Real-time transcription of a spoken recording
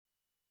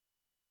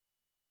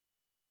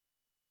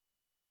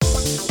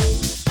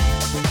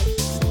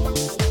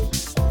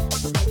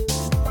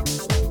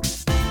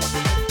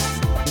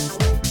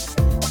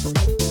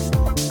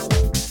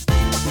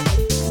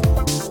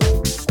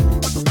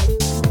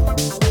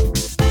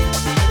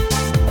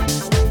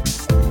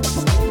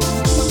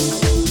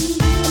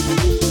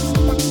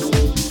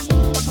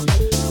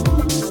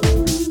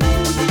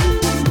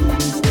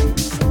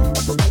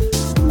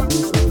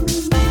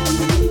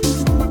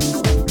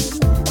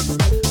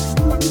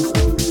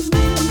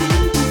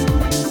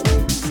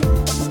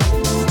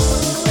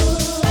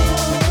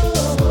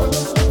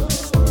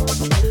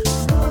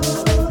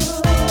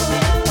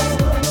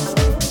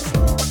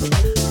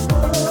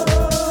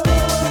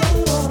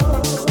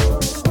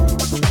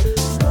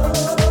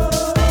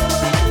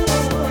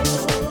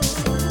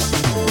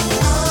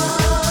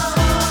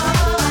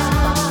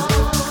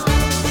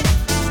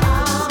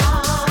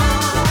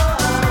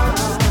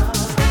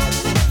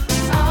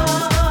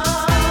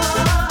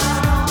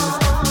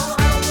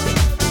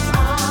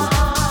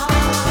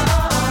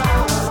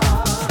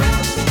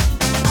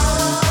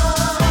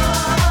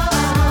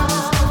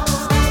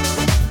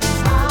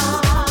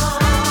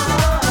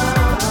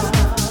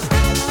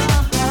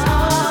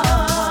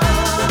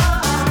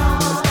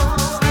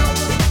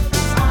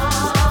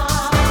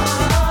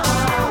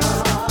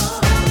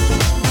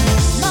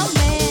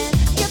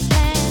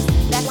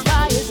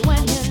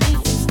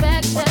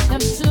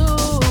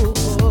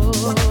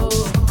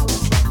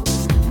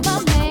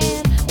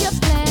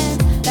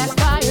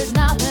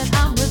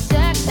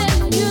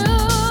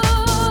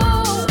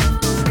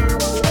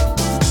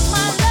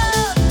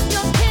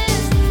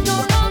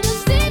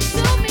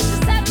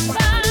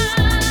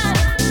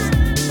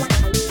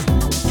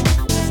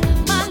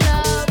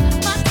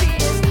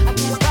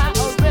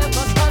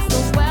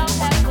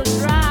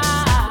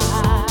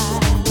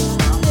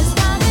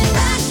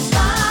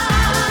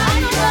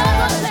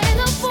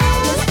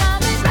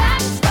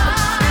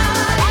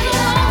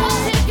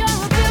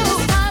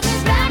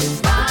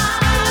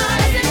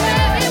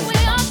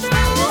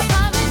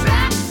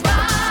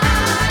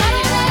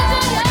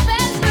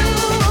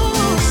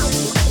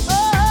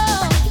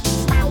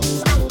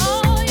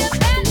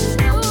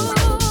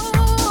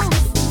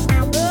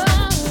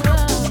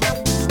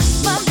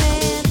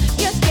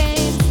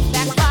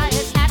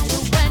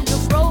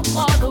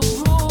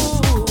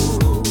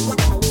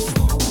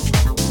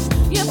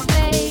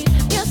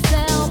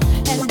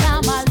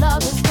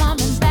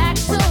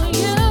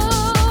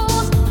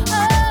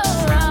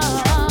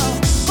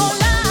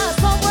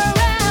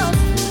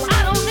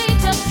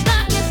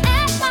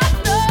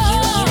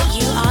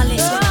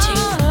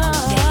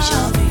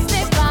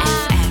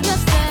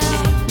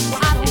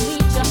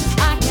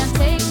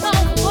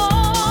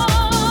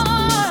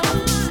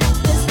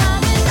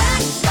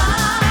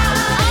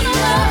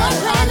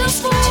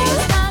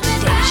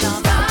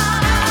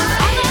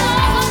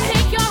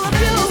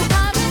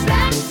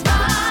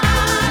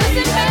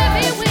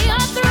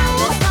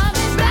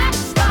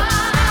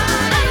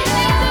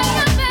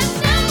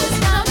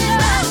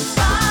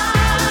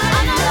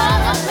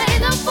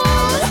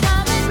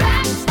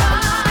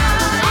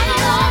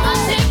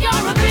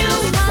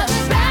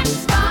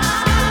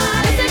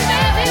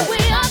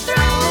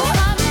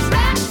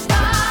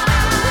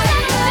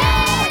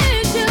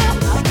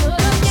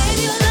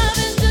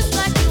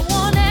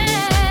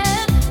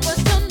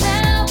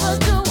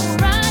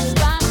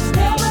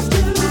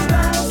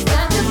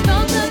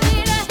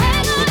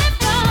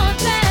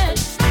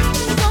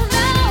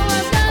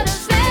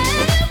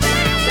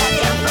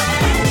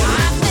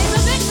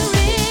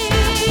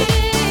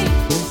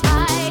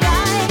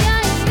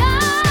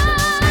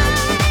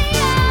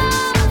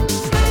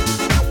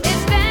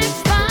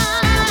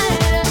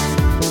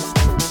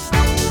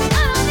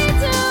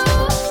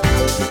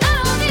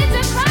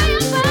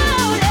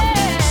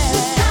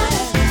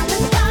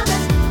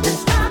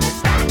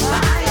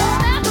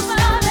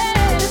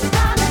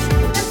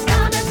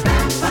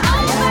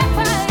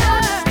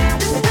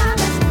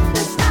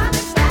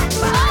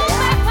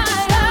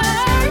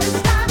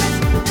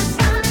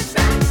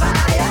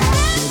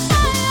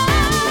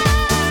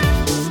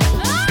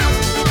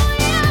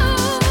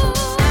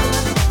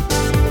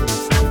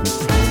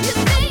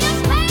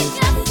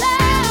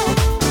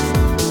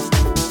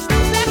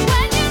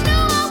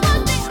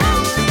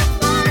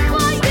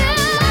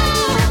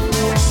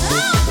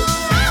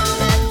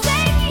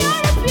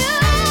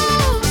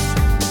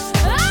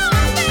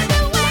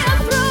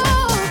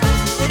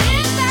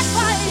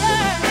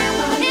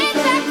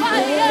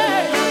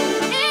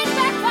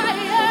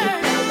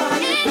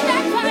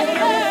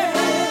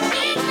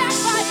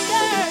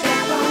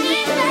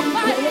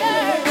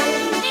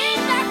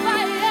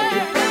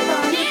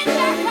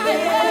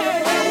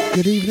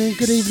Good evening,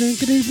 good evening,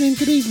 good evening,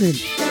 good evening.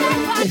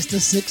 It's the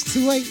 6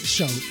 to 8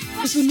 show.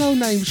 It's a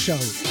no-name show.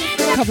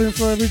 Covering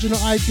for original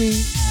ID,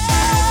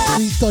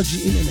 these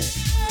dodgy internet.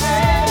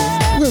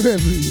 Wherever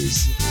he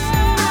is.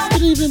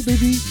 Good evening,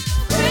 baby.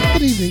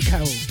 Good evening,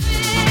 Carol.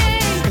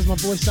 As my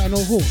voice sound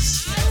all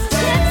hoarse.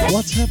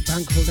 What a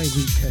bank holiday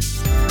weekend.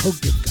 Oh,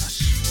 good gosh.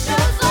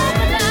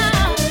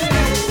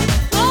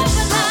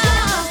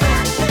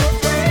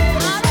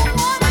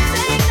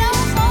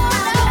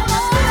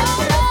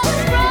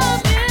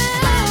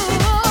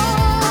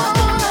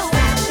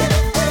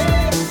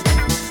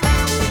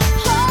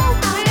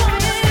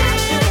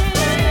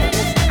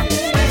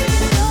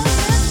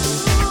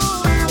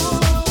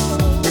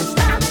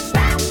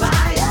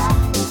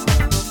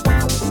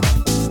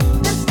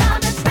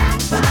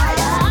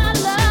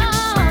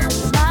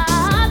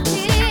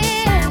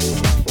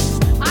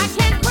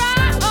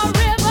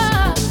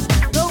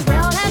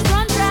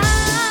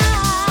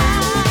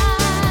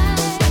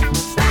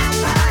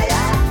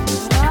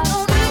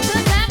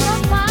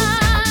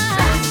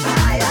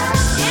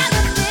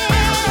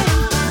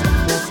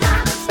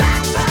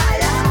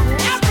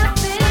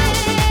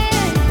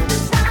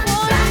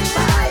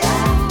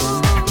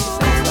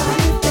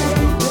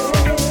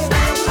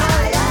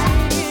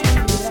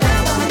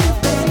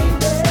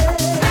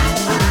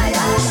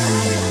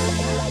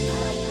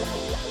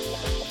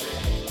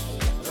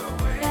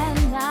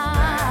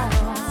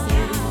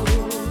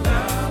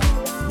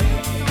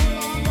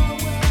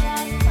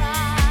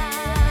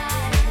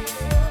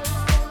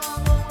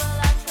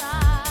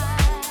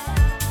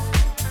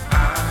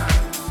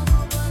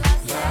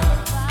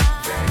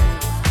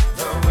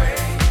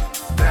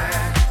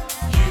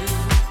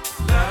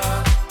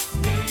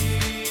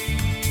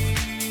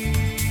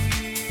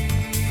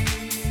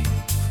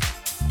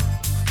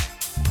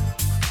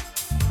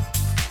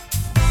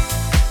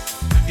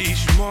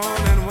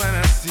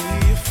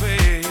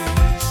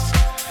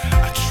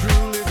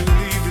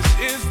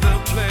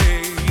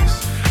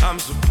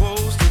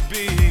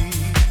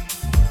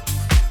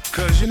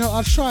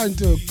 I'll try and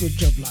do a good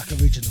job like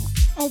original.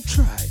 I'll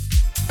try.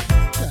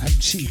 I'm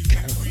cheap,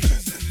 Carol.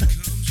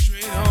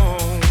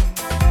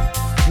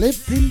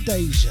 Flipping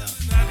Deja.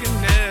 I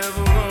can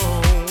never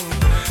roam,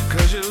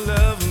 'cause you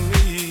love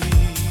me.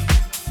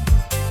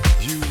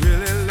 You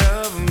really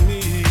love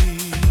me.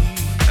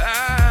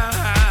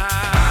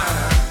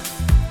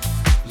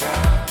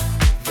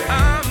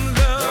 I'm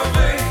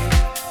loving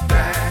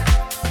that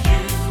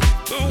you,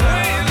 the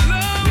way you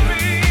love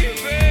me,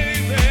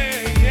 baby.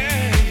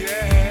 Yeah,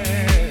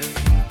 yeah.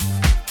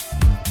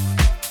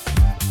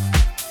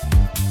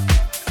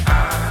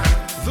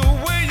 The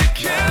way you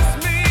kiss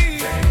me,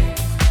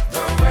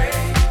 the way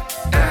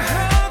you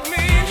hug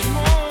me each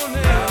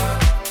morning.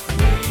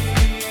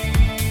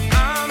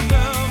 I'm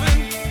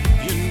loving,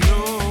 you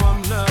know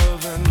I'm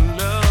loving,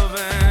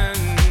 loving.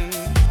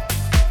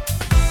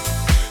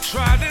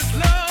 Try this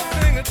love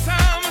thing a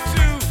time or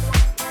two.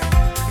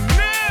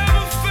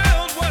 Never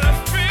felt what I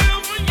feel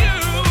for you.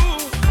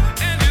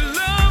 And you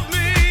love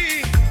me.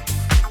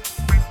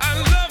 I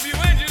love you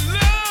and you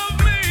love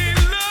me,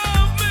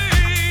 love me.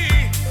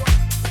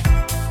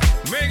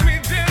 Make me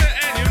dinner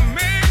and you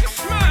make me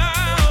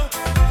smile.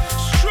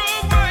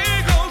 Stroke my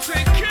ego,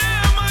 take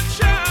care of my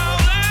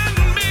child and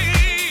me.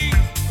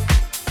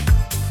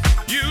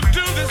 You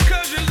do this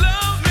 'cause you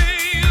love me,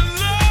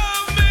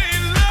 love me,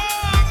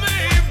 love me,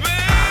 baby.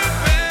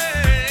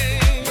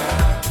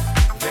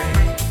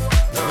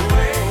 The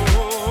way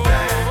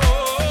that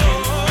you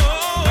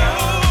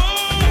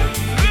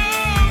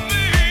love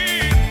me,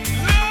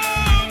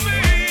 love me,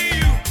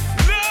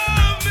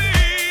 love me,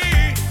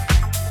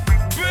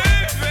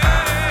 baby.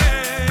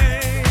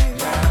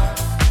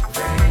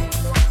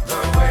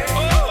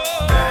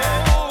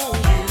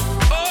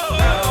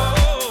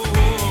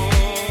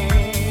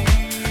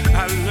 I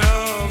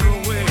love the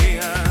way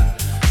I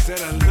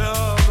said I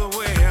love the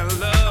way I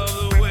love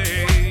the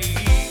way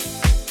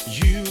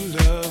you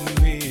love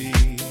me.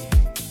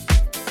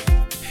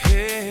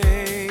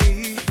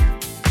 Hey,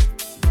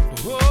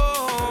 oh,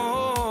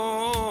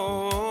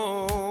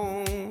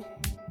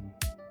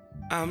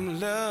 I'm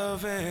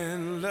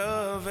loving,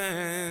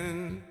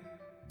 loving.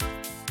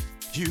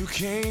 You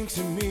came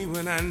to me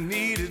when I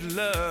needed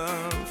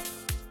love.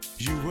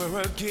 You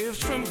were a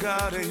gift from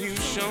God and you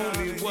showed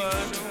me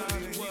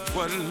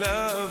what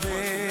love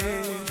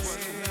is.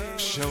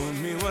 Showed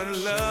me what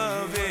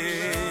love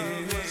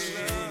is.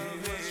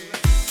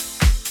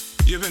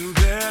 You've been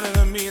better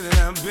to me than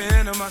I've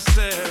been to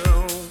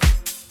myself.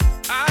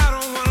 I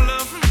don't want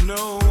love from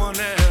no one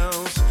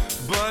else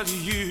but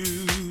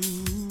you.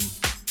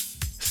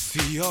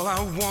 See, all I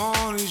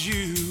want is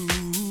you.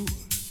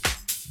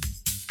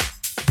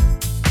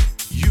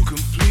 You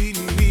complete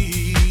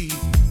me.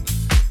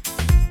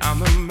 I'm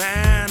the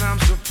man I'm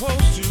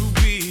supposed to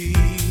be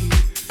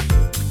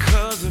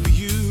because of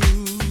you.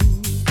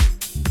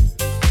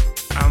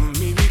 I'm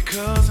me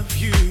because of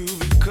you,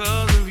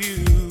 because of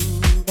you.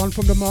 One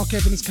from the Mark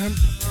Evans camp.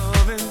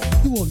 Loving,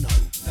 You all know.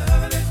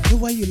 The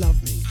way you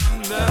love me.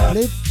 love,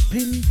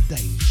 Flipping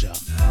Deja.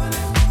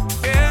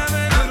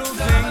 every little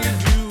thing you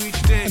do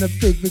each day. And a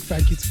big, big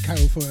thank you to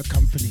Carol for her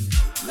company.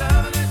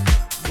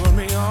 Put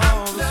me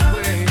all this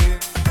way.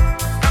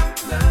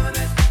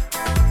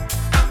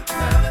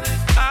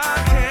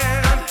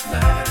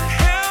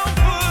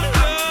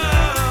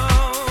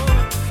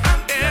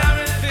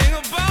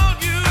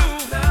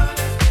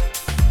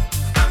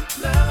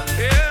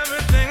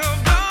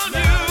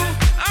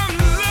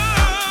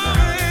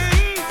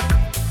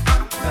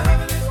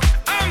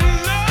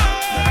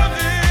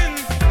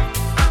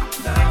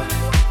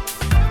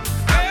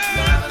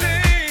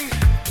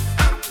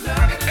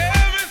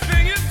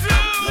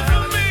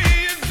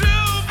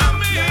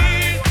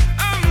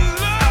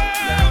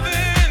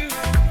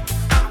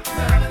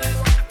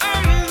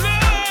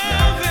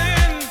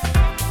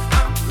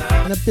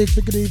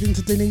 Big good evening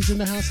to Denise in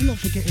the house, and not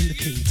forgetting the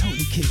king,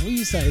 Tony King. What are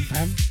you saying,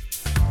 fam?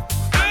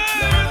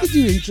 Did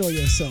you enjoy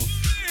yourself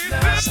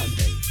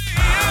Sunday?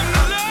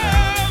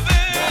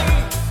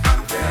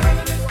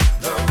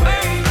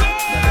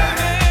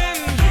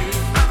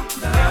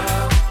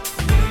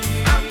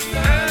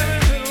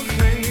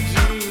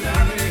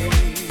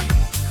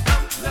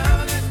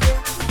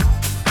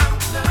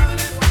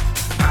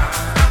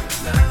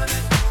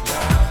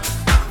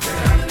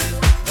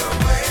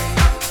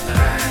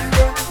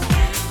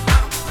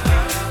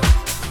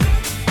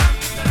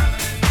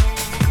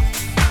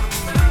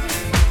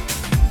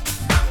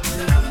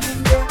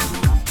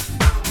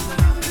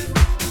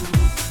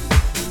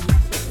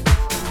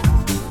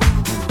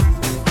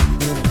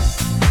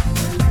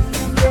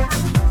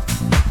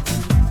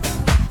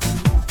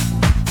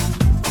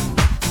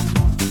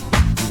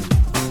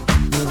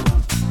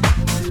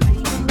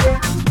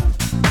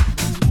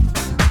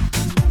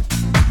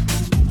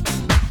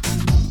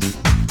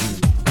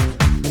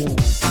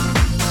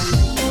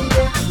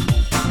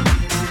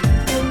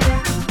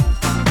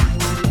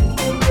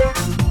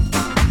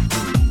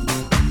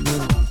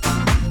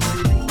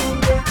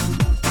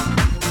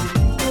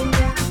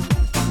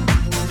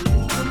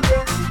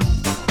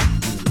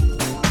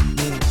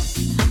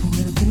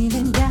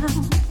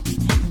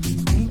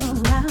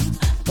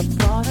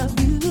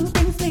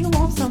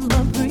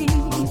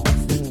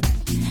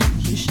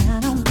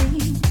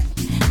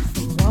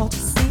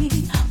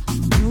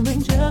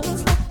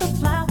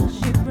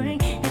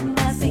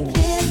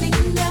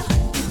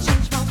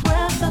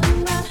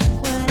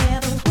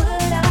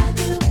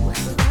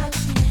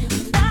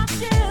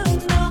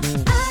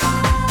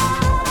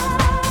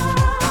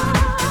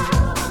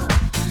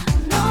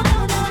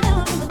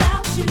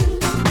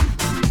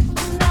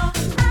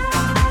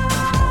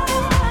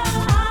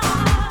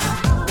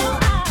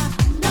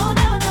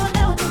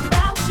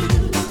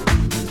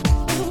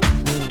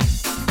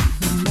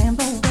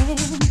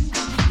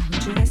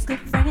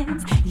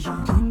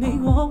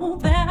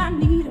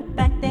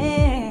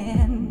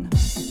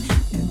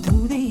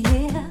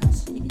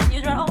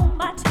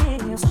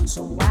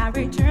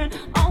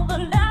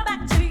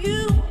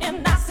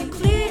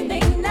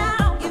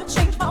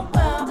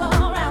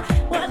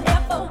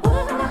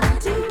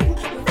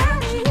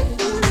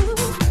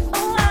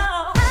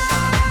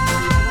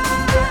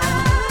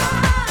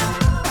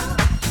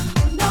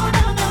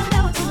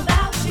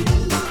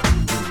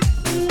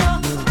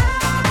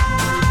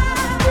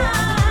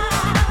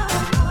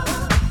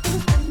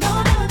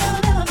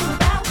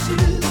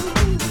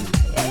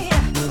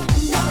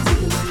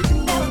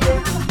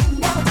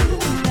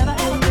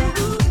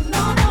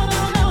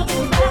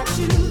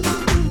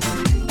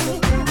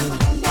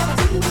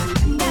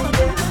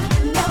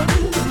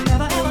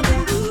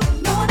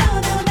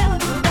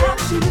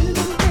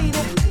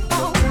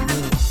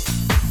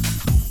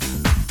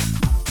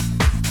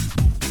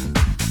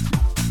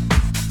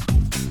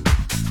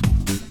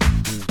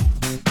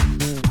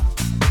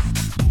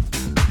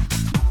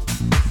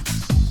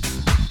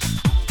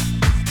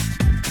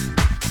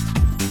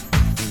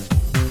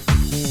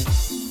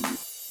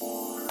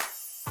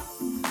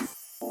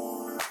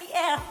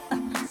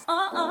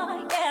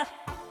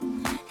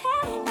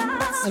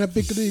 And a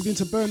big good evening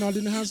to Bernard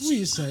in the house. What are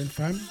you saying,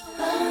 fam?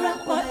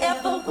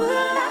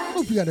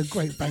 Hope you had a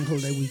great bank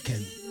holiday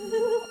weekend.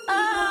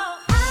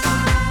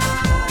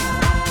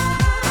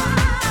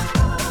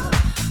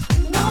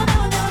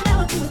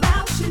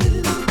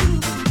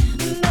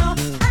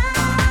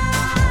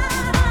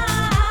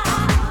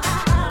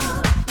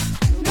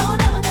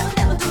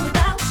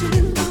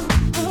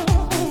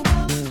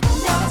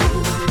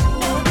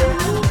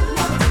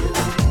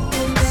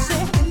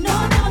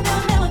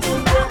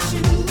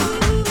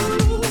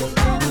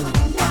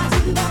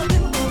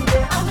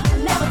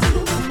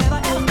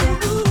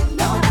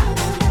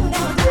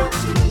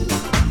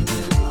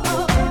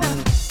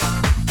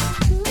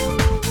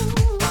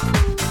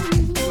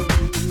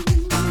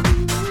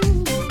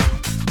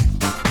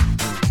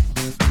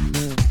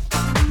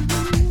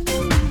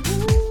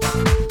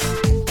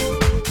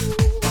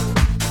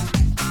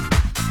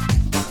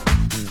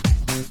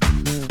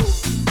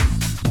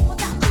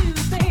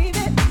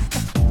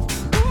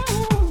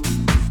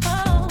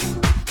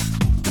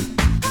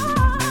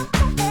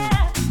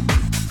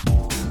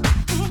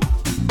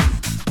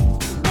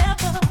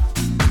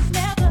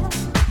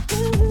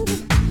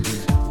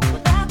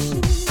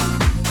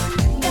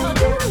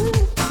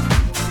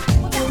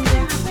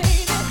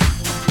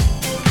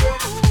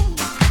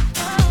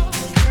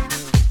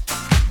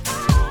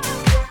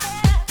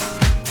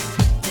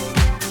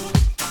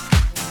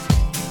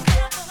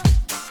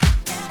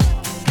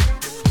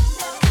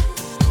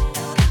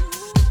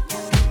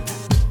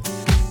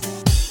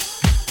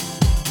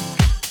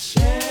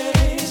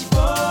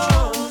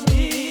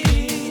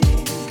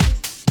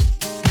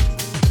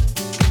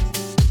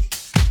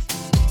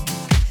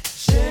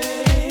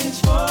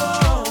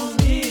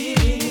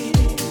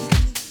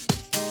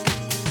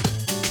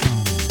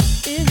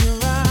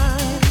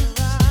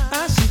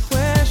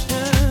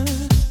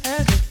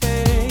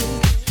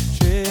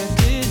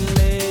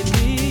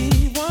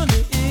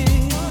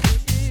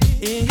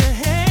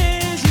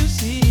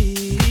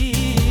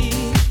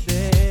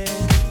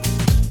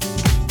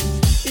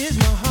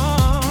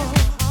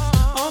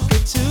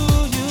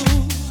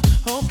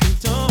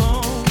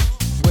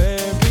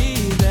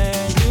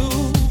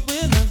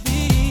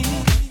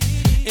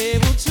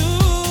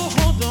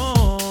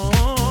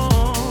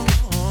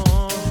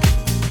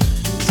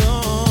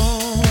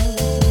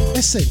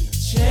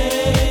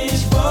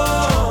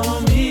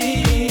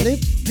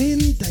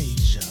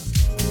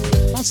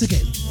 once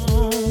again.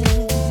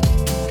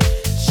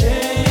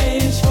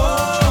 Change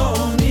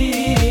for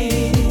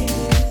me.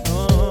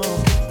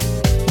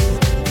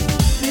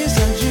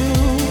 Beside you,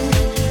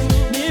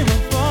 near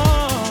and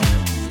far,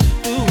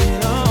 through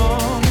it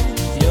all.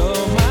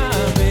 You're my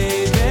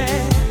baby.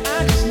 I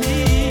just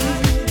need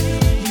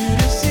you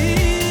to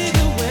see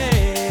the way.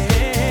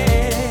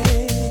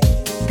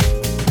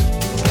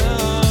 A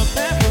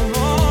path from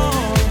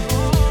home,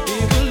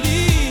 it will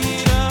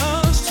lead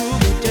us to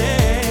the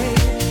day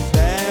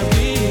that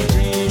we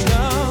dreamed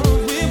of.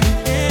 We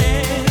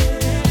can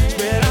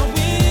spread our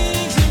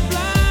wings and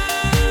fly.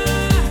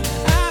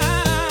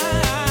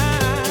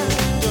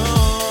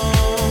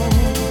 Don't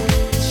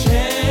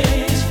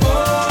change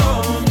for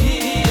me.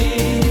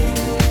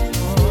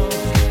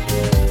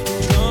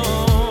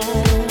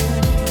 Don't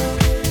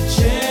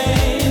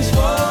change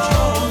for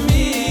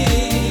me.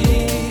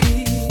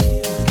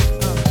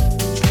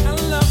 I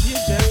love you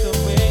just the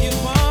way you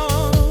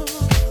are.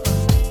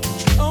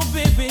 Oh,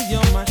 baby,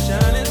 you're my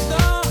shining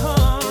star.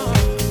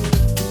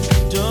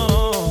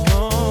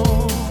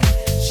 Don't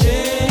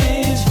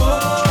change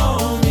for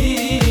me.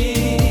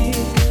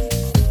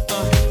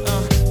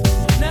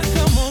 Now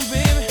come on,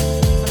 baby.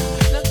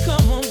 Now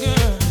come on,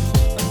 girl.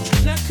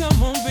 Now come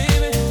on,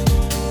 baby.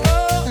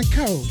 Oh, And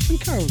Carol,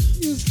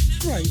 you was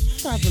great,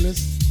 fabulous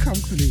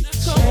company.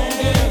 come on,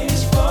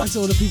 girl. That's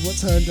all the people that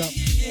turned up.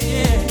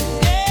 Yeah.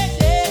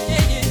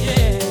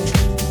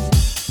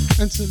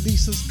 And to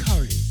Lisa's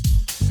Curry.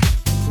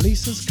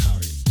 Lisa's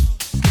Curry.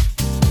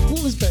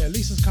 What was better,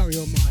 Lisa's Curry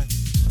or my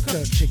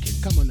jerk chicken?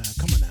 Come on now.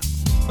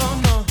 Oh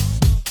no.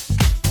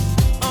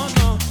 Oh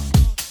no.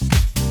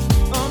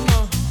 Oh no.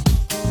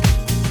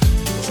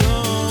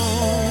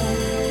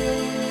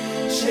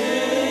 Don't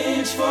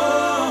change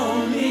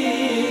for me.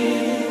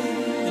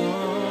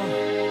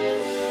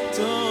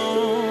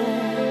 Don't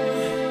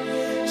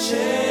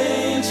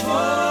change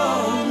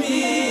for me.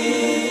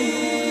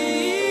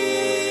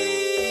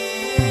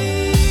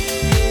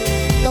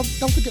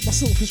 Don't forget my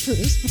saltfish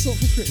fritters.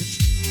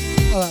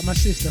 Alright, my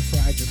sister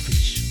fried the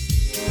fish.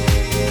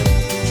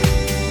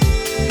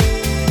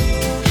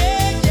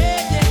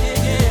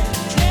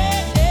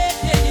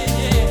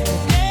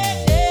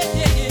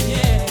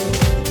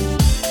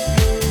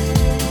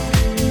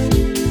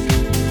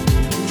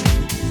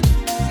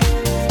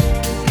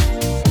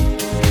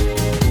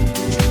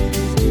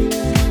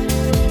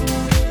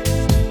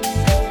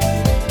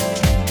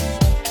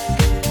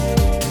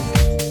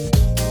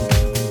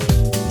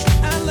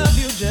 I love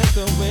you just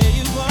the way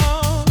you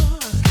are.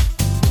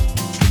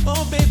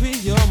 Oh, baby,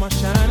 you're my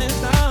shining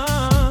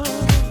star.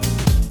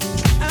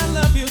 I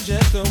love you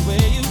just the way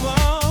you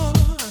are.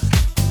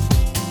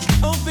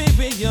 Oh,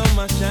 baby, you're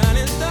my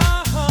shining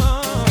star.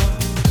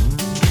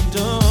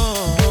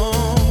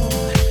 Don't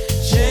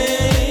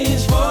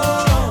change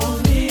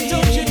for me.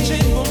 Don't you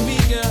change for me,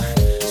 girl.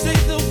 Stay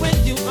the way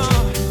you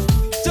are.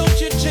 Don't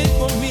you change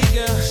for me,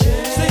 girl.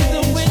 Stay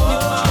the way you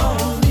are.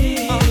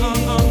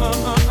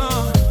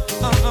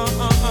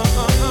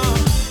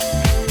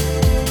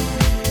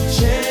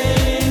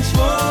 Change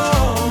for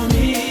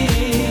me.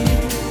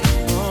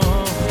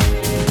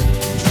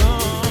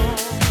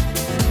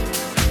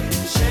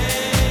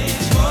 Change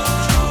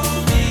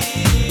for me.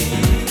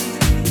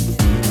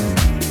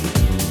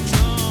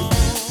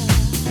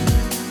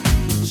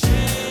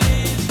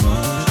 Change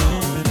for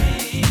me.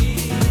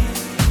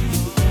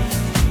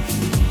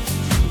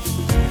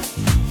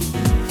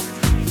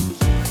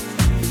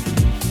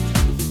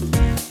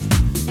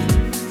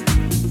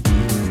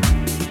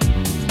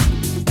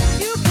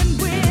 You can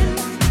win.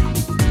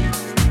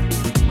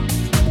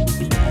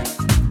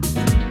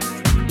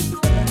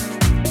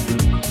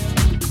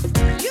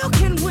 You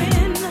can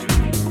win.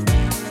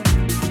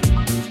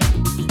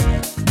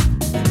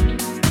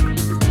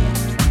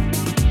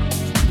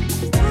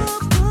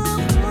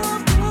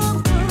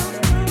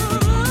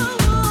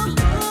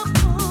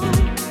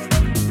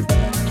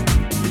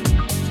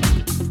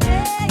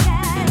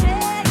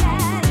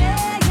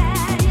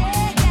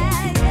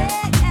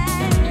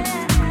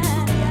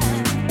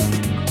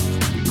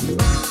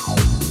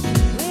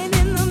 When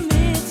in the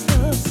midst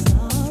of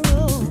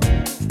sorrow,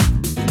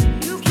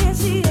 you can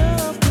see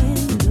up when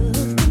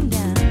looking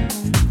down.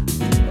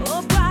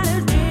 A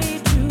brighter day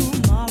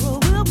tomorrow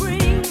will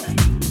bring.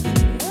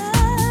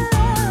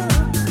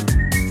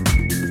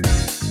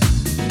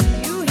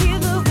 You hear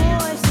the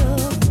voice of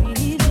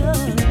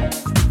freedom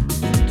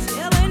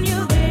telling you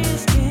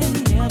this can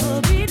never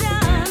be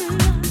done.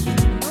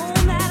 No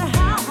matter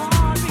how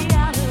hard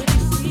reality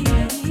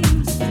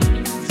seems,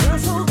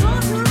 just hold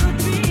on to the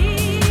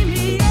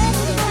dream.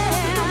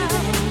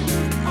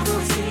 I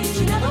don't see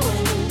you never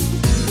win.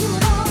 You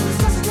would always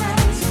just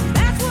dance.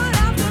 That's what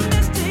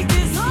optimistic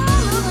is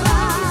all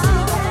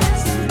about.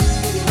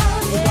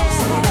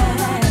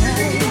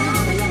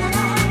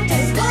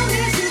 As long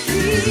as you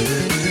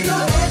keep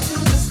your head to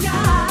the sky,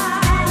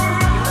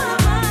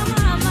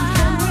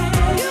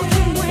 you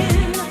can win.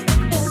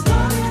 As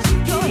long as you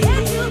keep your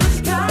head to the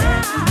sky,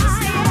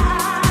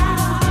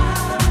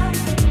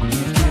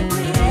 you can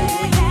win.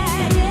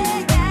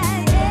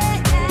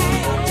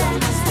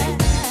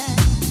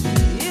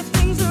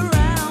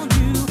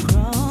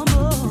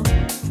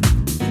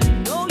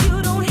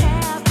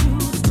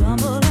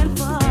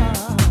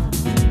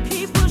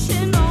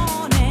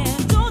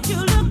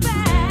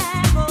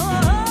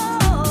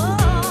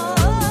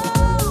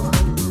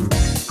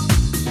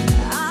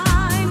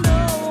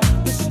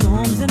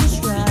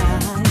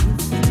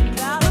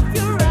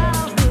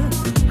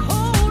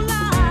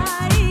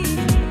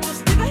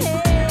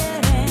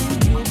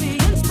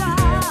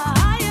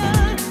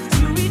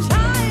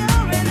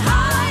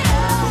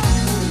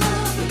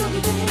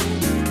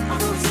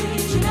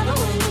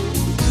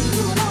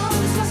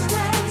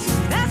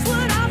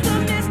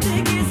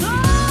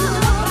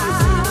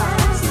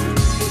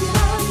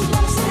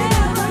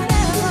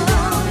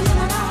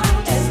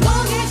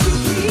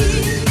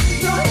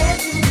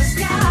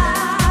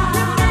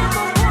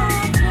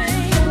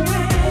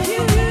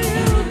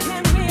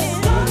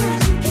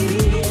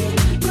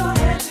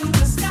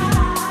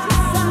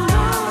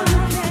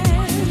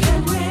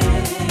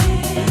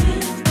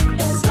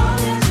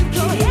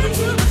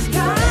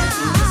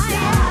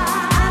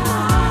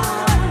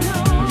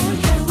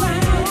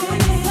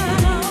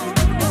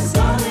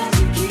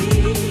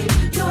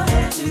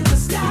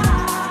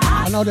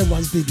 them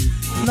ones, baby.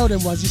 You know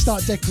them ones. You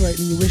start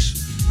decorating, you wish,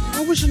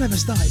 I wish I never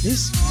started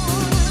this.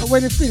 But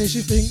when it finishes,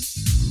 you think,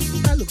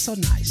 that looks so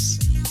nice.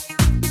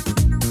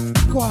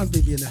 Go on,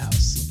 baby, in the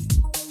house.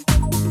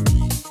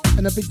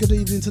 And a big good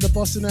evening to the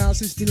boss in the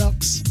house. It's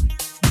Deluxe.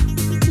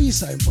 What are you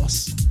saying,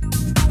 boss?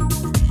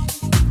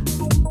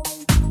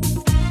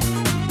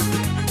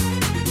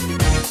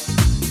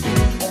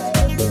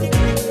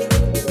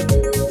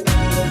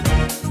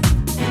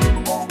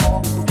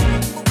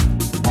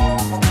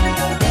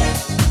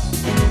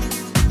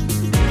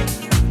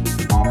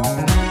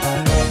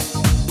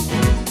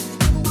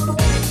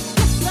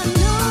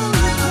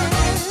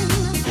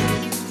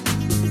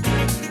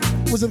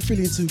 Wasn't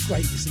feeling too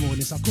great this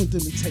morning, so I couldn't do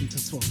my 10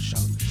 to 12 show.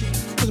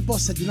 So the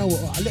boss said, you know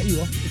what, I'll let you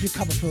off if you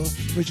cover for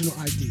original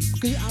ID.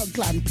 Get you out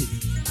glamping.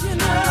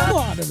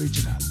 What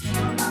original?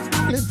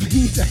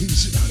 Glamping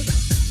days.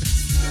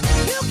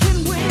 You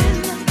can win.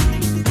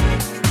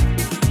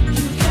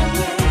 You can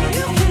win.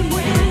 You can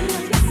win.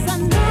 Yes, I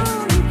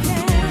know you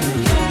can.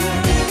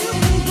 You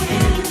can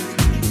win.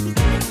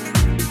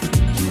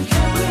 You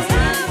can win.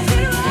 Time to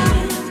run.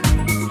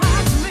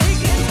 Time to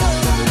make it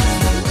home.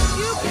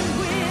 You can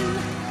win.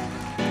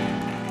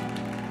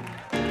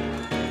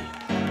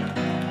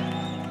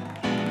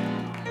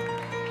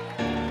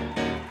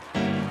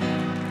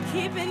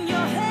 Keeping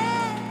your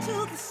head to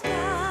the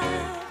sky,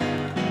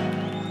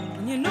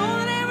 and you know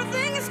that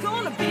everything is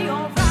gonna be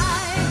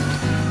alright.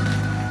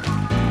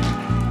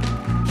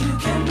 You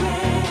can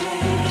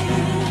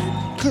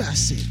win.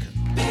 Classic.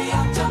 Be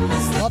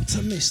optimistic.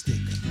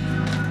 Optimistic.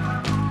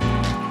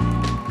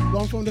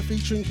 One from the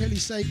featuring Kelly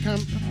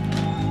Camp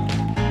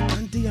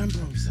and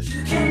D'Ambrosio.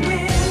 You can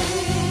win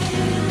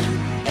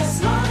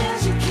as long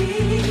as you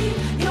keep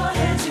your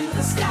head to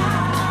the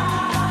sky.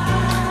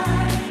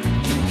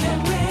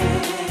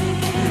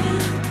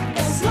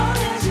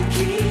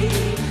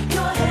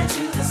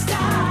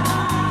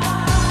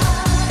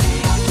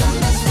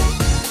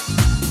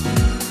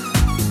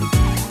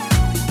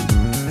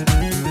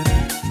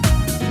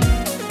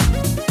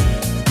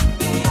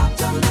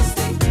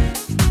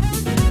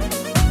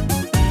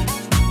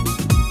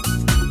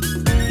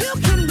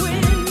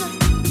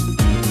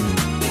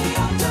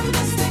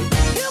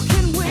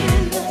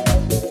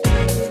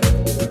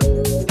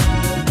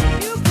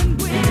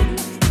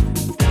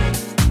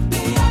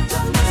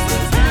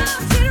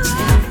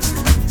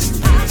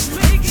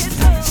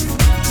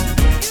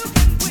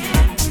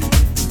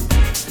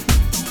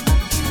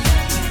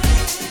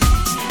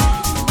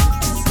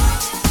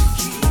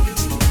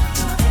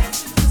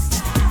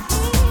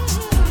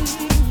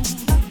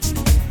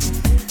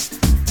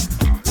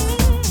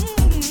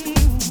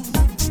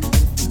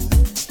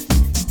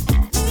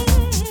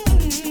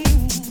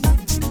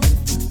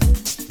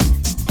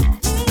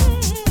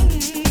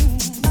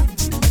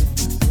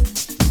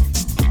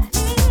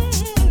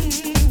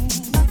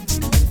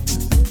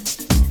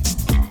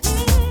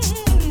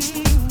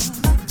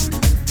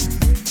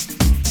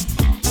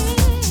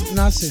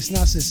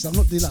 Sis, I'm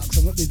not Deluxe.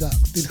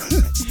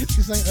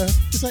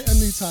 This ain't a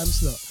new time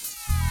slot.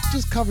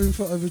 Just covering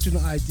for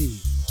original ID.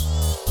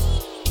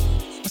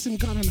 I see him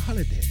going on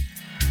holiday.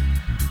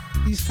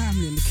 His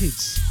family and the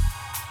kids.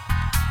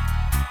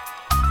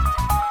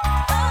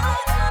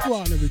 Go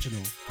on,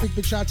 original.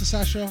 Big shout out to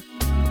Sasha.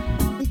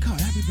 And Kai,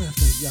 happy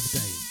birthday the other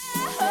day.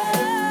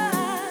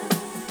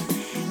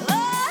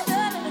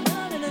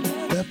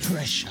 The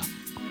pressure.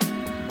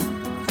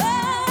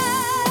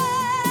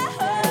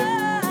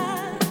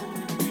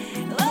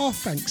 Oh,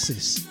 thanks,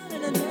 sis.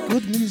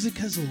 Good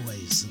music as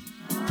always.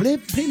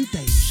 Flipping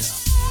Deja.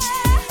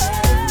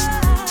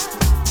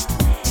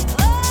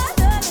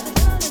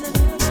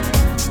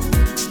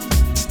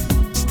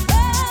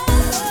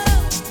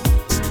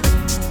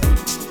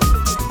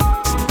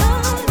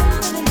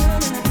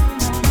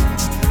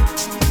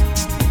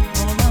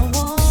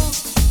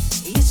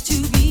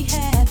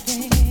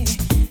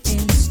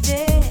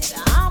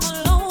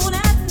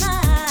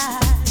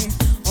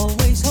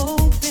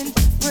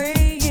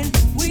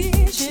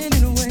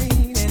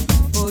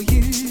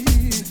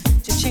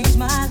 Change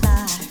my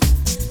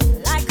life.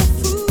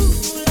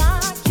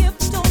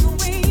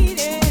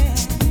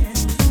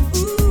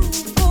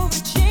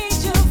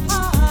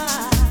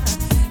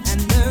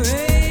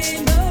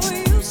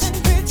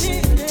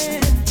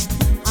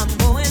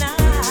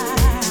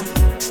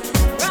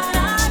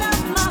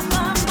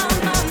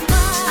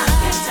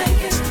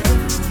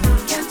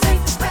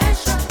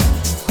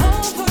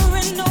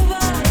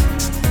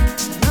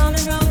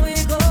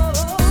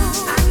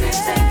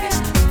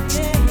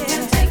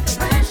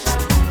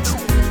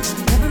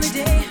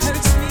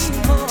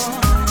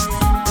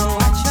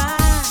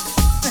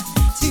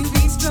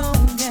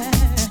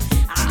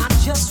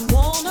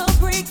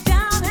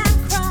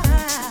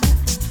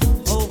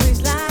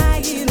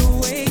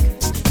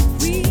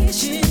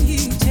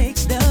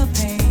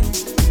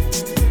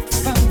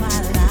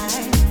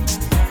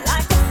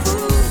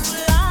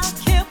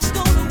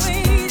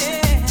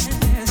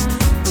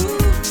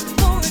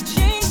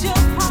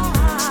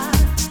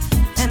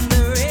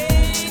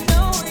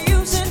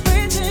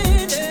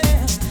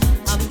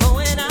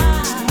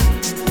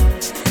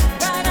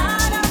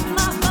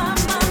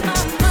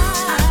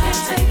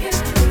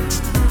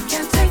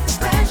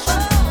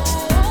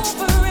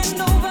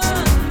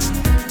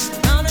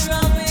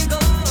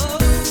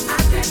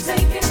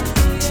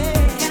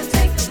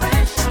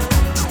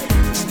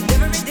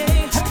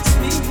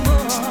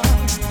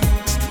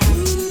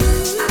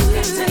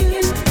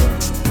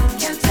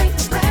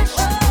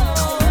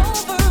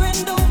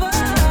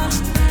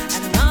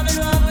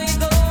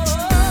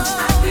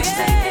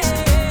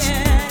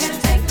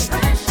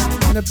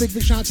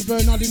 Big shout out to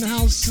Bernard in the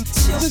house.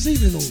 This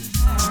evening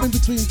all, in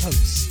between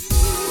posts.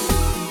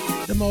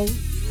 Demo,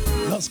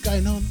 lots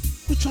going on.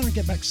 We're trying to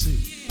get back soon.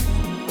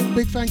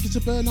 Big thank you to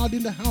Bernard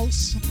in the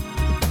house.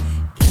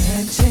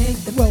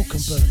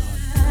 Welcome,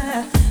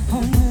 Bernard.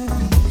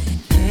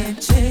 Can't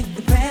take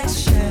the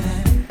pressure.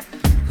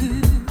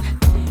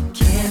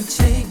 Can't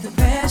take the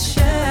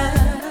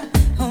pressure.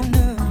 Oh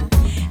no,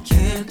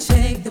 can't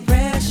take the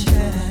pressure.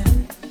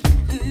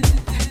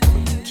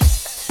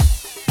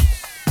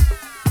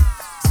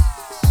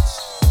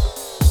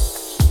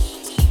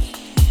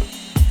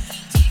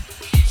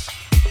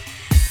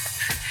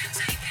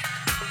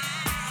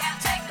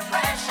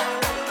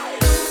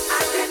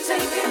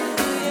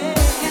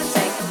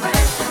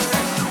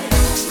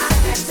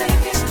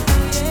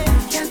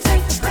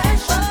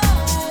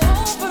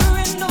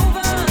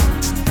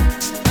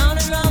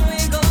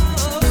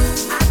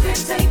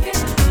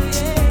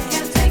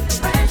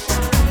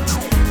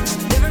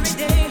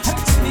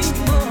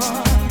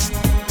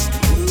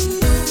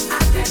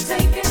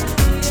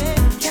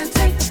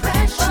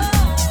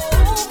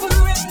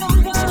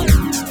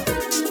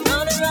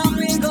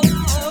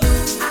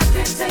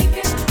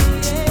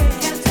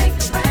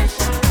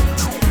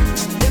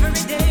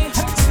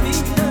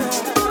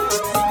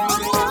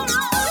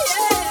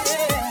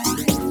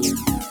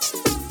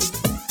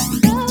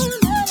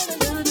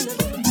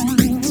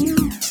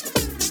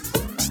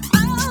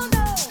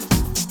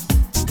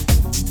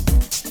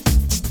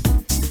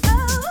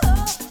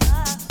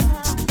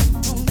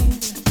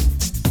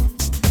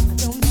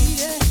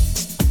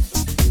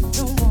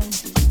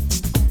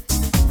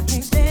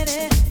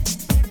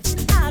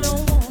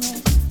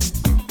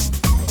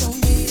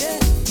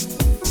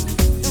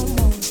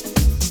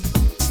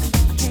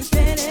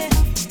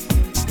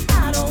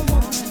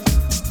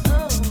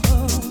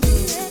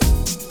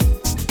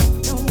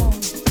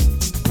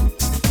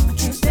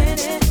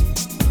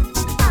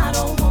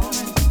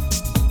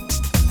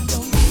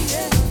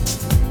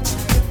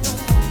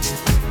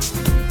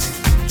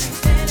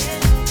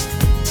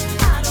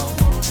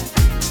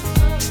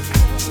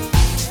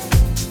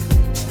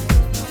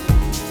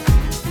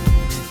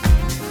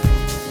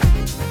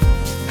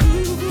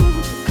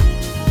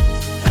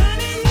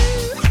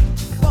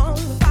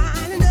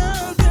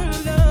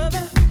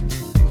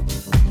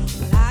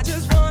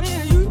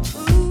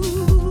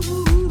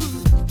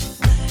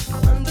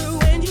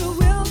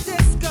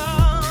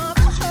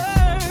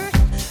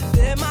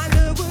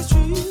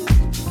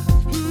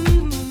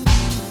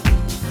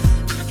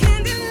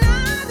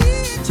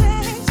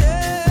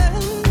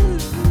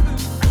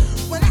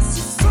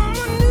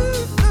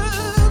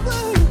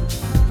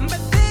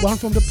 One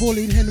from the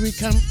Pauline Henry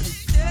camp.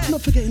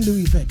 Not forgetting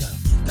Louis Vega.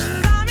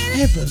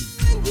 Heaven.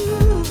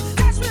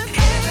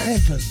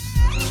 Heaven.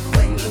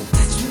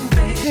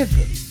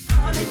 Heaven.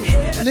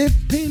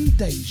 Living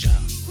Deja.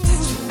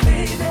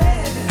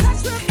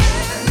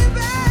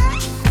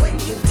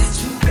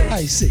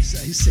 Hey sis,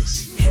 hey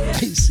sis,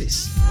 hey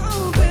sis.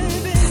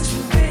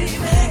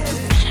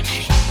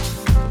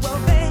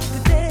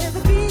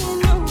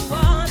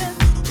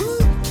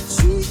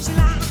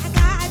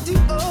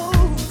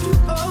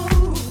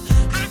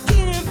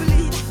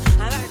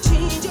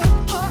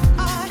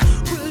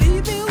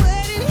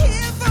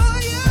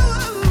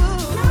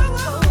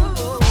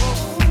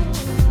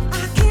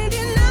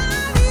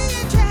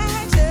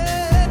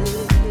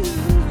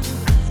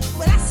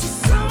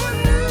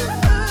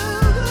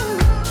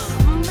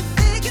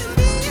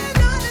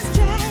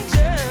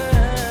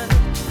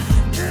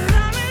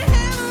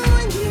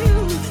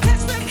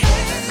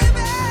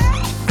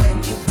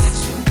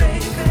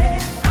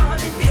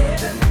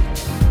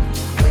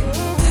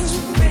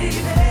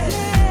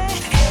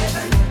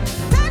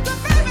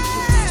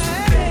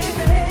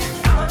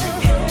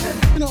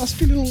 I was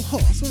feeling all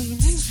hot. So I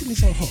was feeling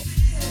so hot.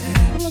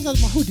 I was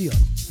had my hoodie on.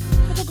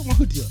 I got my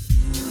hoodie on.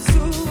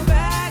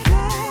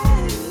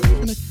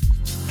 And a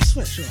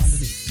sweatshirt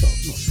underneath. No,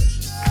 not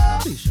sweatshirt.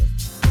 T-shirt.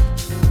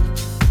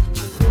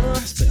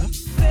 That's better.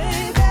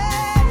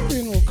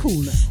 Feeling all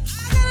cool now.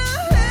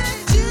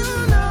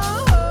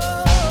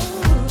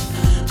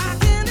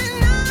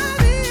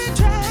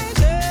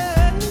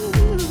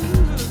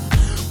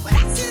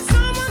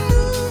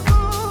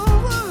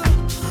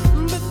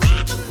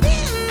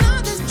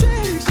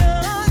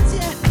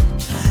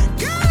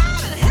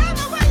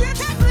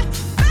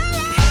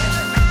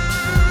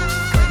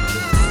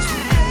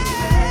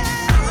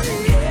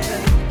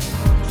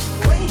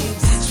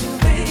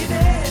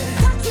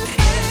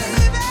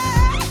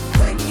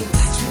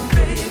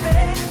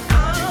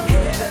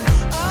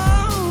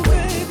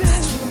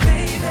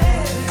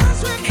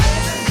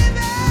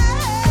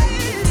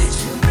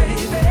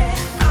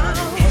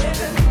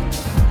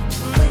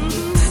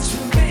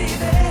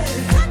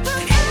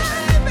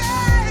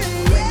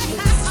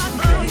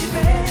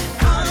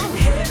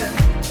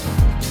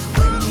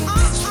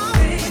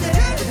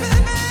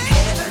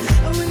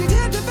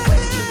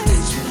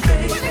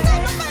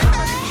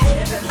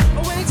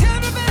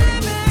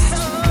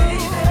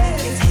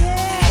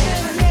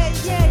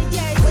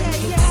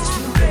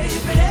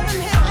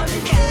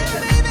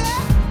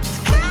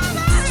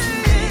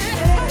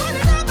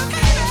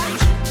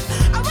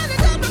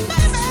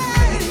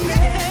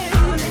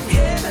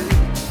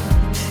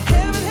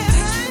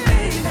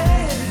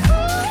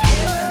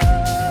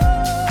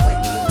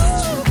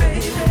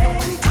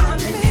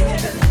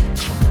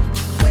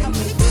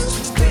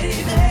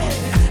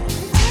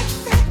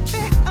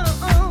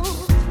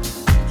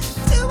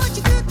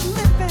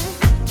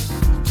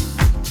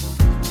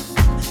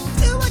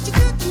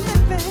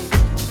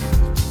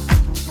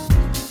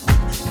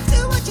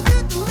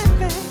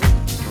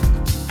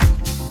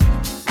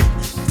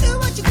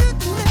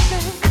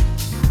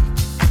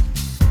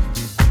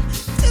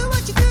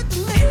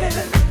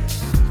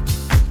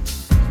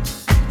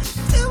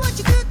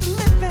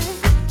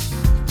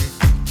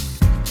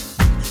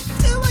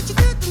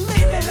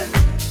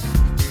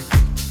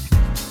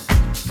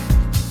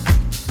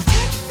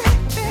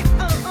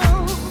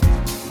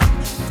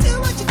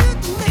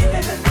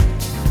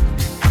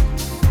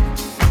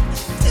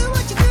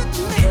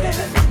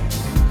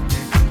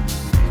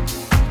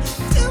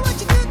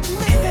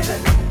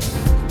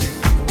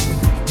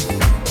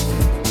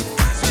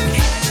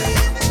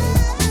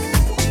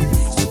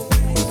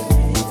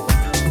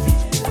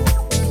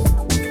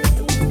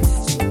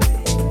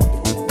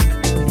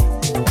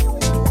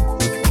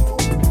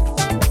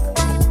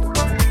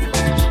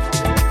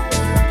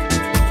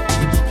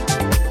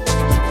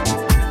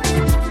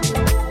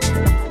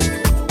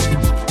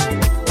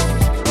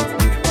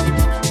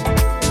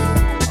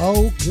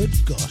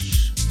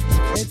 gosh.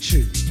 They're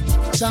true.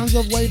 Sounds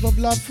of Wave of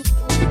Love.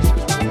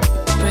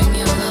 Bring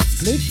your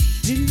love. Live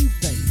in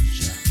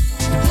danger.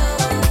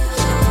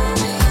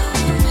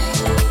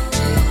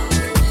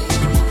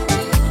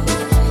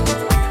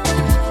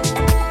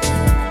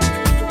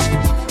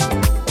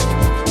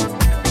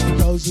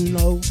 Those who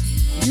know,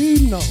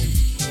 you know.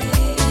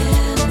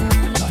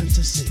 Time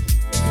to sing.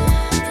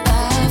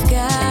 I've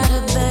got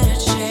a better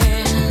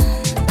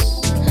chance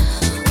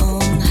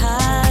on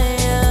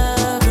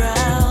higher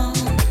ground,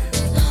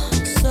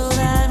 so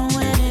that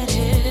when it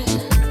hits,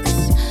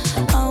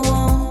 I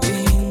won't be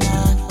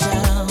knocked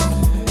down.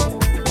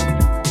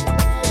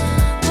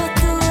 But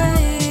the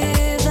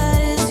way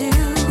that is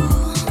you,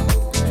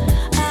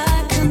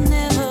 I can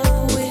never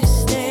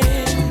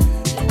withstand.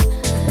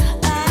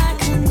 I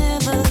can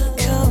never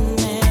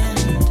command.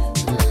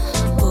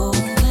 Oh,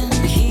 and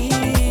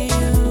here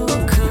you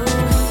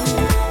come.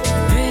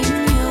 Bring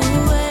your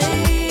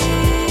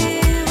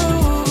wave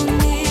over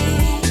me.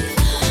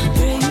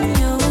 Bring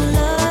your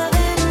love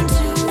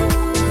into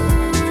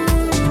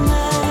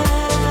my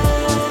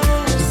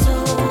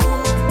soul.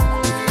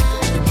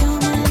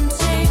 Come and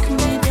take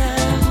me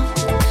down.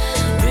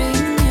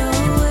 Bring your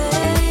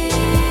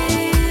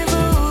wave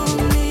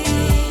over me.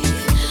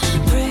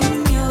 Bring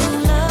your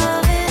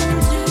love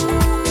into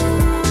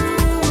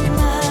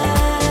my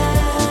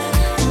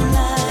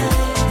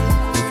life.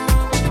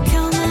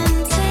 Come and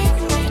take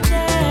me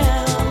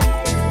down.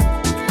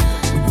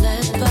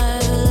 Led by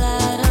the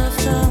light of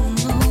the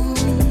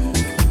moon,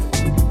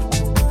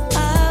 I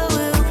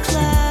will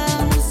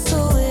climb so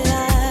that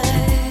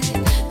I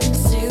can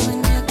see when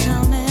you're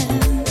coming,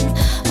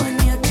 when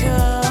you're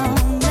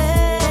coming.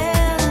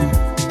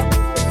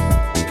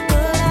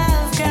 But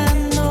I've got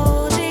no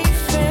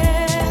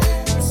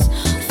defense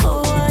for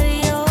what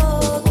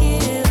you're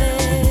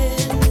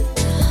giving,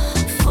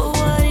 for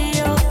what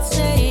you're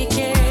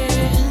taking.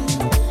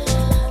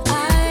 I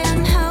am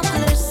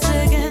helpless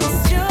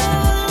against your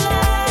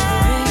life.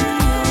 Bring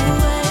your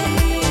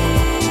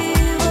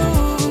wave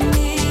over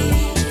me.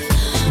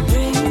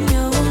 Bring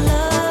your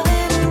love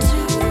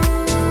into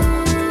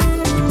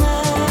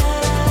my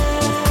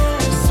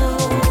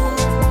soul.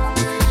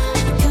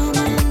 Come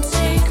and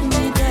take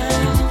me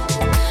down.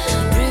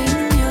 Bring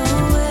your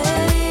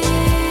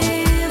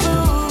wave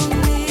over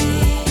me.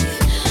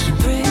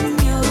 Bring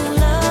your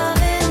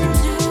love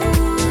into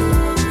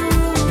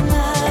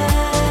my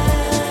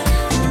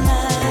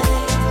life.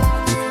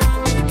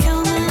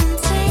 Come and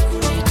take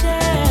me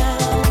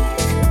down.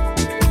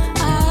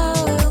 I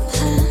will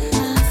plant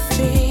my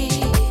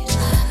feet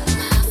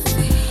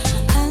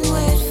and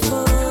wait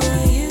for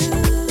you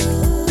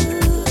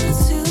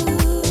to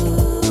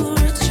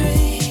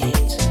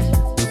retreat.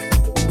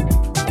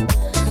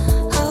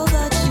 Oh,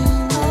 but you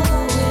never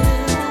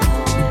will.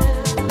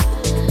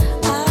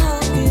 I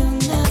hope you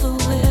never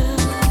will.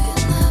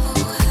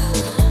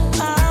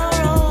 I'll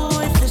roll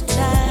with the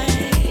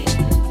tide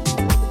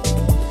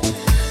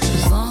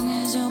as long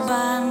as you're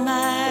by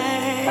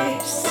my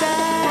side.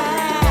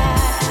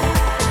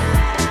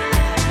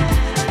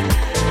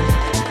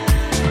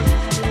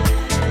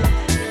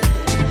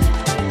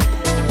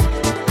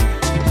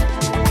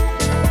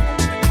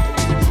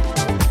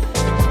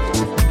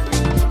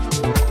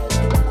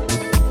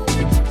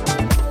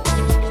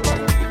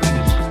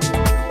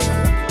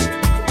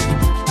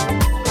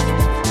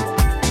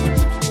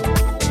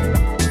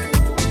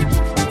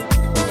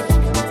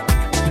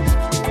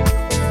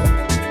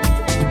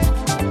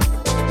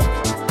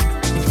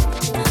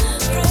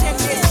 Check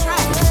this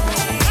track.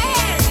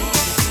 Hey,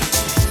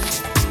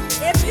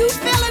 if you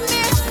feeling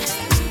this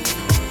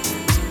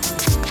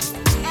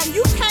and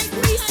you can't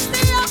be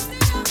still,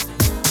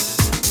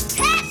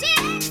 catch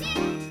it,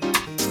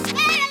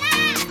 stay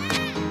alive,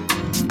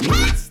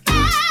 catch the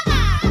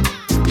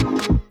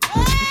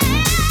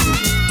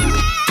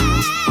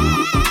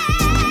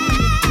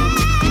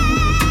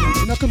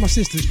You're not got my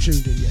sister's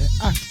tuned in yet.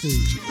 Have to.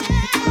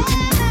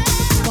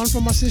 One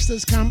from my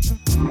sister's camp,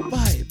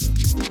 Vibe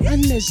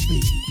and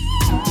Nibbsy.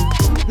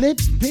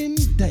 Flipping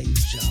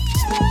danger.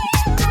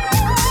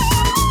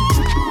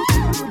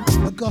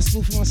 A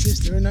gospel for my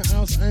sister in the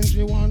house,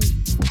 Andrew one.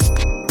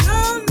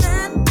 Don't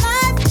let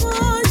life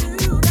pull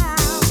you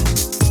down.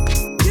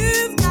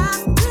 You've got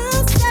to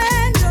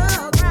stand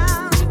your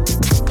ground.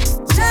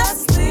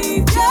 Just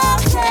leave your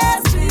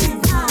cares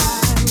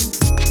behind.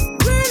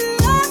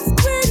 Relax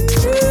when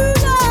you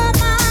your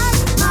mind.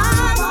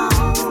 Come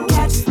on,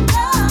 catch the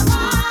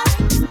vibe.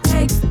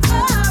 Take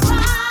the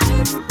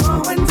ride.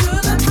 Going to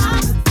the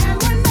top, and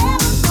we're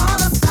never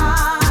gonna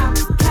stop.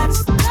 Catch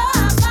the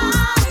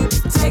vibe.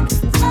 Take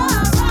the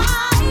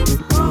ride.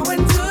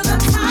 Going to the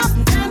top,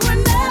 and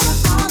we're never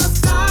gonna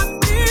stop.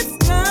 It's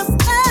just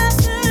a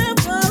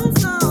simple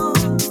song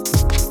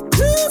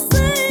to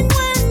sing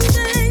when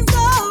things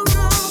go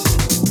wrong.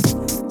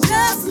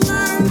 Just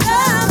learn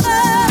the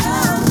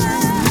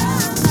melody.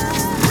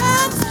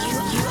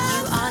 You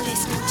are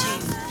listening to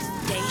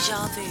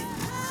Deja Vu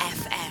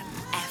FM.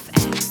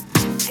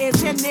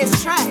 It's in this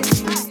track.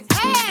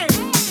 Hey,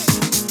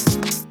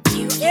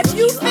 You if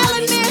you are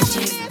feeling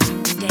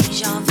listening this to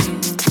Deja Vu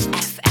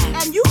FM.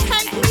 And you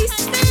can't be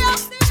still.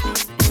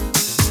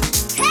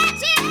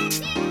 Catch it.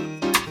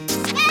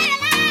 Stay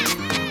alive.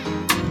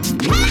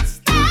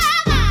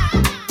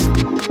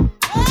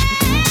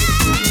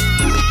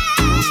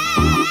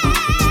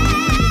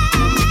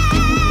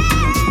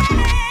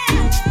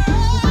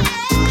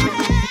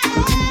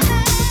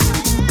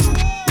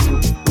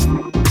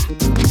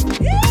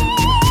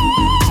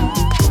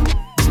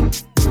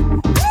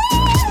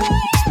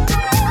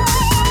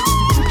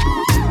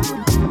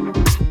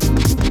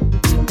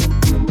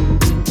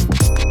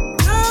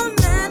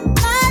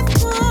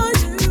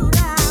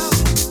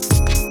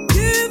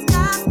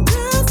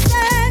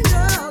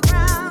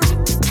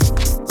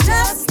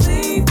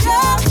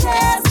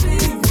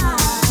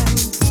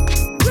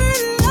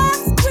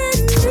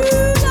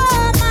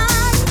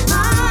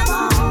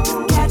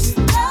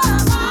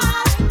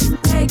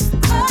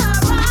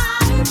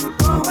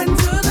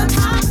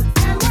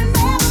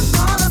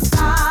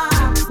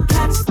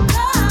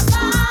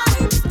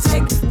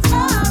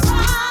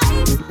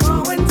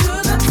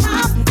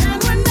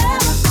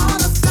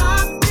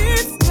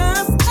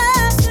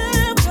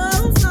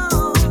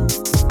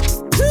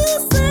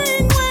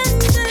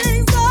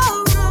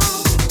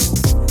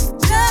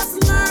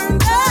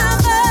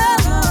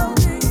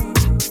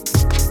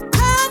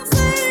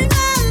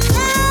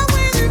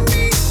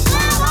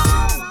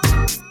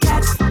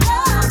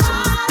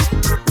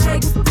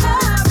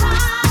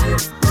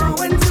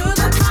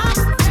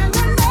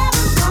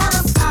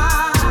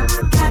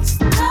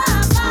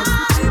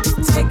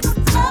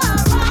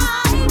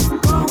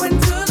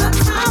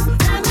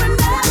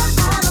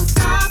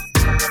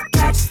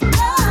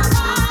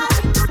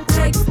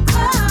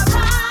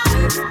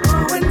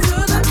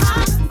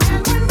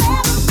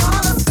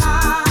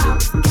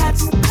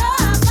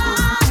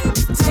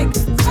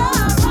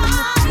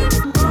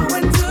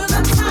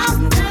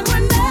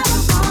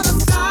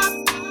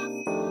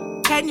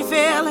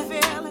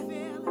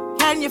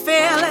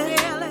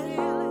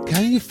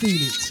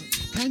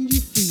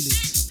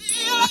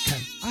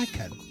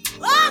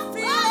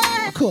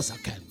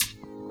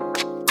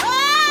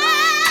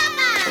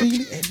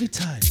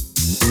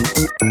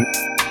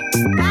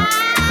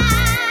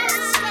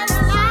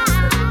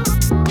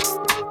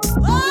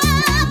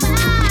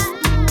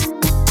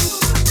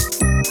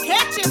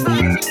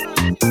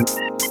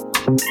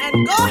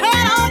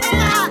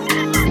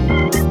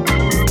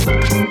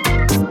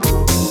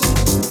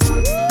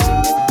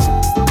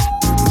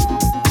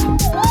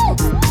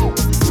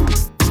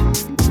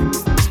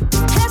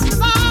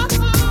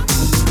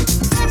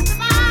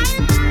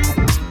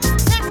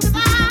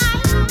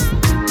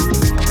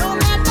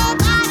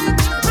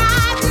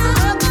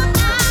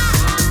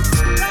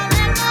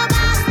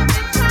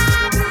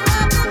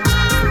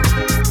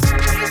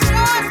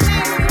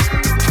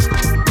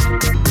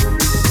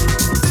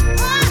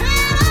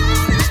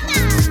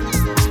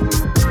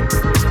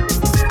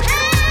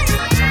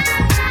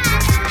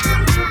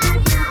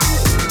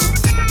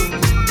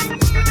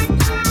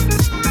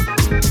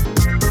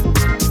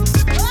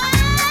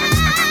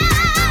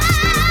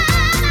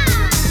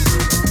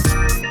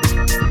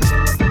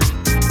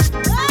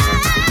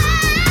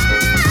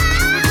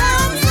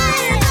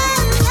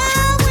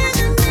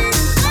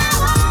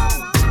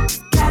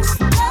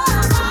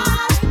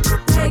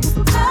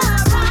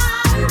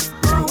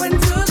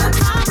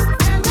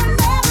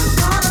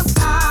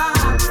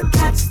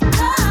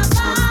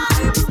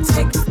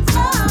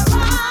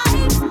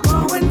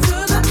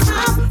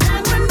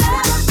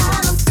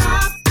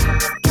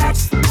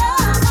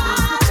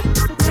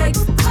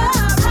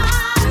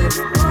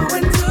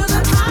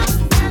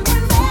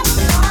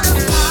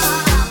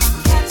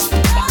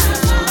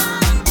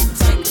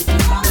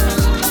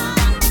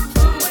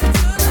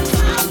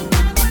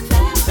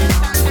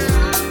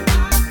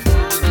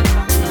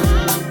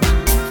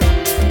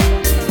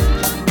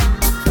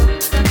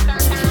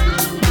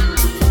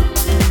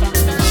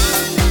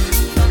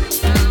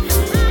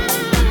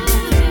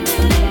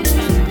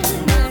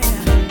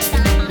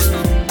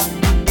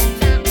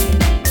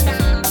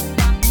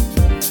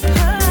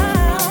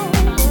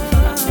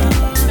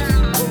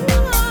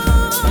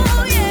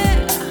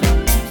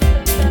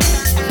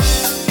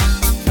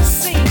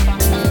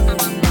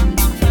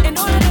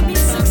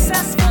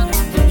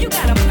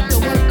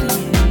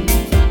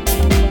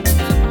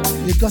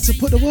 Catch the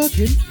put the work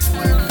in.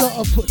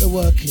 Gotta put the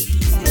work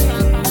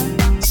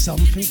in.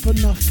 Something for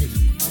nothing.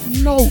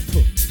 Nope.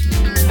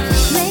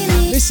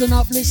 Listen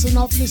up, listen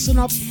up, listen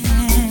up. Some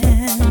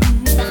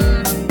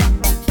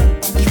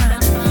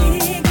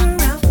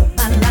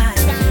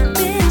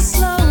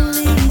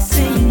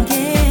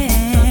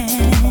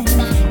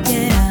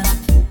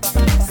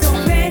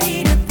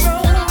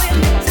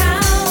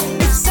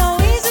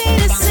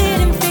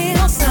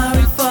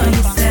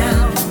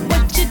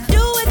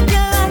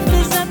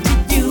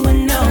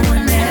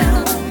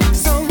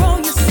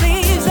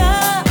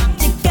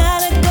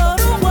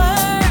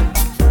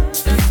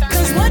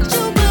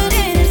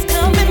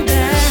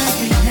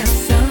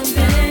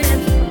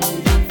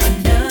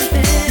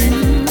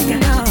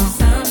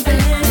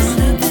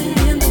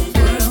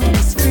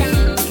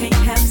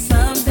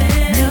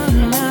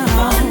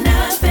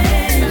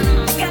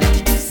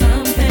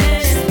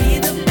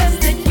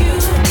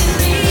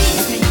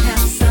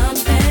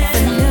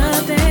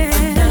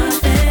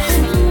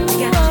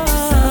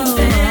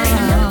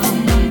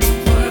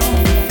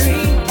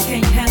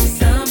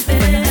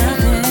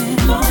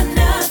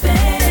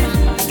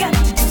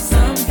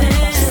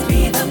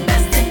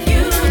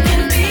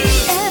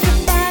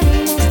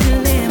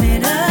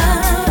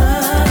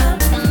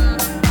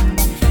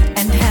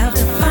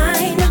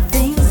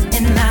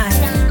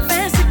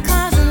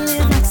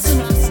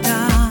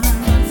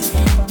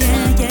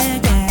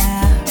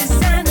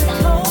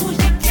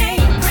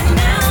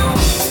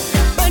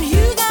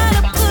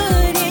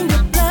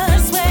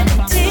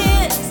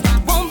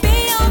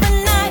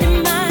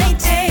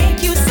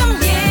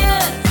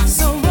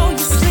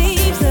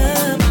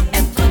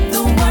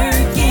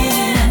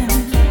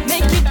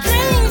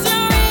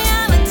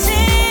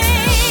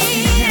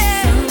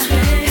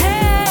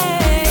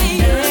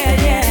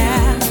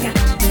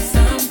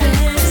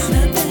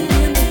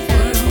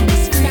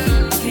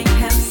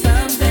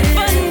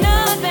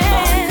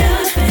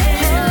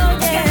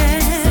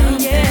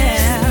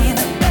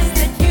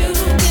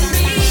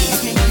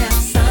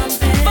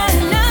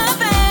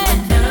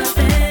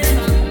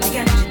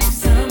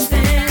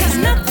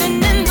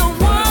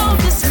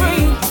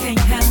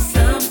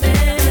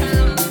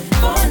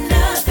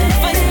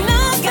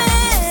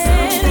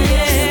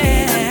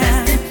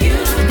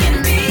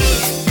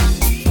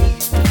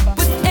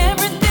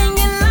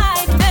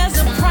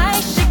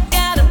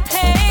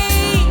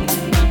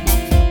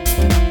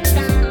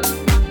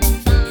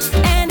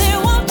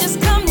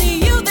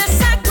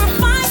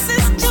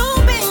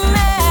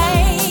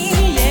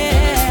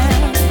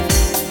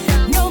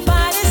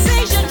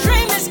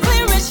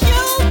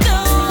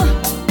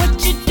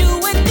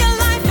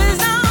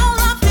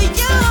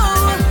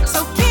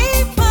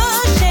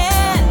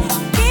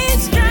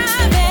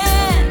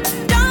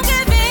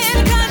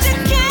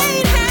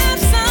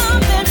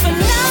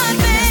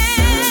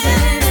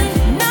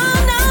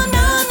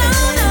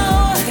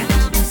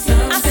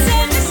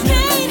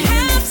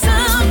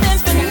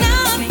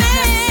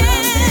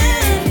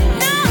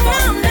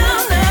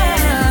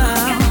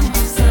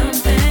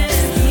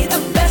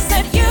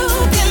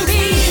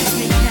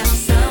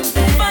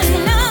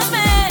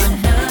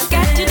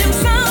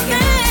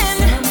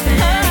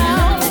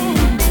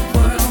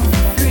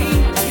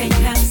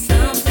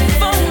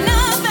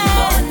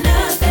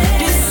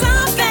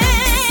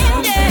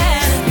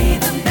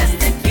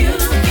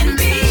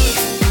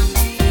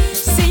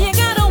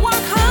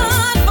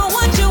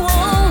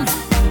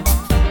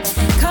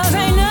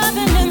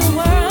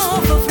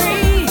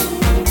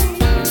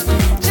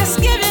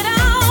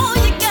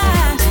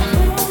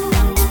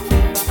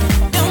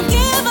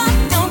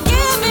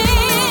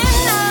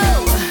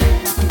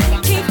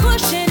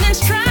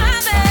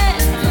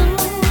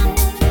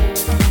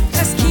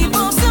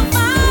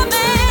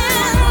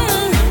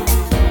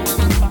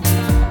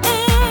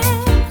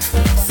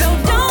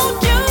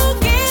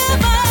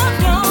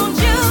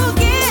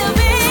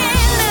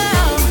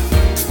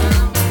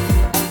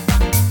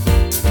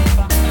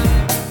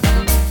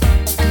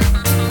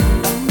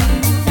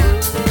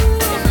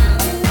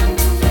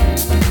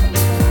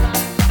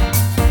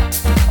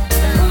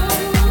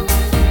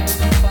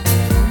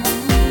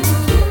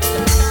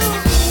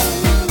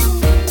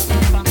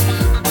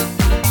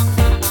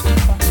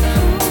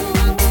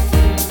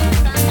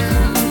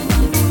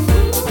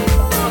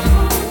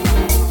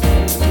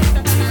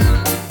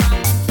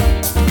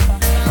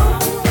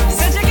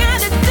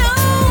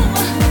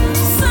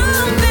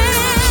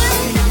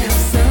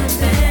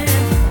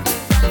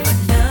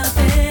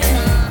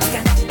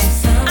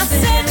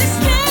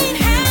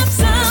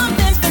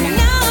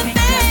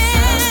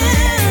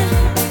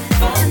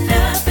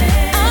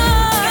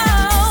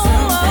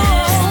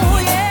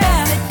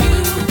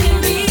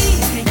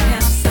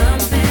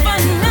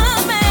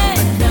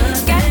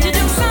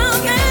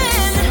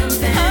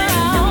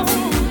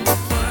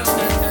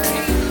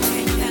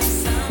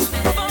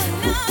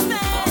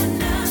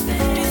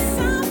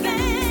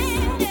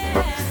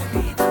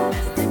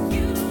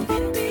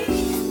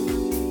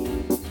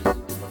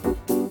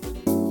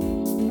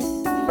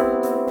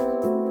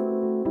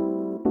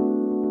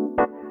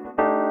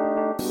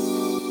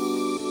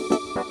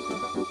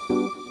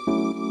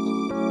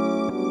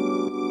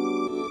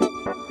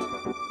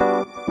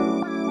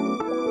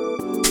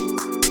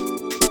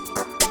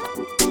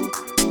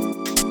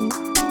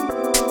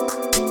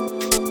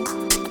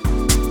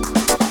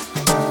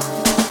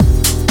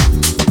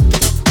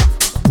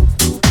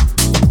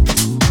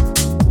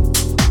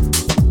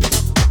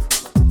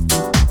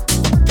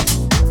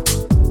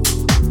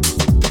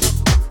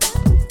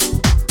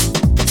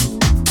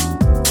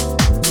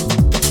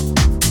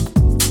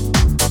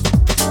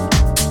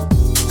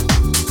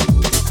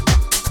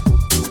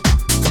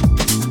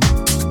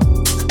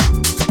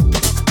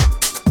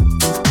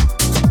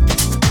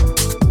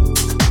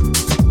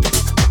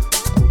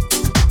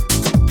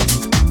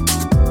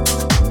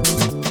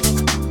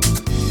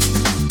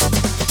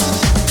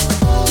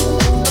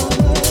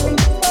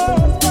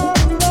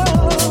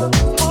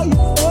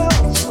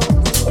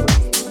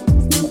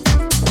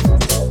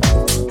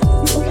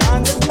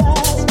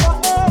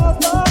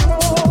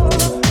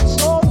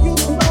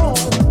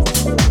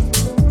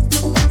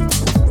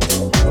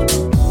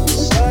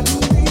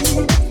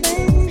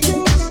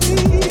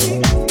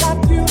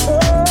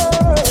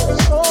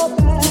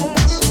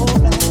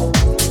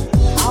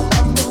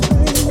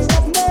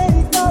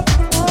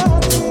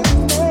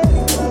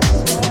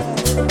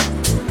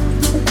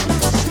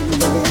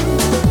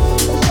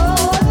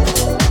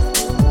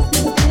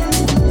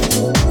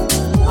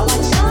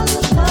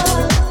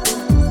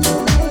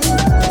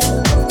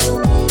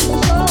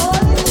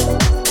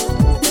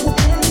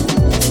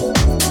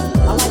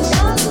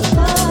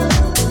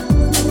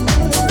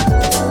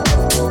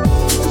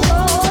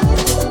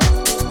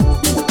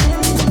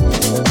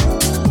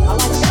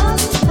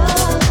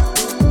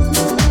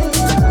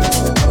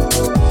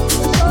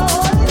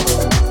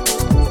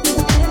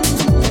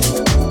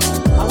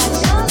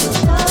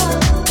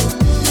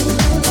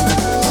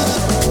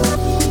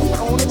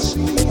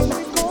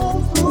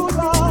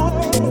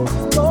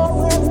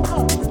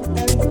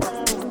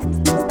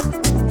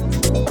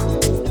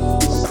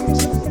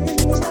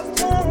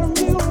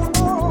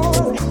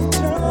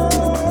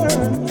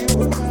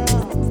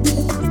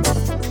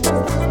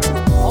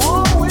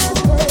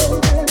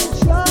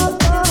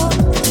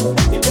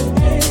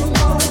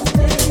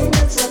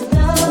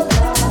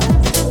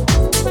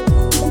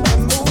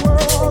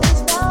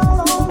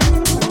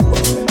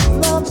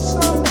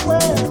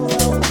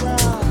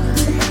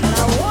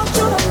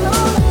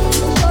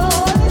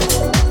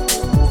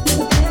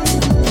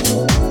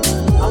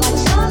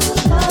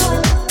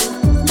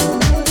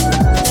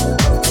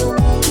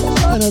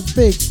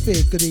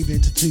good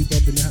evening to Two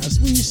Bob in the house.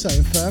 What are you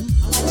saying, fam?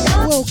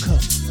 Welcome.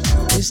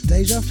 It's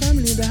Deja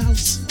family in the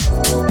house.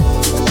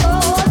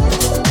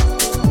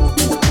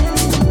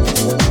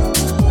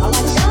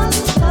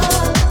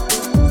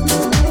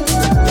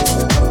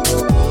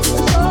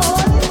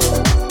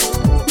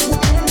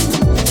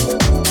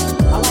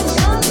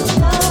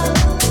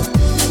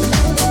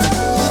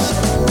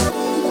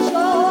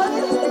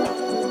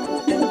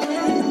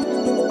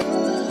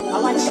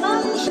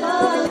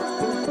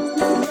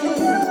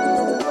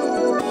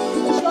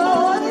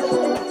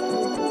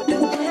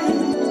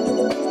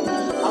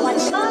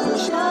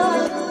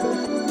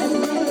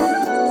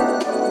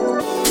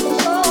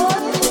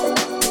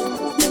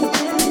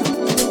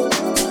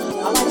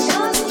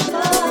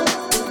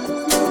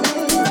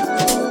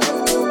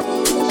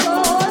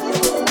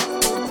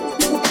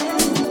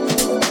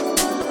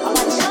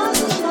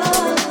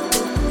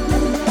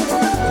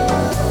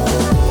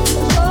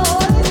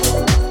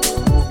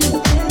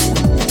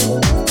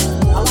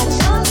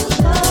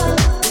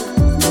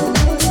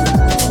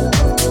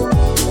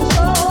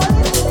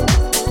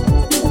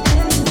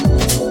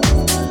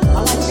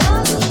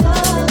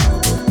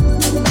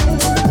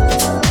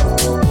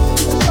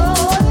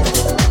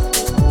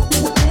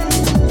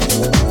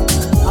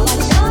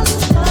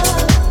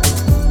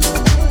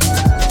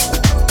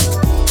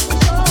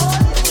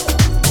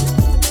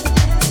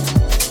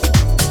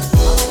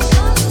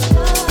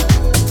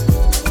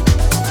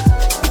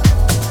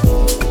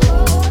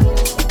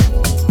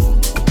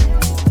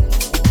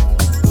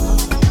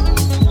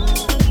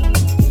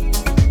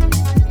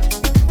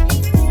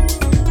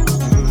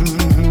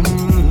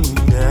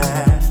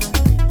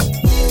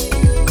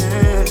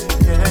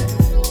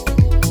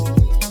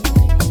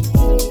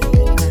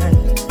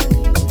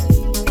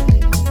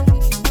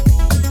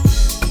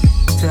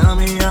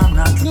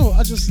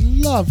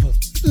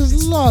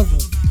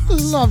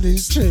 Love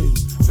this tune.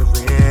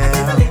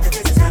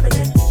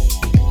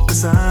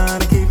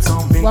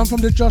 One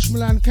from the Josh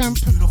Milan camp.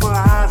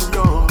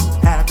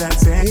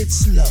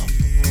 It's love.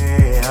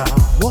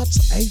 What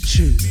a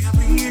tune.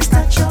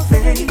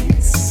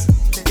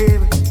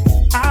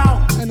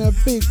 And a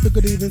big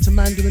good evening to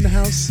Mandy in the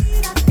house.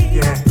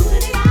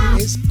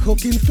 It's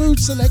cooking food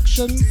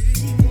selection.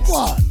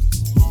 One.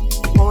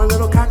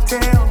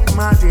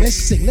 Let's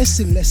sing, let's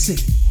sing, let's sing.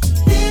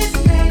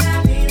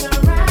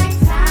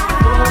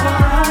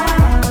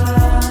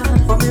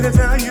 For me to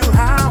tell you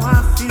how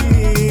I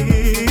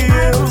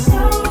feel,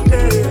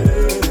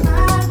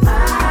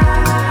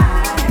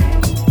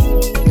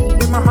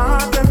 in my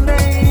heart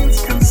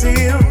remains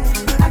concealed,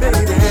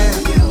 baby.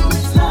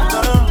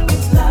 Love,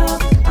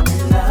 I'm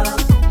in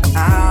love.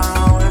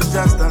 Now it's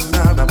just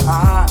another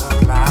part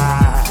of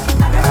life.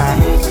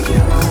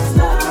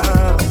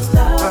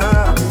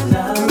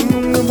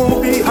 It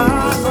won't be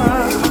hard for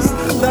us.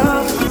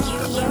 Love.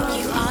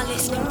 You are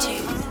listening to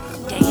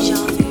Deja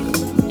Vu.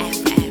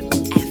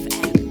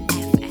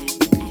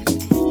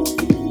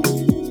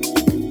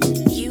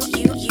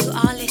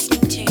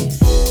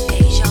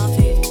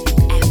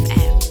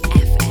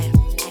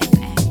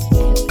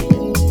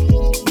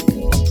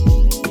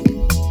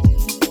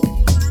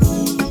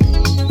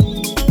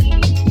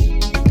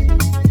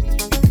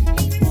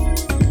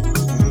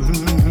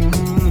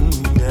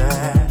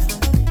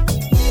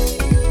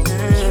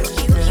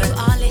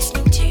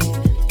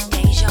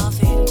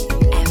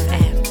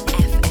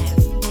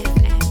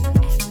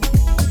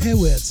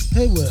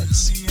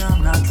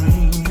 I'm not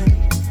dreaming.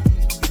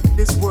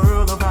 This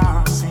world of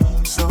ours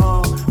seems so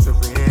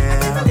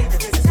surreal.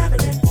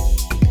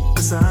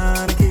 The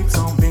sun keeps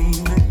on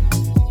beaming.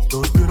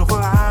 Those beautiful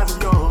eyes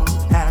of yours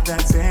have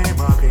that same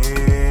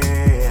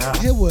appeal.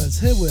 Hear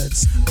words.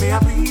 May I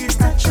please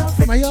touch your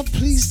face? May I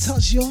please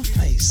touch your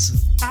face?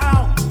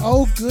 Ow.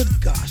 Oh, good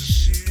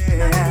gosh.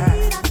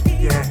 Yeah.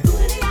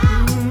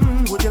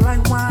 Would you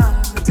like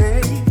wine to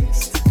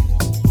taste?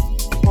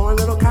 Or a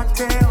little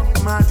cocktail,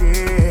 my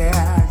dear?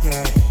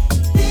 Yeah.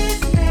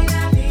 This may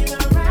not be the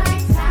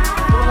right time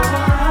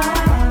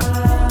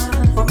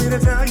for me to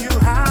tell you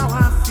how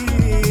I feel.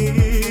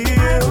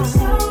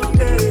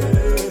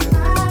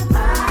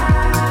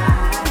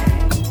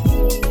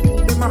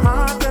 In my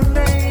heart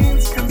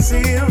remains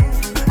concealed,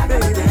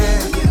 baby.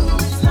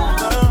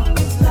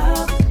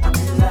 Love, I'm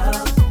in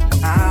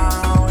love.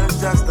 Now it's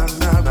just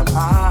another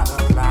part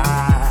of life.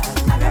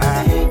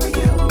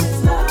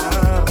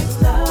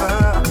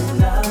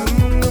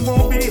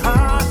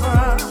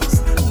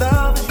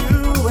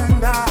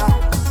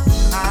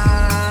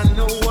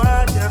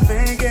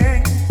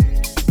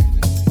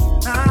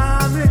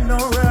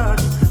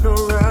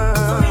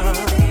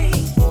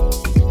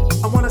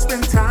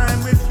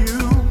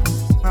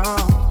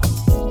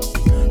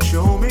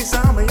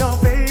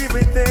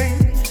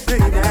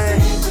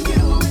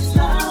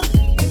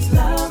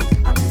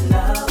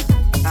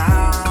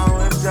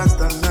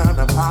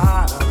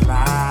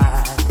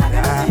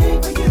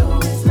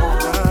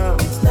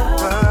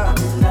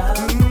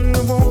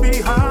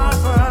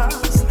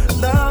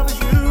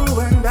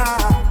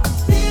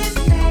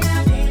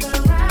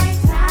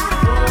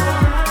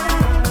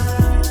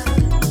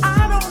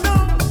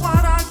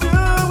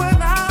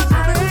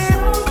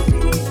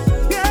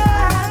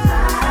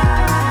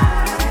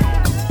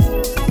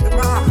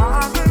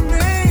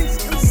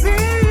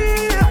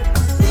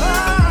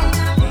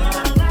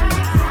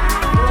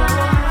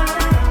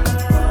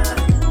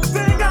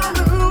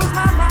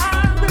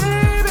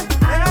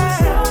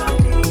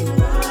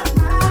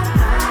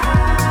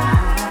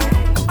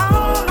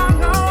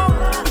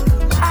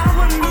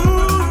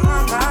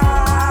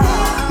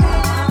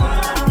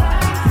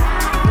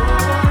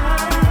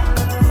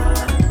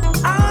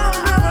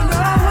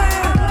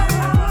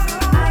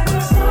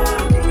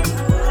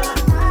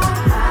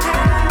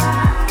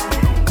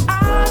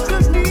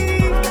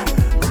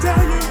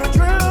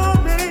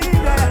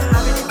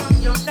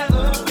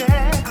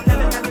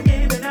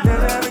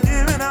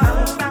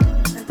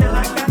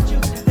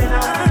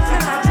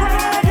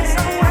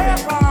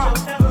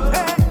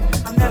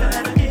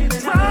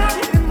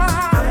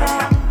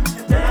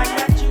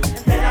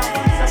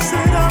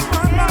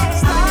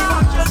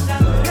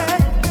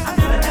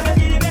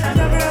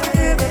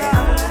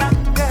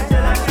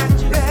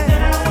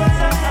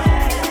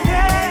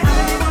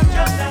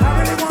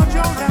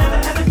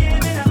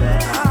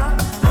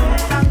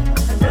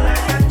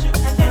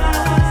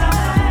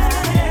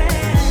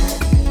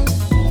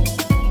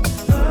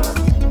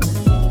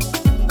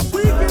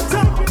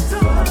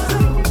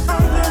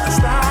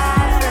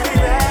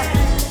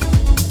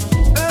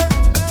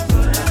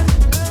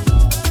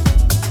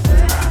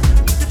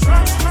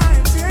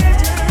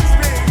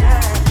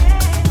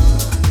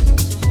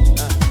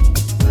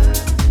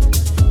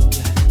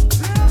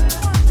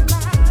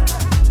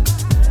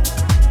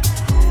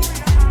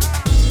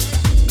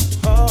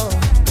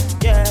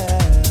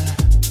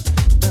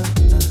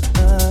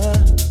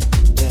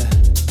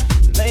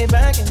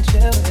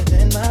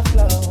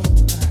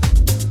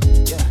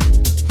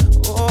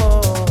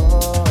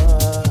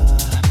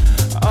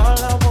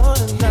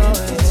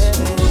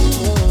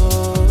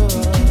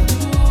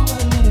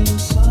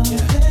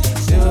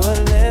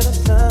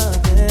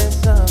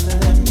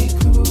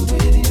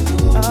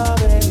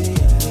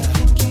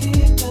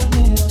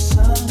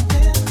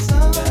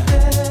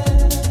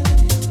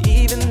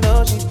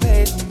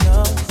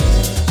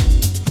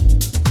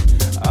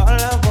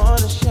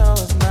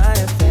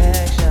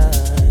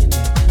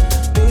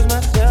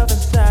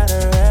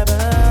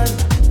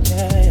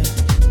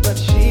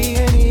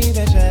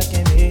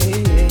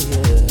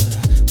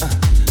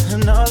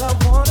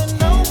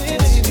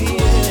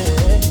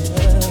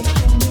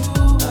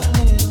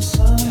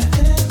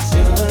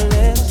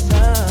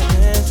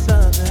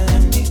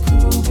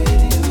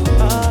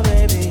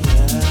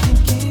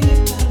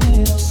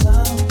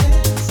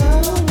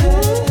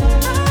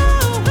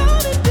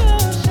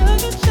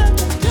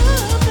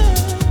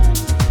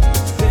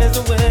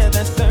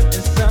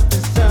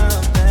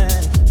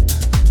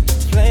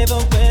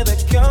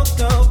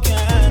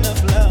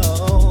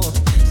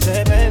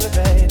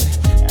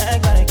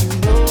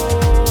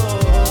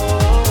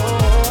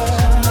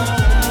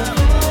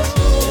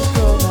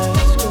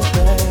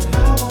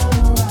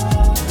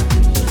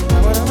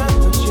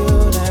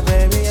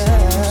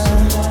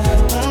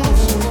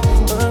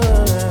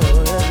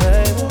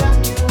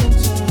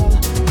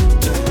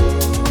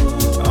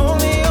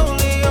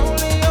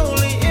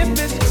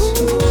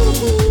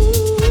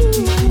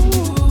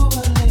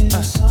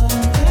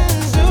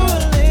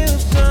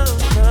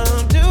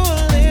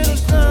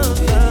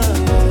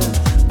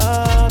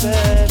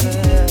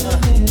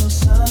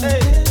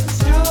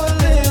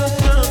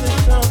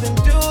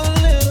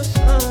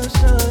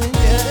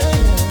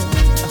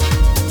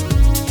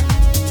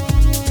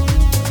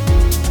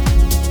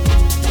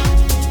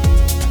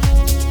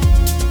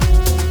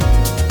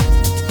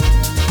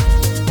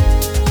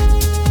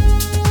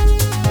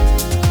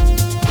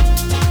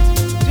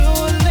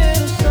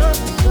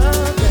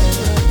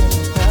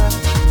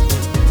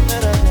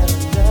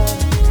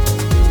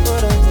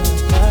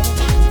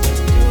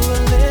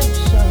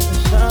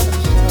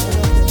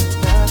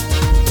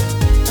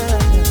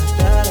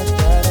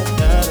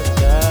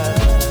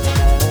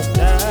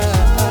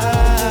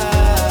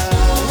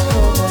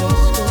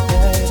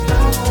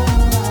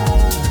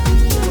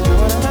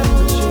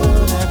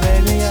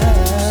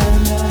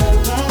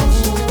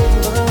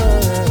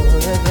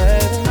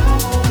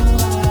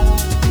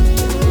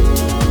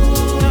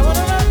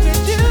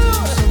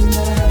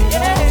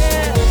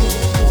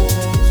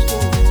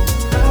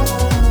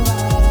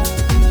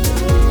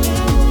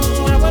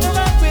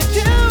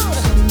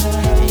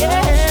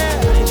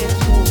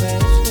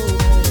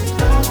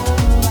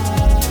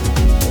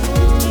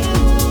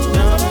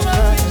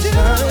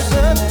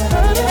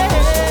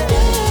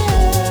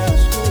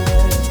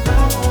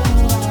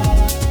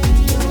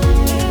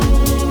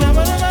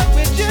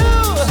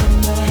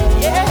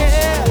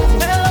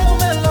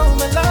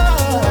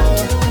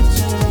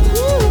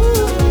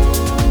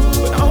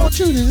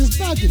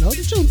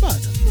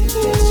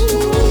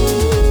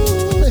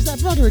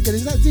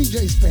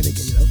 DJ Spen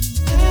again, you know.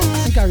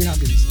 And Gary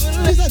Huggins.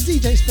 Where's that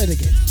DJ Spen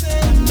again?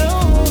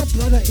 My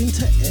brother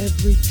into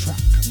every track.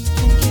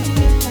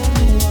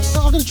 So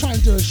I'm going to try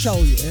and do a show,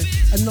 yeah,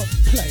 and not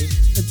play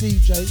a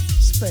DJ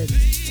Spen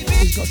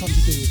who's got something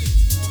to do with it.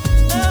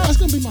 That's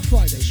going to be my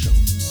Friday show.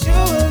 Do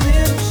a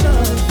little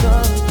something,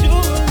 do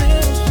a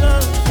little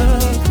something.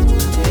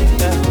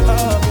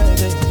 Oh,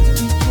 baby.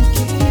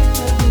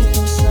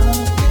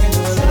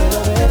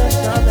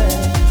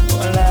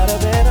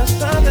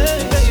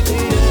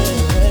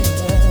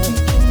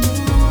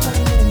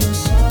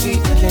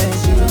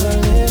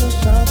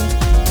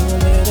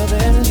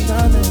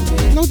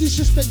 No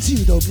disrespect to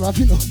you though, bruv.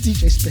 You know,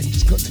 DJ Spen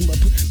just got too much.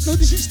 No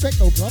disrespect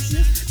though, bruv.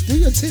 Yeah? Do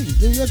your thing,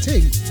 do your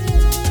thing.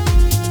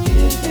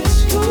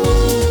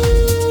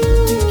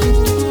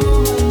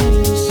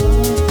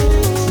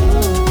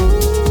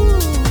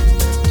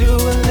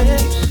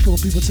 Before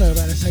people turn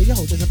around and say, yo,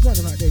 there's a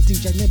brother out there,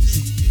 DJ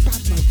Nibbsy.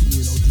 Bad man from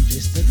you know, DJ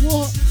Spen.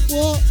 What?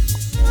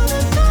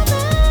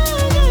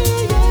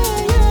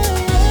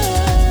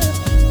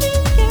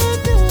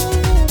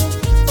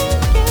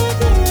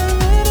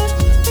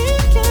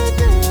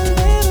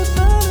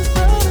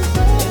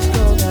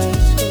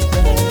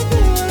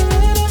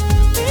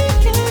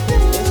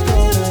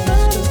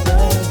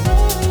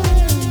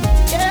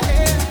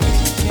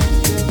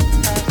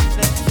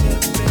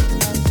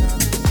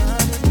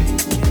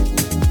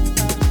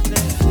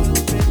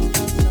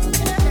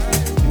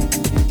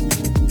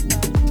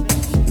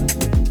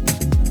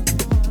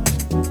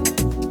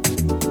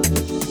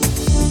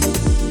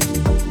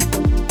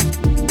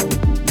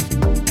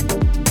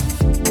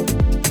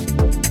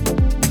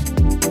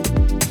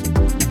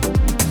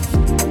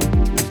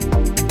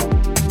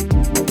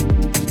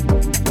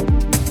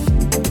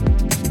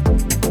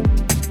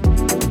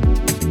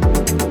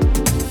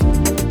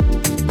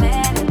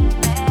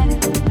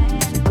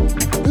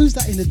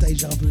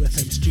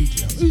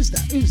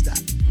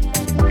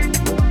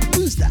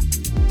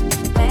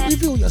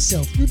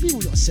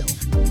 Reveal yourself.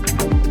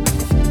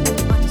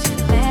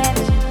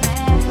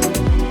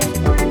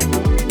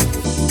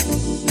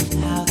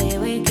 How did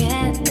we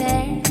get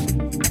there?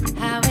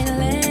 How we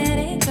let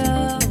it go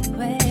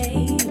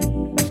away?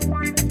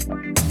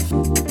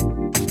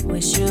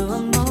 Wish you were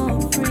more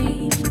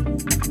free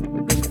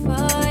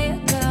before you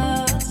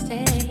go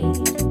stay.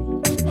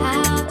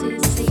 How do you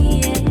see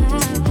it?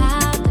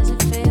 How does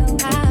it feel?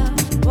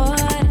 What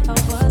if I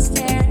was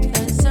there?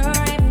 Feeling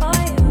sorry for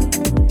you.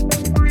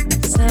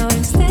 So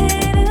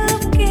instead of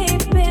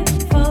keeping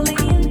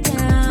falling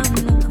down,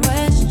 I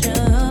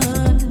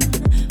question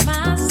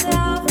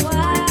myself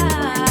why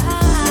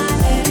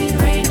let it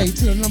rain. Hey,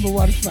 to the number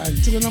one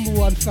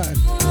fan.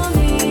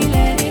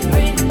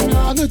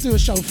 I'm gonna do a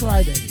show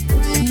Friday.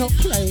 Not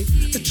play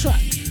the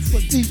track,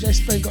 but DJ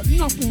Spen got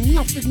nothing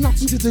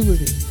to do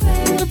with it.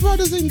 The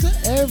brother's into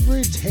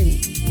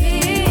everything.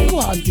 Go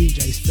on,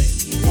 DJ Spen.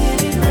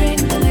 Let it rain,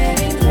 let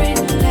it rain,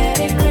 let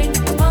it rain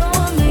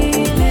on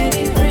me, let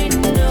it rain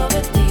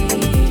over thee.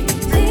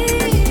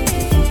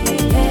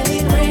 Let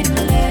it rain,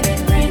 let it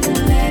rain,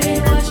 let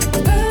it wash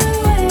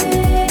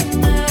away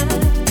my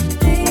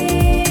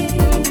tears.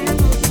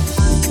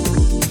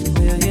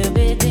 Will you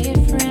be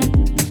different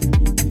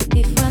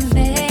if one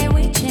day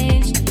we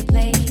change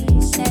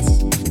places?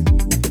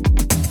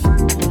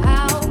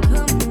 How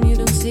come you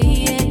don't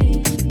see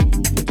it?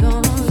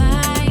 Don't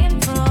lie in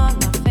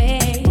front of my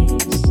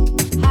face.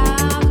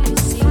 How do you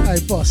see it? Hey,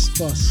 boss.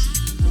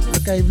 I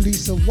gave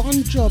Lisa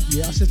one job,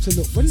 yeah. I said to her,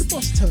 look, when the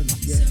boss turn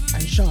up, yeah,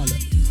 and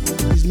Charlotte,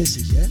 his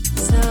missus, yeah,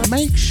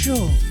 make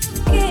sure,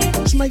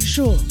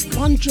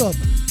 one job,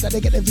 that they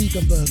get a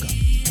vegan burger.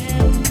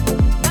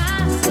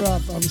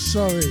 Bruv, I'm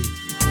sorry.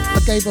 I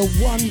gave her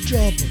one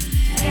job,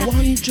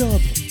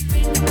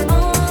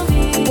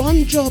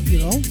 you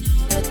know.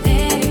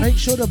 Make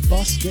sure the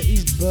boss get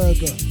his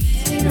burger.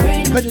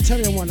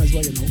 Vegetarian one as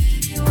well, you know.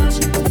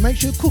 And make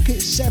sure you cook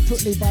it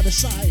separately by the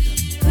side.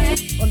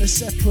 On a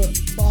separate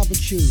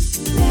barbecue.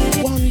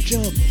 One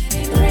job.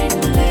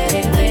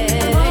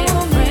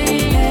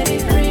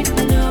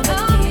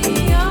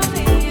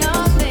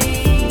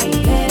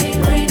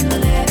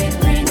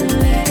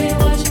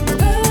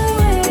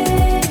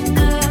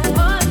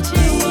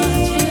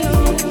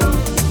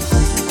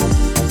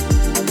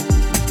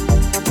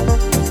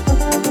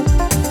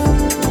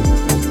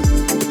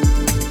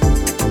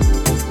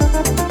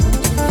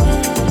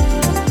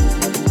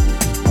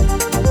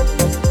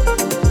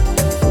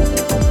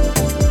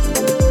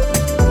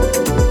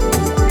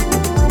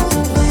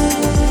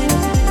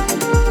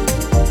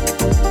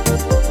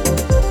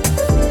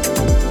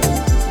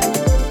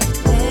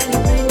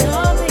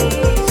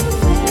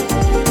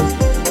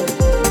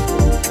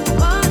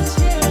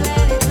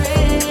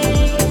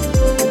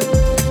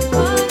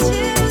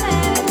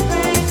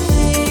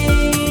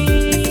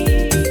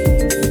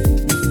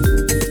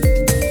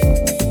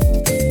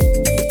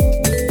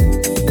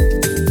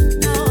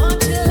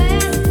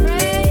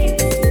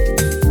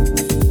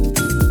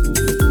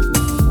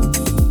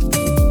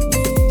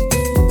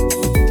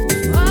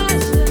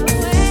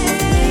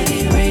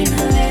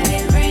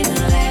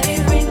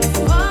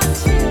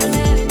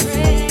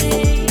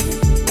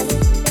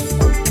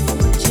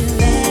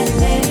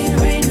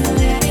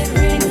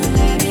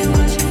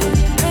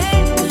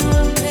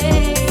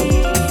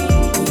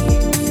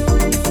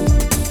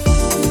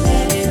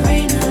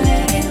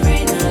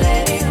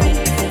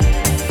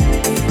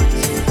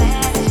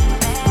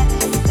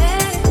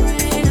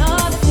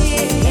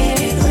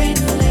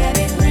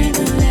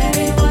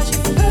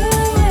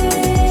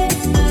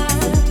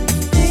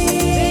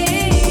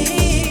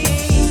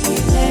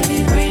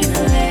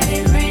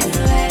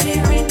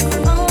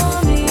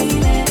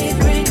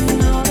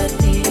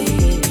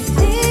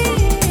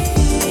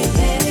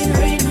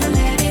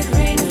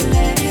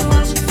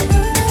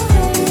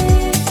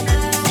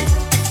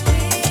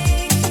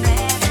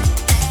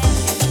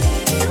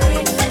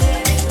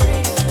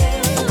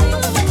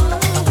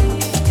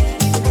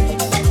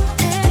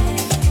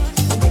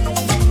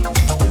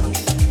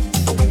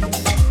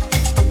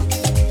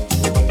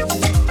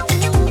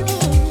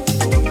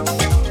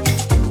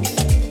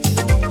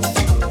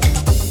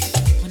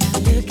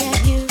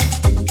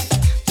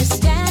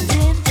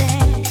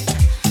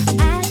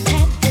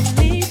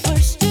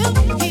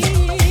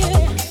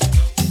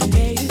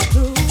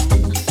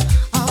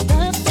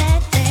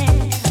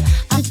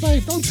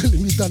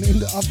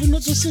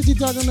 out to City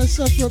Dog on a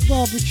separate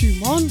barbecue,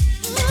 man.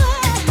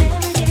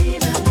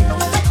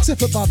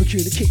 Separate barbecue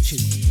in the kitchen.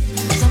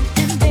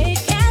 Something they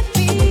can't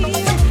feel.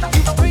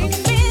 You bring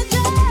me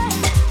joy,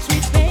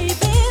 sweet baby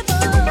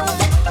boy.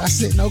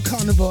 That's it, no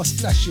carnivore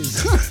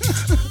splashes.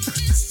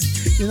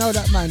 You know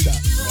that, man, that.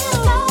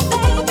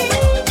 Oh,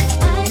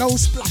 baby, no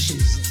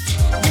splashes.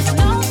 there's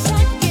no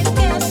second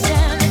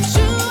guessing. It's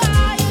you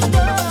I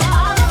adore.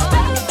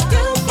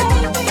 You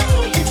gave me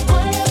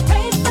what I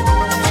prayed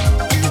for,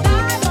 and I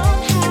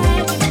won't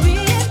have to be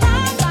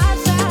by my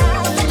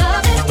side.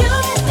 Loving you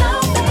so,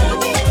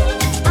 baby,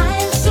 I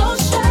am so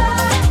sure.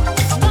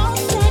 There's no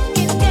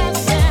second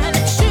guessing.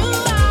 It's you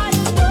I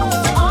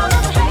adore. All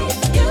the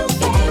hate you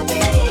gave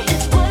me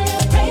what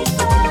I prayed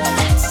for.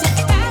 So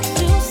back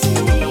to see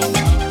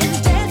and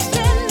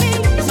destiny.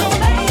 So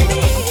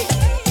baby,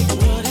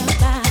 what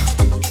about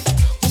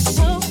was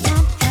so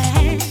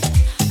unplanned?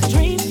 A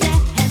dream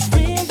that has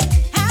really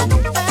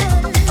happened,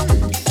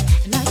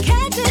 and I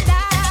can't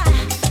deny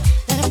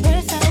that at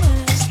first I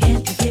was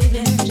scared to give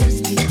in. Just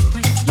be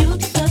afraid you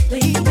to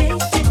believe it.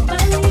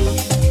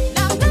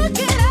 Now look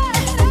at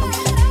us,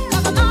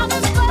 coming on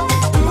this way.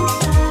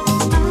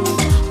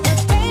 But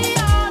they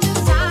are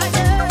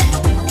decided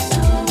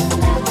so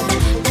like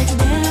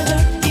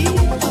never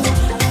before.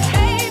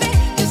 Baby,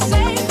 you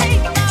save me,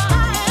 now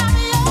I am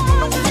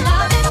yours.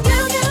 Loving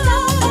you,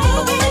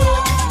 baby,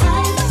 I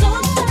am so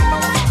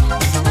sure.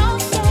 There's no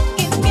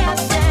second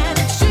guessing.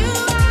 It's you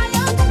I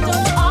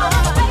adore.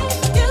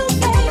 You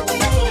gave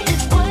me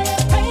what I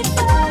prayed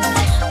for,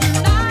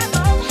 and I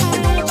won't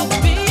have to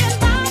be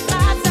by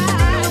my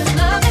side.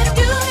 Loving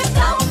you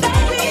so,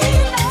 baby,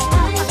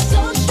 I am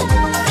so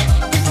sure.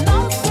 There's no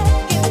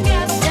second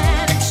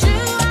guessing. It's you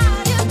I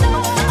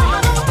adore.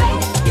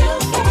 You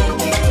gave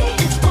me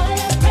what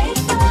I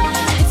prayed for.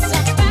 It's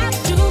a fact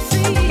to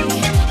see,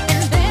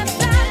 and there's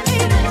not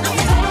even.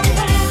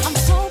 I'm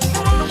so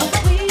proud.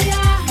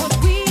 What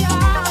we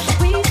are.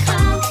 We've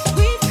come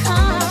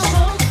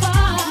so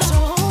far,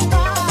 so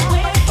far.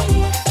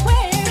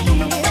 We're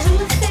here to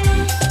stay,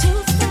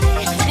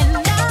 and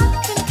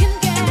nothing can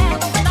get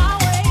in our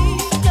way.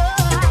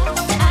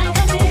 I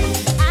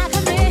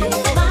commit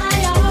my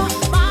all,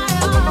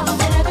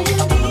 whatever you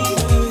need.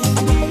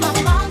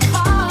 I'm on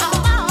call.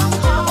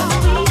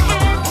 We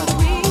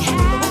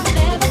have,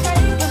 never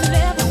break, we'll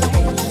never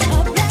wait. A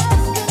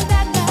blessing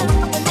that no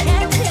one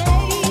can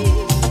take.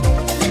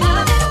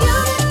 Loving you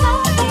so,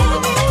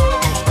 baby,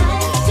 I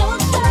am so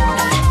sure.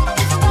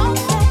 There's no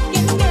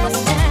second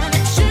guessing.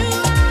 It's you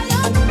I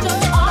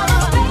adore.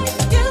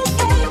 You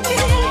gave me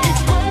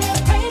what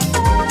I prayed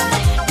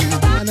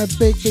for, And a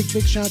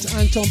big shout to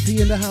Anton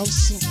P in the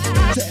house.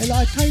 To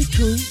LIK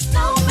crew.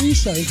 You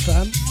say,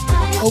 fam.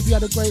 Hope you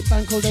had a great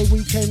bank holiday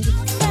weekend.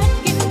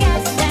 second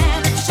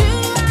guessing. It's you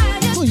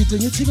I What are you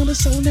doing? Your thing on the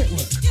Soul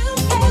Network.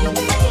 adore.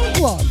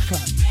 Go on,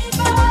 fam.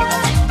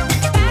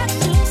 Back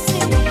to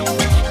see,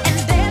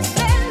 and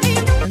destiny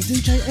And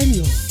DJ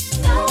Enyo.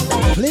 so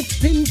baby,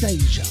 Flipping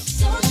Deja.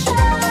 so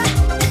sure.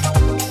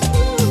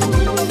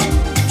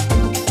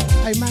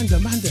 Hey, Manda.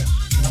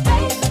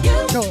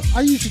 No,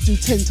 I usually do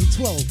 10 to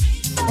 12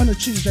 on a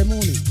Tuesday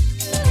morning.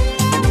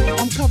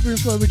 I'm covering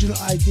for Original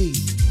ID.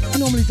 He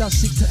normally does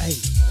 6 to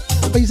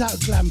 8. But he's out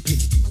glamping.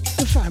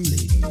 The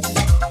family.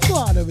 Go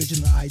on,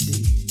 Original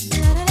ID.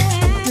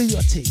 Do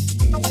your thing.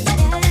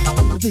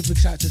 A big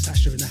shout out to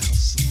Sasha in the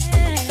house.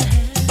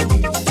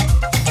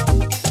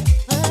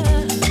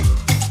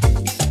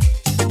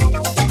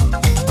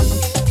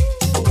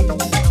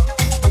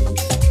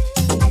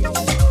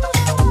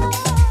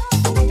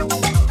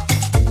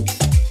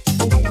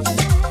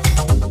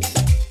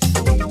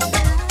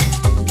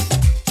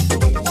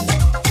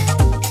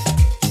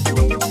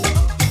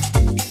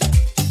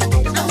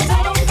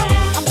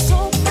 I'm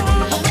so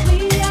proud.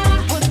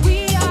 What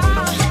we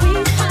are.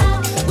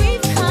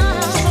 We've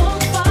come so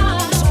far,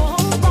 so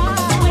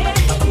far.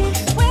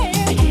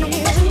 We're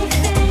here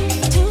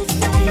to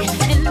stay,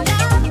 and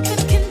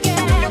nothing can get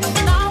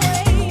in our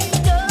way.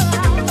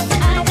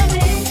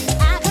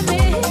 I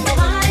commit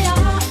my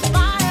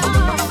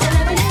all,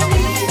 whatever you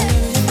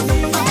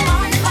need. I'm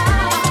on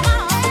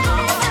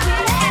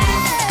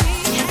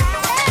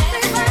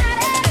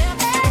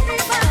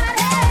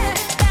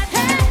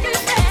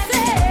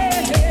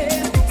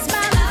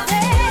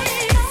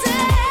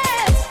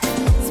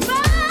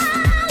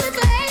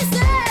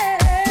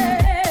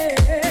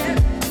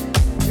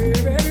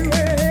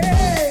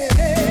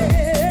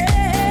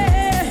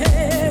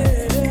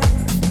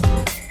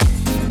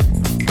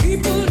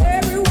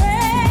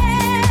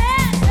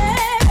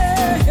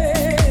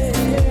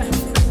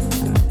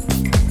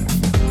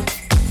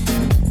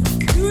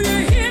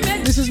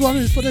This is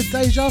one for the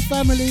Deja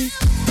family.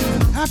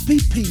 Happy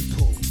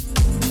people.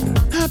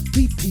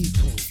 Happy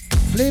people.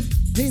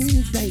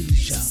 Flipping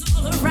Deja.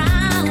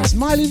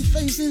 Smiling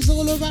faces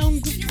all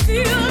around.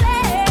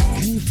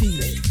 Can you feel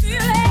it?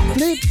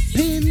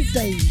 Flipping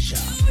Deja.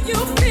 You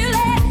feel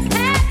it,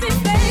 happy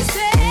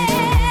faces.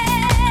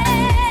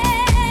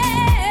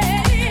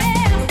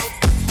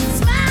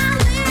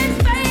 Smiling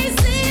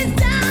faces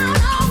down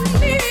on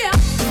me.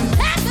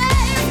 Happy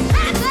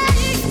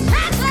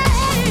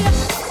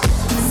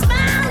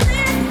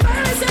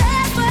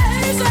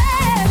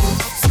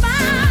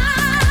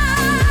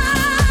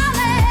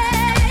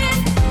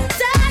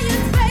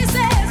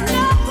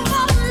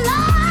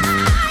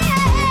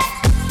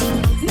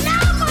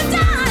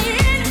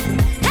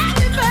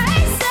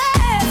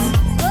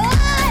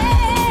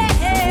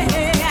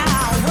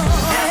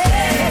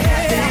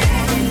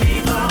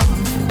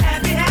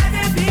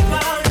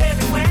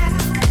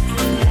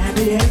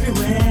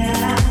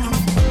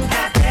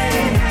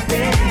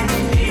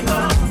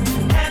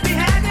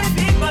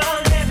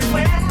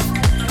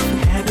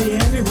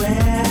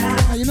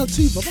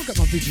too, but I get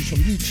my videos from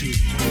YouTube.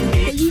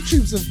 But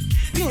YouTube's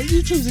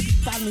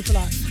banned me for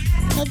like,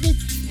 they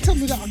tell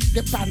me that I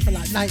get banned for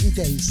like 90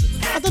 days.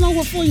 I don't know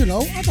what for, I don't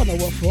know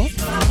what for.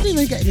 I didn't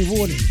even get any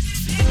warning.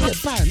 I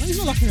get banned. It's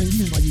not like I can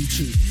use my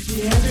YouTube.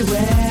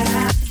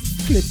 Everywhere.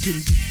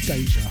 Flipping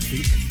Deja, I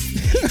think.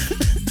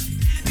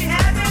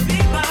 Happy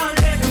people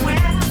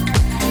everywhere.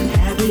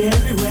 Happy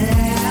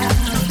everywhere.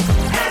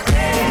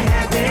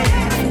 Happy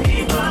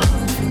people.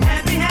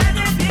 Happy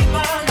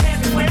people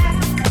everywhere.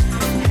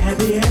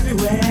 Happy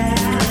everywhere.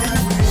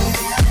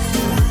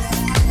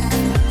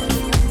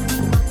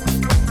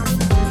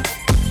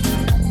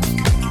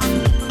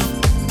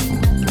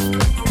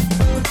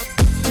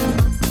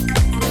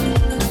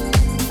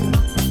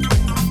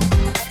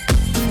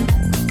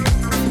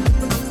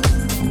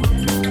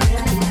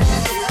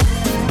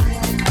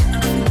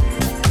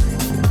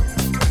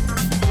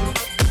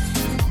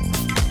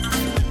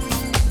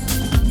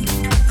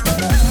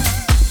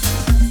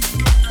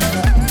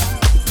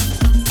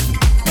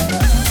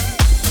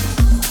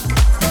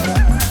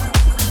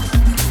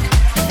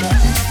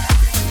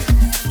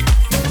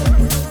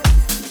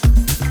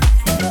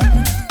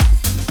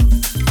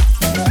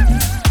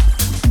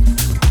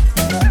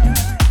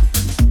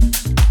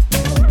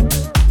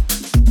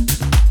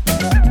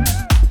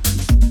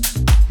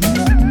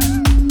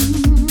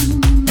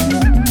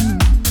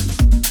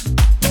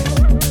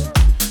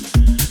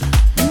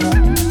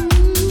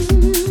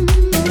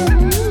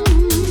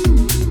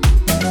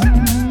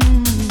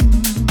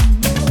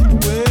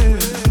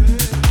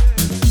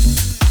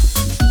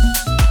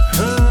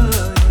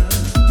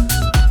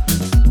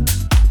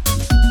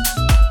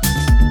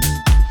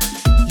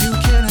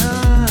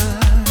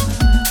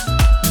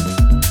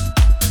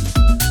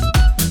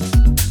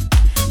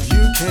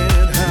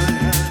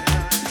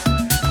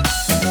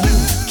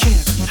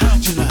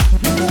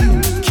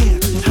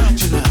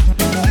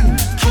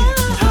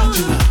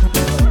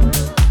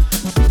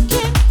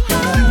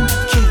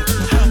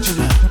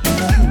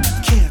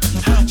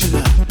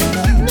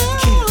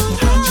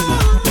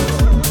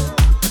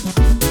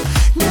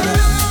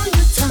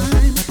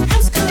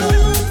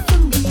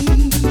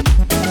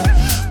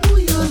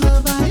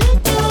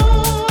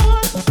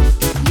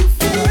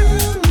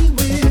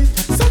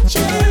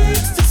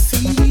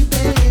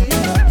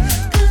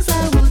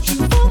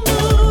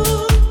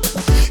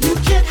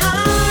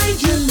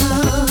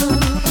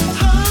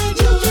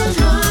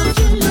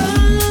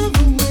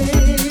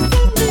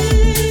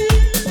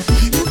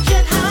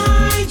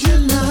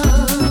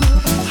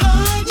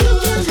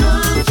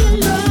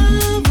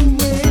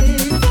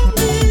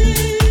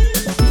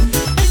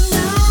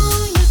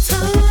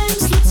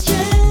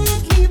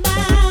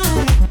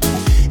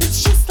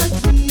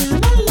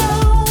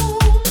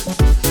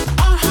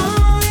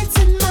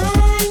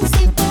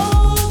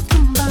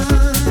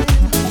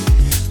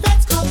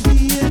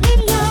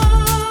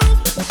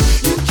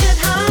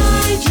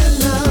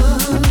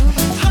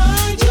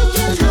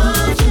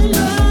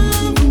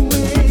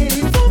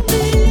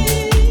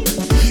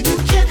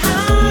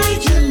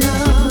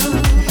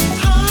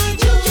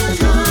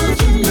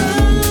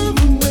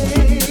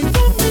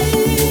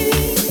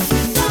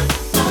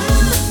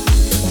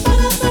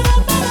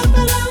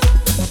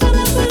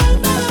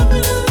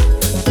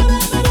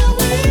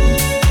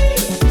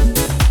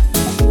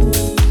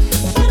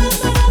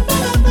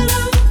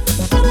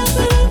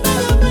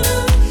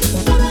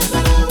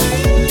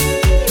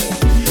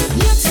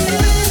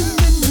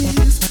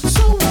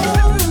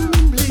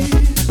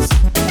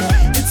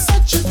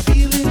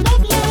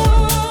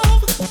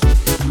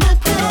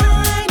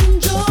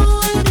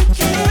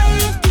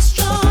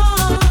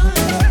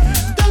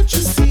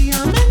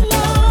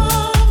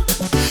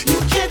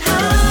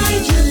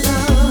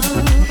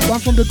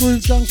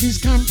 Groove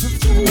Junkies camp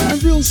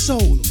and real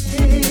soul.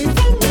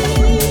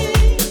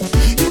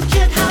 You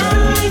can't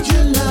hide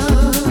your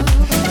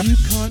love. You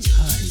can't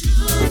hide.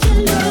 Your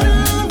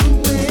love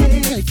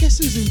away. Hey, guess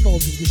who's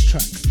involved with this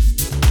track?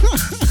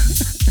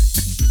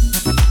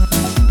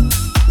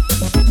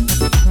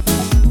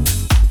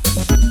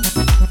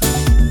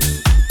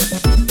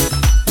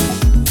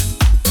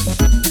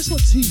 Guess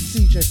what two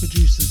DJ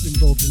producers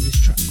involved in this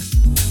track?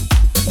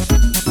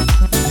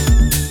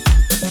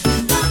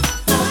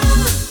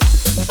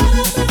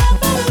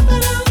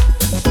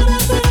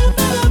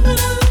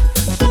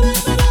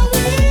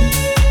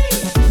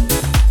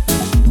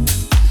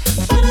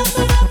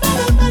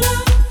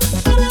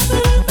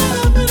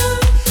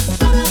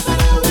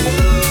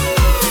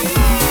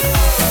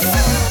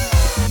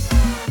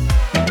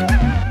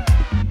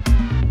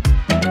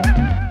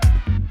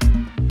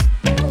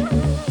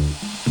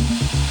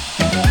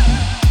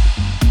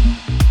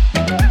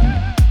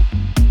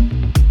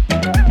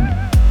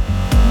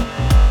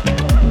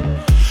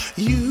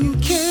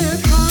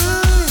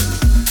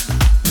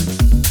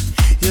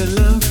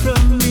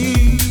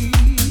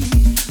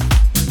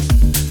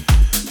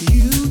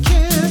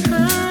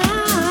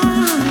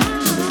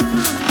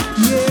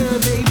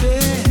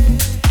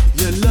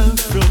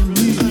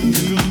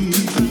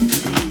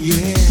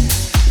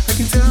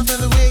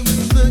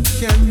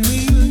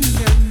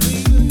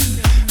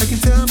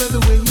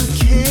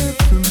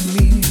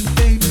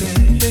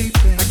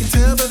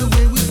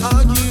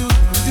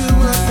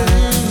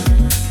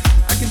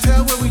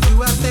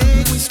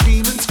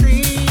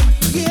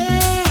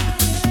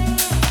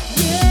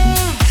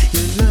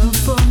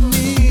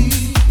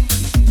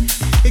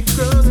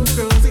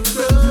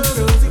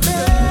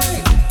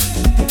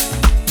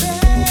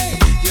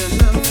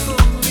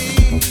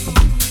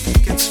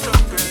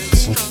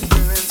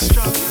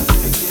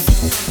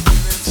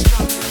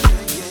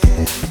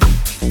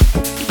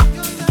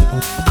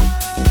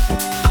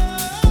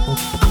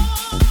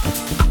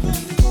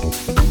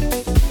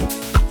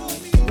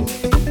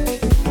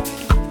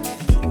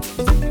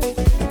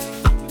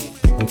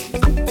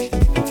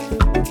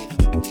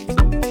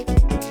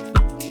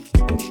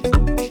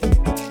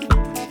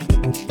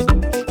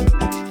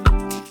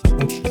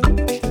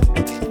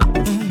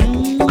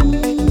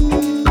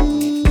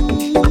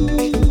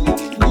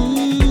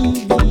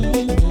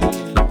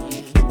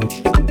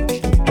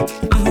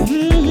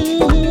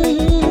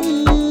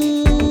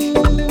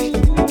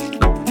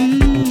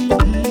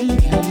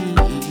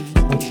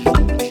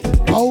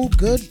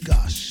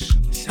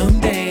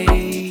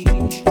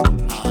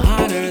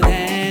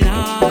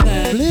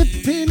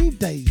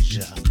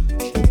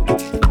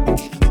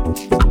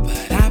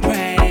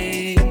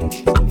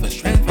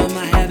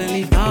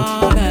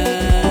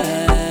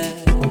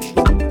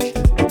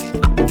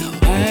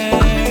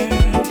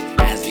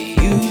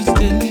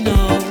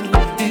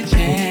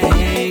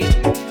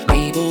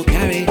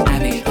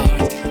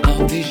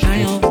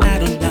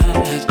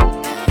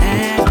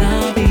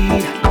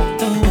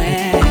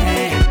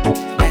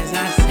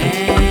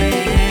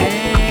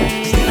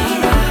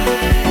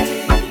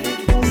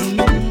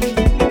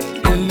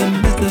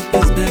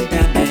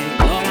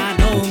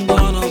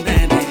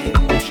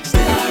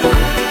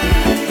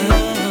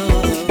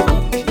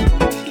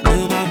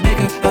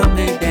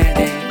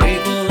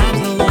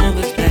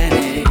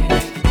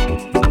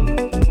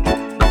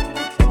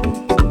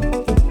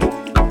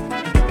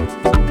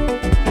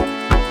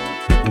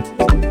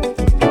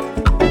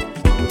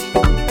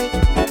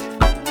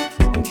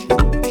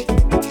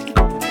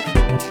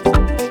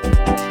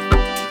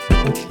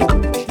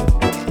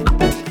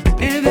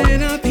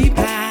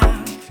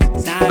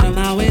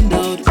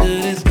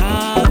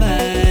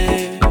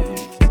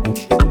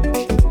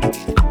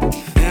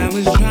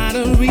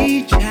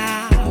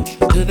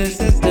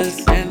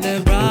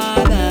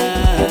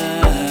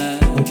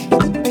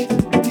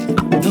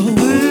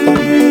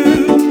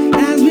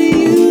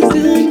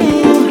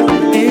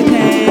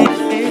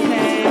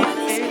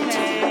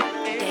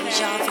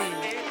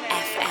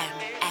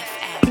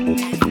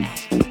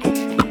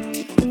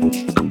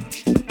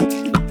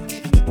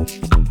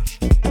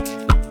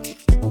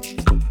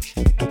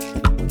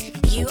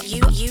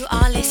 You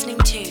are listening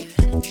to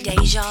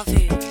Deja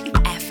Vu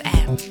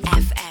FM,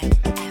 FM,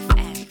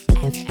 FM,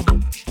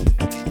 FM.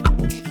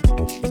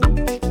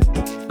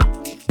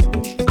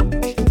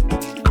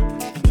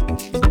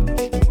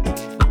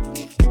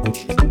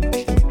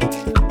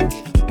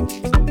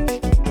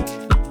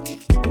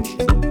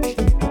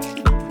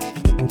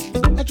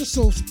 I just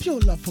saw pure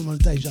love from the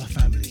Deja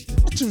family.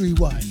 To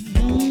rewind.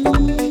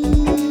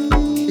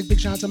 Big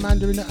shout out to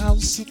Amanda in the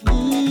house.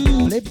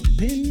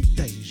 Flipping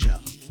Deja.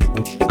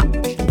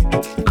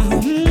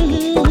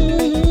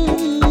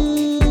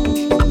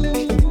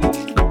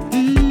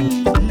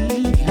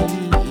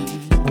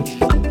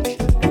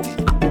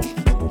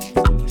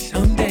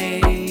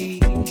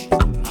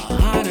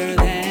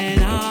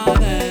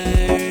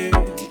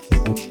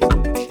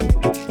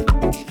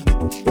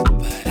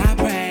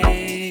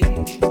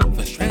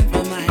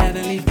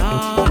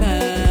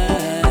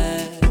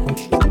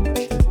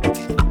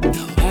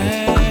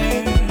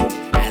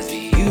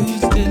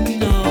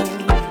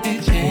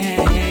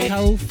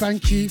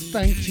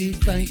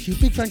 Thank you.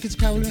 Big thank you to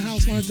Carol in the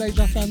house, one of the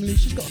Deja family.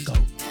 She's got to go.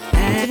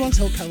 Everyone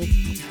tell Carol,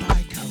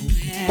 bye Carol.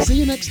 See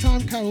you next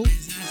time, Carol.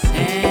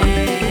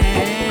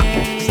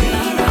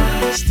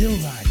 Still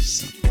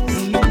rise.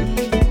 In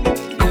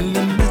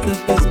the midst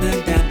of this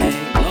pandemic,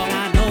 Lord,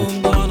 I know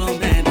I'm gonna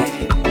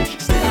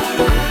manage.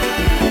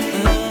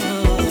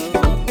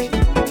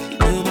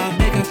 Do my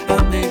makeup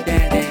on me,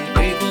 daddy.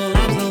 Grateful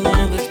I'm still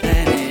on this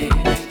planet.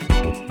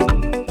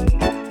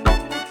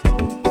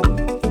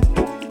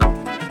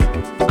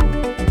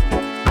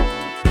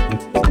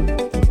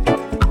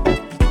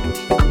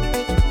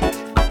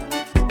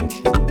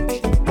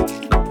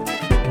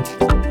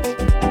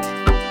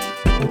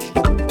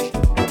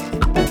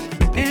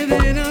 And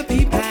then I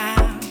peep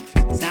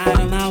outside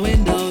of my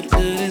window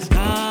to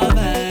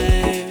discover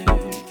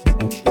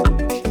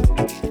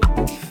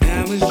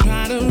families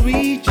try to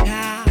reach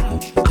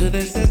out to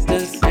their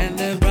sisters and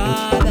their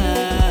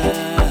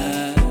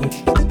brothers.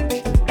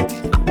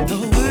 The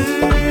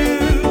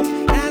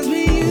world as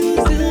we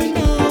used to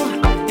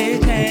know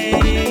it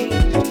changed.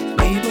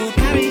 People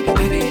carry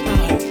heavy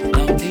hearts,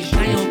 love they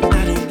shine on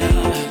battle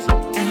doors,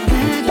 and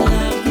let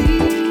love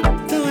lead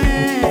the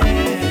way.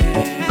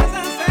 As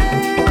I say.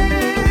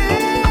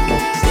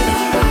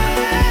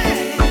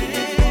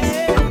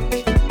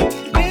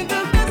 In the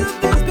midst of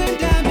this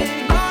pandemic,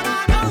 Lord,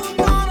 I know I'm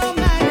gonna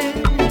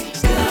manage.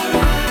 Still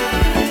alright,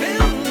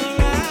 feel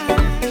alright.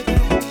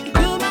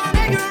 Feel my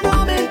nigga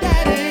Roman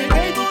daddy,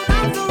 grateful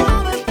I'm still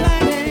on this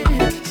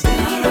planet.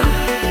 Still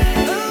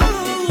alright, ooh.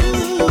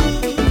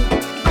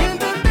 In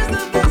the midst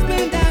of this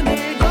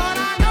pandemic, Lord,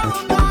 I know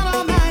I'm gonna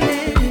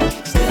manage.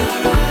 Still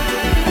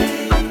alright,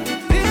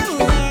 feel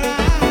alright.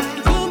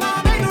 Feel my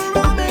nigga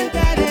Roman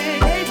daddy,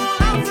 grateful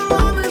I'm still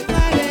on this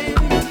planet.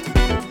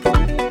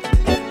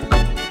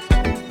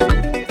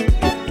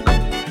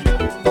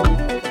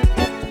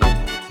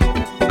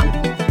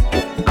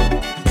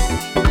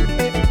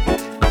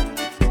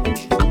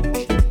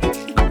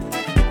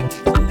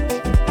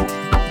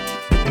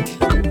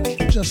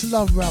 Just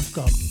love Ralph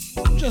Gum.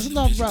 Just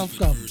love Ralph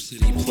Gum.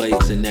 City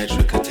plagues and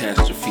natural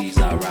catastrophes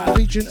I ride.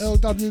 Featuring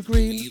L.W.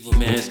 Green. Evil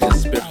man's Ralph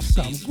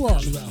conspiracy. Gum. Go on,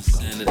 Ralph Gum.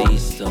 Sanity,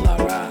 still I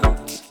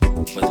rise.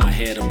 With my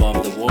head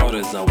above the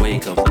waters, I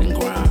wake up and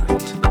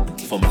grind.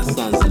 For my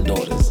sons and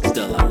daughters,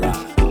 still I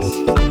rise.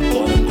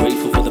 Lord, I'm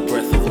grateful for the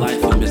breath of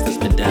life amidst this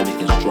pandemic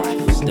and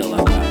strife. Still I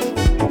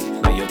rise.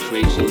 May your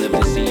creation live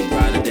to see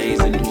brighter days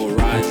and new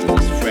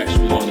horizons, fresh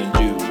morning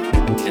dew,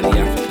 and the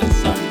African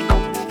sun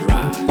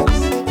rise.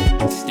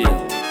 Still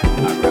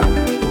I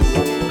rise.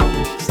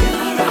 Still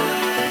I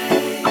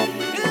rise.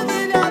 Feel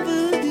it ever do.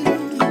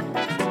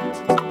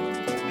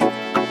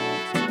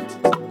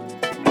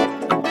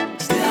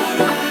 Still I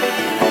rise. Still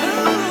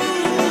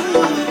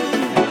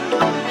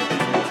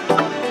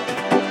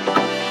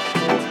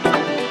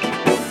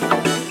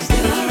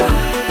I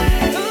rise.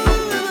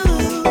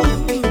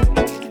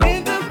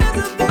 In the midst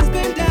of this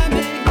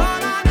pandemic,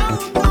 Lord, I know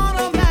I'm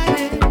gonna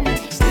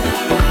manage. Still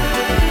I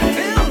rise.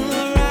 Feel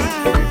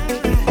alright.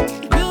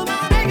 Feel my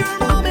nigga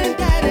Roman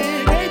daddy,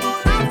 grateful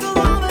I'm still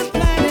on this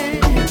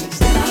planet.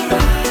 Still I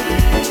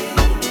rise.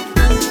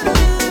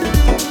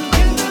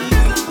 In the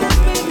midst of this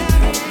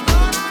pandemic,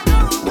 Lord, I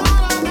know I'm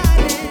gonna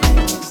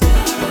manage. Still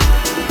I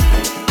rise.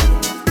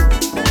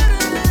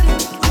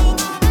 Feel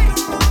my nigga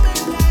Roman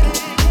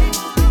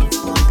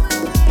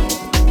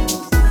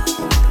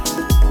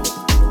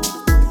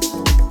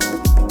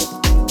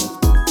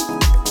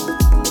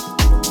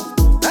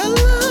I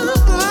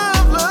love,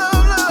 love,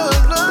 love, love,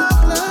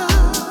 love, love.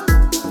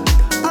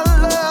 I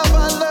love,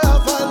 I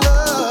love, I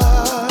love.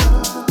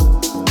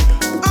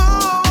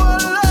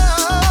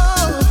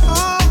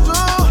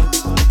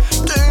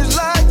 Days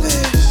like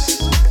this.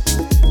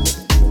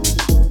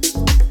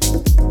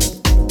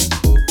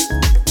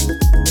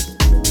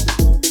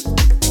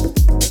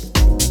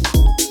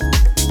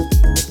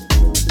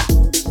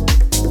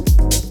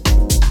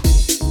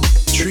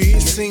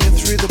 Trees singing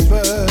through the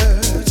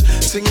birds,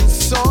 singing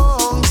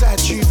songs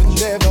that you've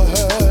never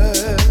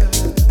heard,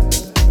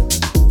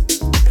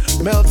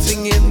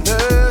 melting in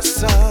the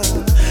sun,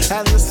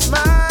 and the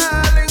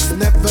smiling's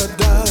never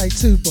done. Hey,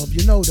 too, Bob,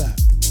 you know that.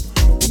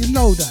 You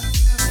know that.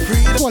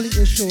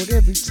 Quality assured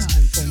every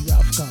time from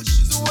Ralph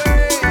comes.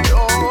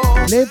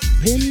 Live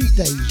in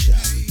Deja.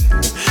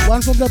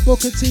 One from the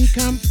Booker T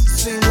camp.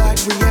 Seem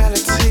like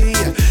reality,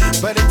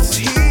 but it's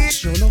here.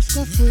 Sure enough,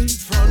 got free.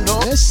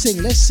 Let's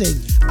sing, let's sing.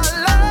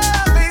 I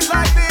love things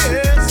like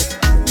this.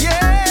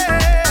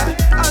 Yeah,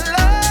 I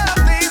love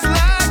things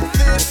like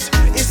this.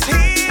 It's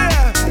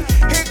here.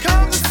 Here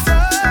comes the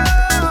sun.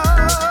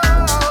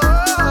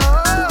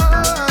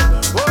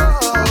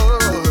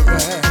 Whoa,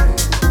 yeah.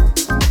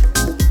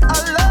 I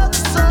love the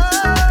sun.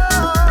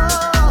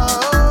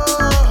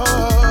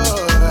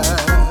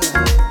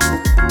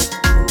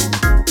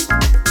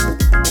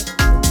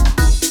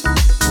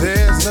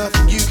 There's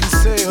nothing you can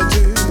say or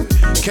do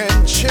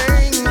can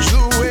change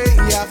the way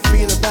I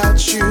feel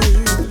about you.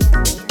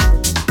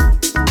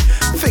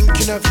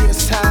 Thinking of you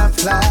as time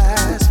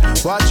flies,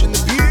 watching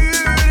the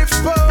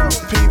beautiful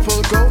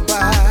people go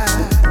by,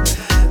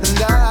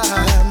 and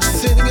I'm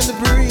sitting in the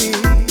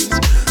breeze,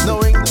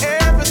 knowing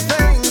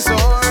everything's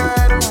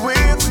alright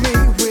with me,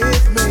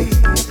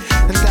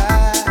 and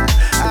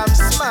I'm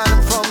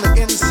smiling from the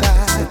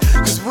inside,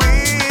 'cause we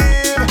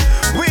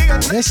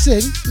got. Let's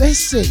sing, let's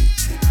sing.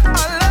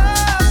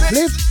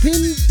 Live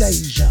in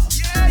Deja.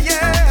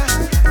 Yeah,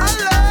 I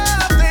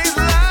love things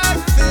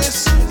like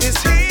this.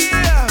 It's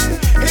here.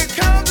 Here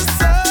comes the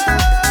sun.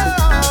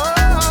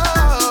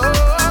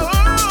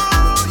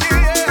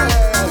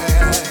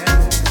 Yeah.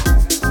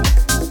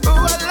 Ooh, I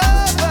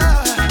love her.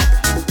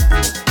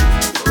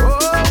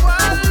 Oh, I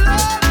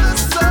love the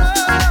sun.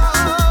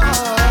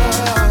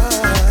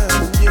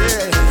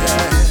 Yeah.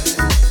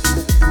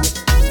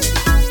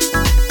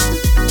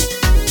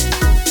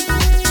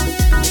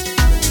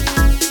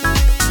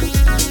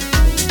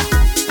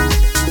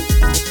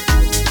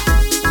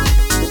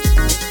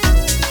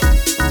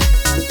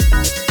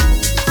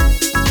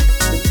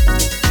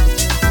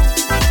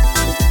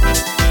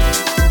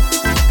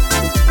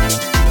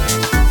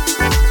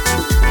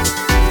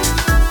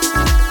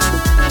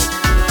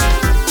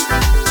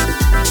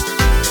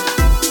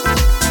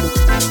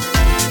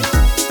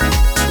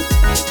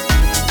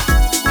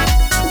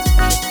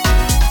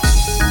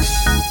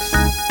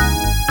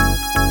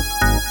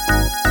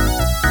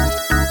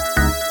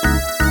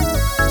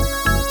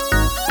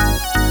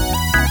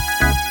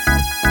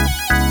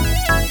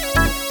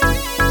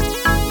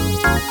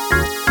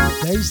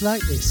 Days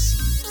like this,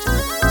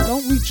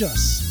 don't we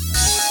just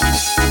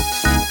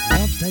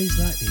love days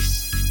like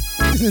this?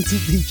 Listen to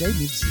DJ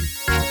Nibbsy,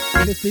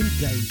 Live in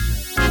Deja.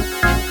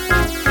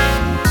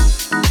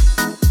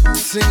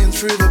 Singing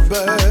through the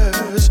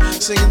birds,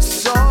 singing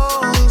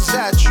songs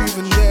that you've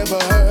never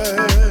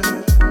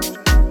heard,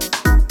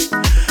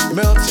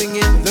 melting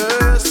in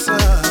the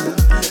sun,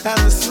 and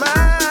the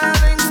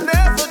smiling's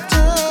never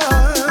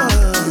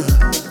done.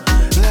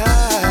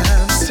 And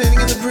I'm sitting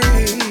in the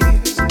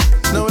breeze,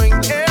 knowing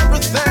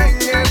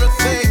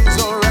everything's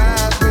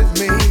alright with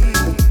me,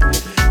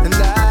 and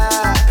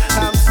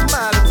I'm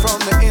smiling from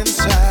the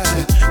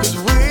inside, 'cause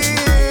we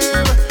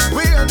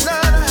are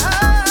not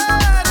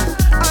hide.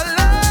 I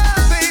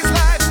love things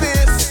like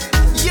this.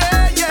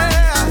 Yeah,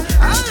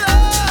 I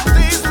love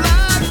things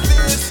like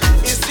this.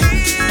 It's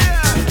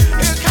here.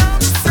 Here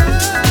comes the sun. I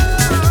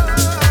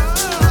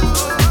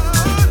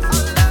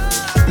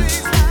love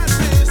things like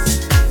this.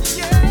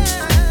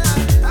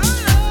 Yeah, I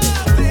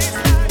love things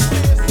like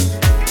this.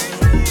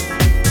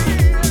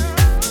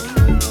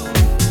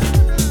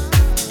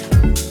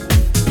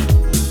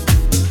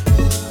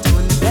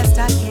 Doing the best I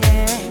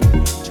can,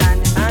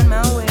 trying to find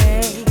my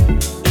way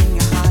in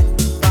your heart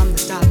from the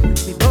start.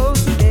 We both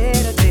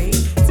better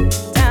days.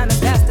 Time has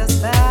passed us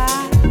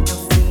by, no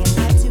seeing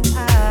eye to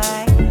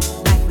eye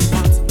like we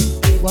once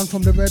did. One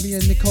from the Remy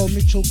and Nicole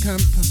Mitchell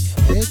camp.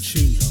 Their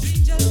tune though.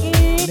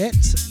 Let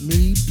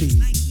me be.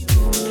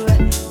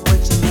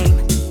 What's your name?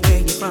 Where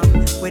you from?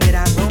 Where did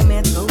our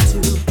romance go to?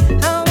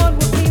 How what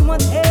would we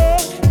once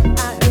had? I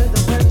heard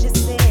the word you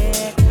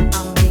said.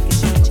 I'll make a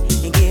change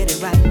and get it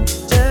right.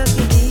 Just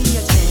give me a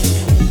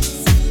chance.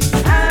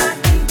 I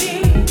can be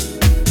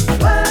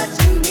what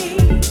you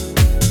need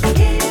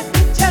if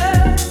you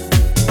just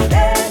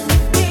let me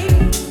be.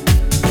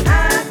 I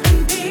can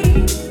be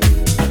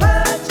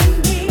what you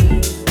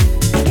need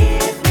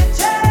if you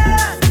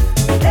just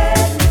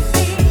let me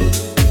see.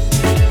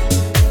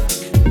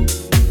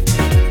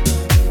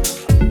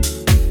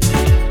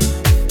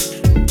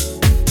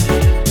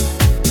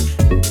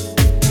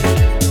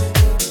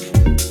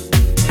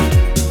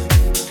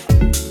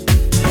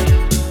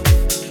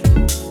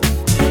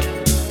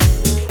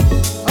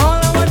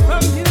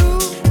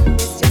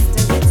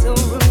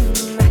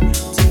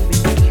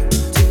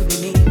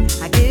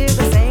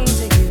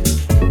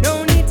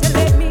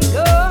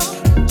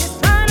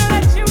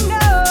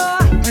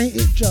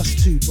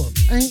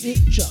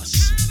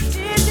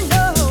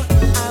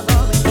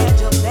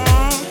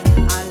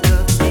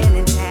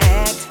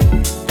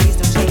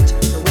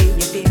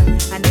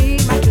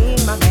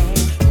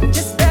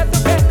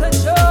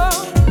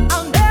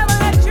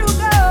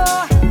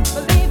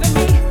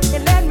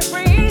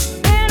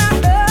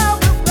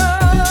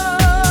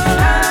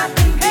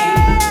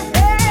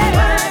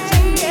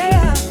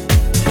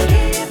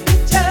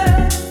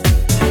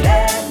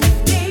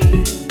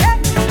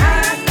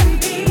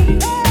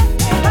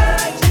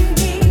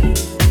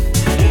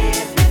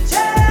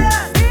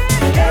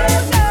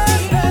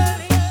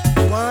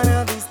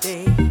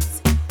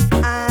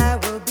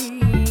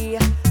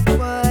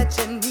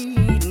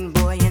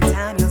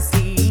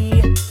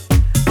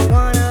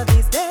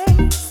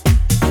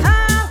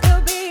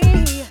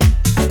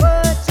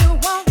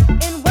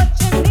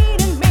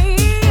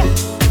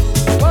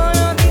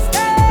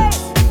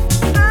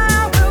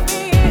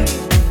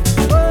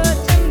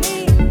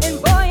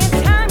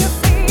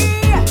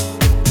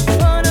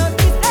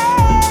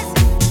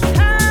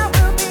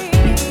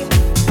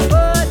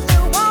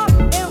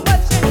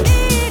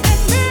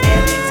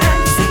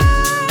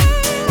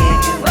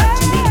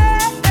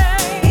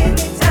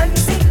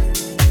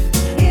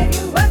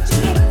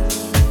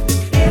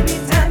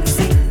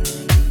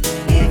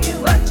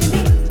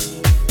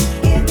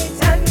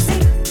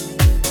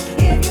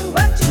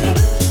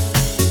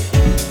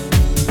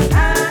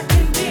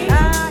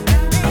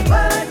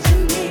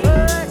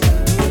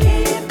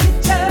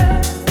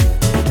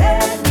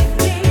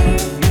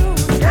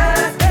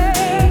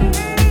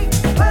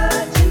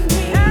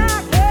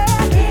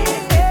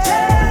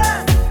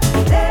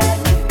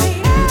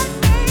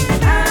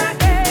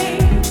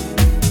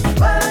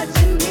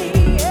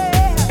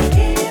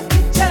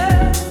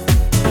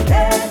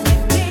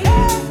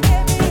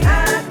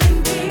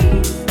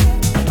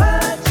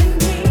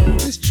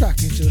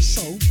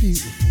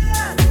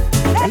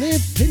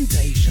 Flippin'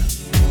 Deja.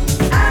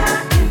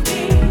 I can be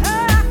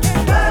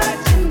what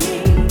you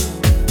need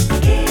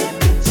if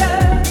you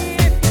just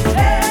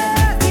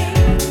let me.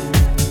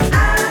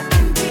 I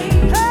can be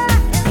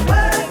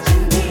what you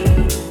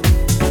need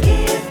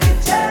if you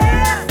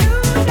just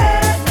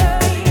let me.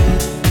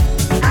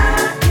 I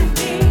can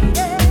be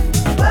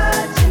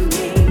what you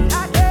need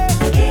if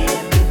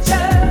you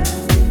just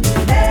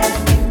let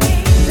me be.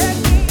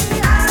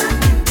 I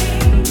can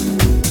be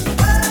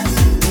what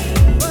you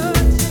need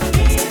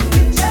if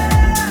you just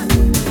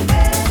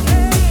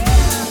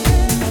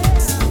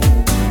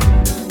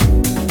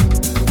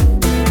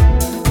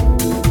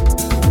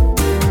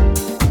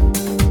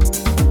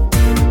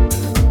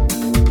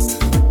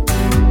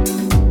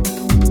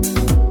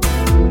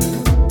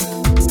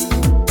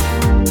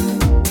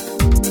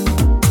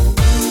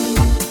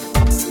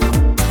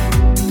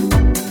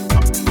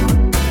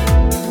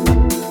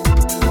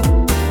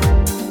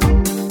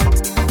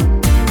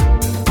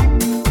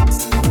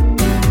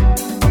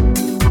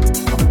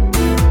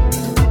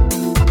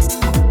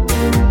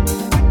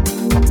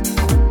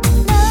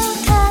No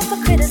time for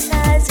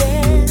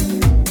criticizing.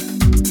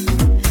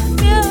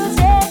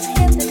 Music's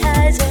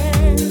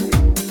hypnotizing.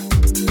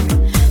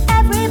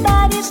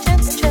 Everybody's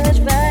temperature's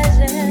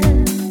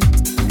rising.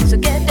 So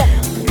get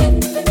down.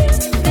 The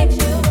music makes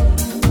you.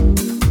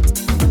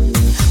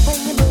 When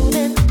you're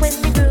moving, when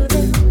you're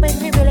grooving, when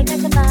you really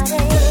catch a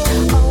body.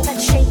 All that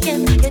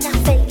shaking, you're not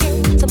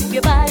faking. So move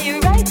your body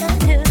right down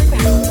to the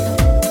ground.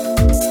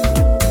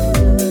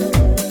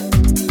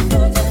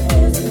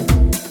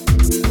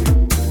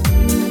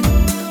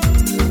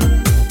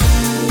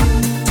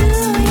 Do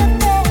your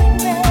thing,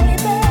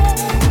 baby.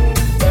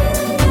 Do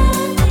your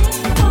thing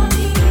for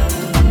me.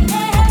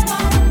 Yeah,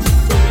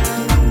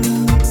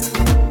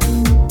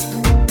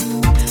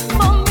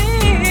 for me.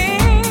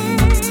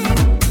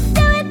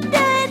 Do it,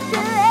 do it, do it,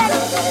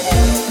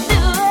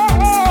 do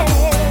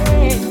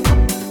it.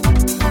 Do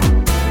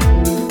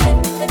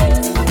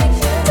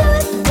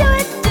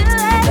it, do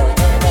it,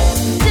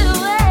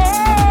 do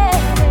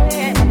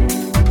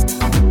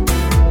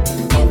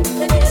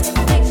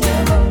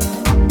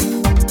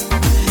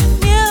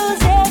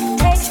Music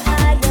takes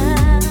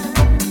higher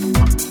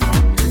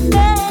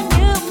than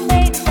you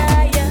may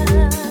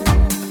desire,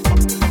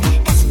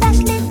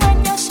 especially when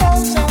your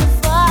soul's on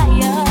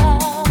fire.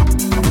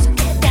 So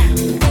get down.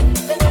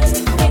 The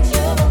music makes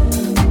you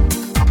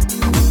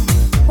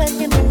when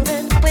you're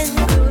moving, when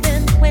you're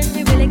grooving, when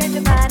you really got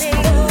your body.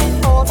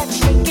 All that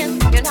shaking,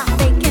 you're not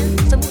faking.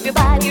 So move your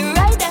body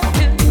right down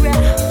to the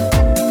ground.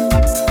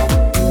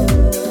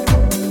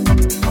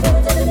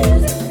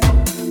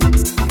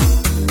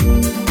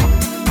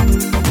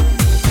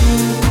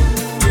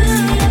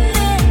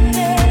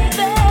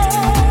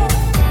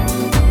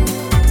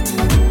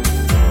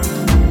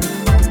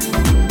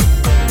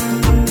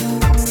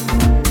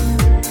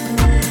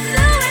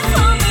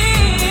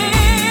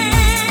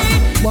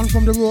 One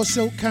from the Raw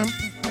Silk Camp.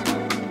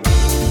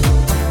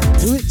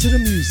 Do it to the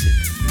music.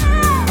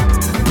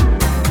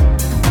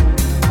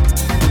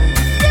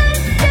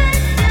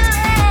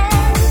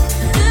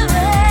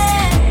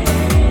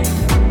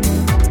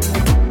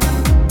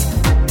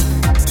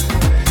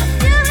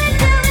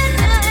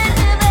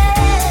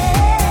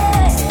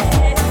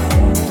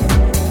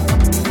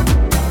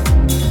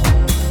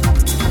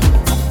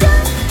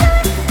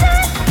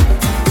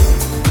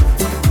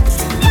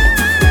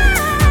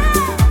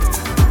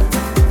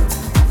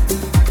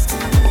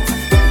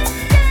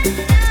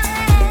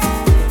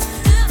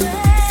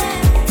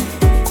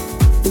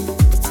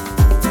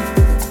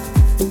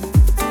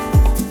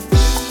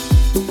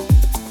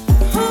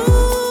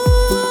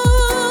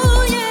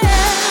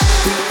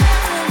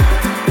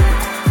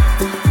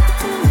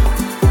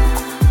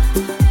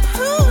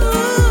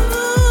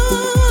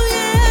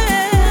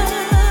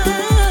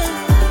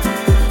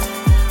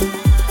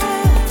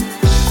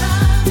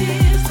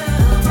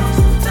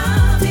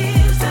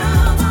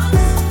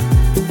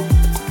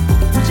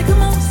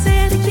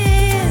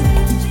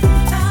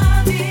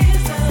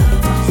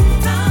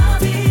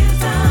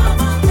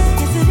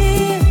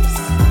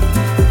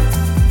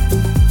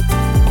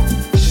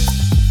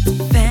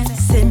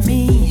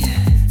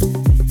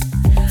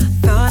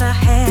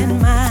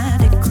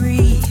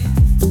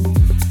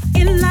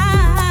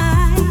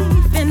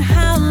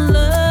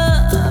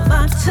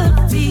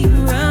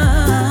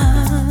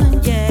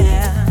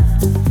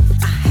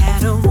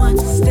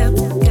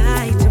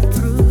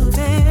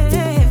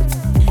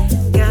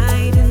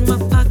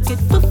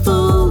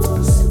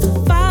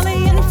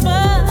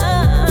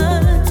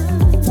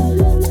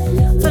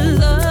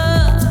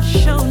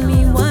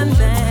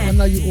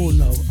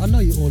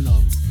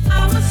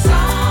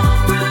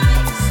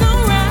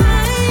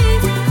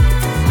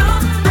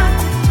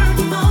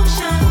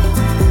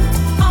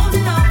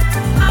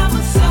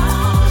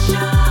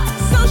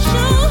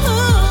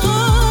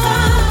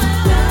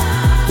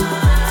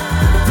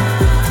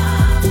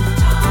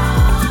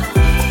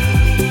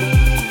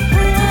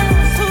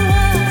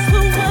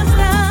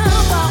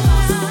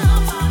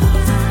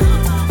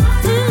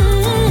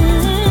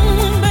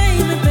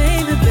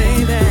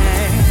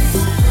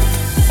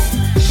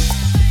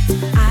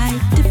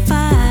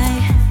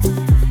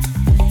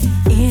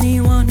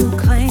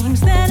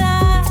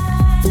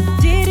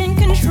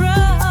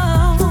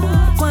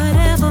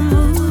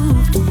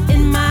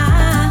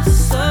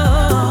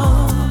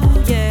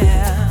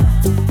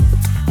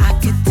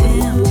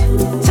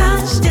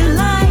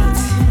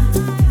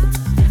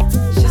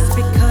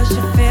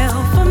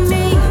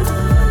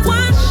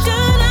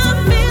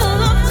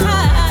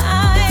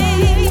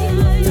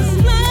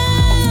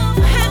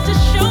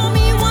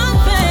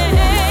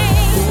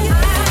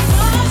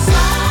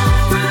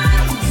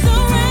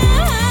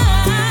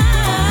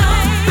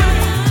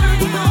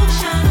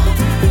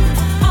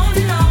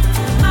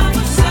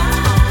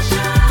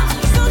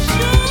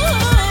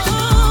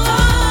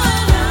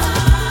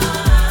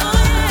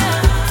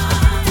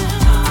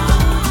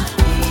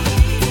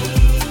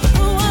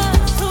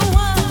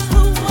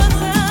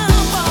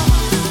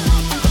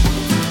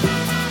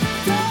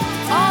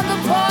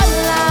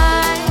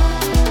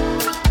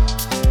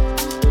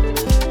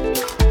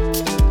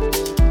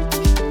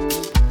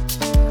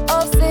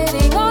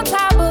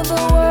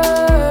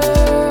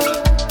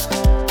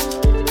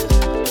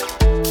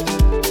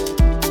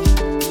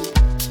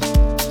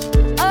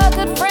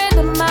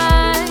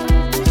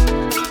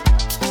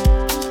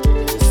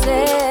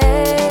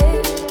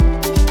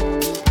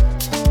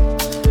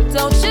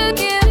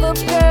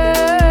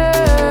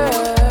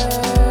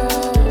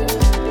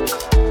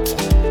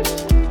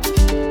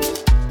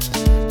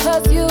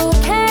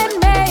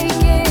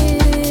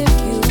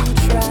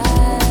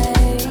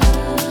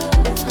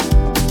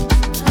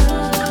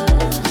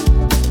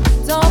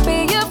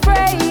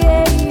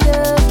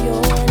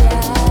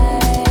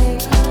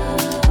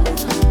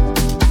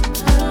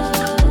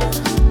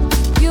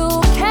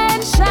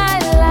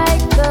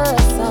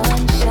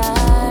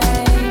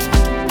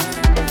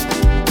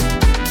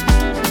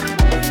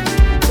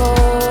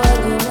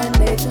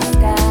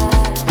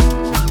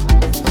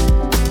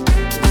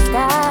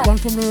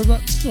 from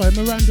the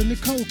Miranda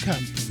Nicole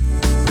camp.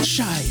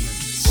 Shine.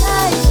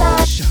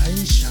 Shine,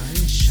 shine,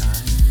 shine.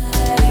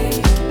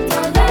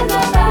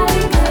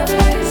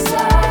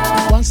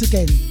 Once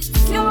again,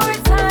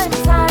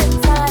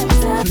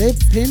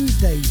 flipping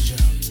Deja.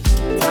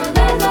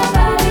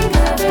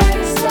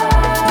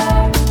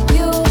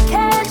 You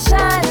can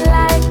shine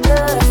like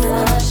the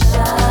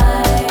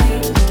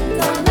sunshine.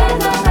 Don't let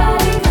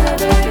nobody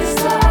cover your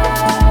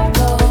star.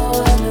 Go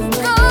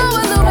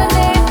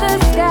illuminate the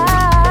sky.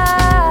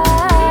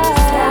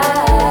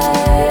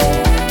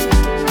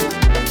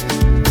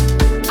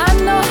 I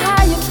know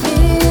how you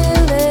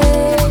feel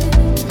it.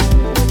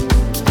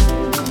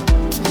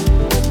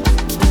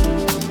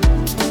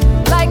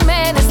 Like,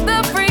 man, it's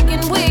the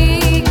freaking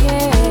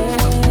weekend.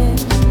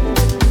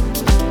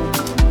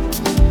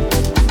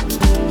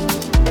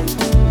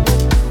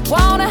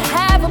 Wanna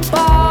have a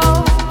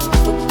ball,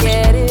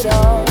 forget it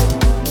all,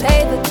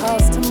 pay the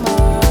cost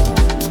tomorrow.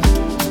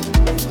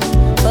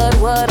 But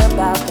what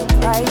about the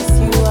price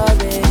you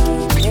already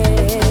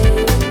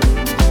paid?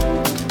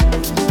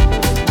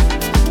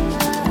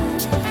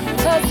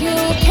 'Cause you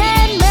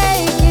can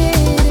make it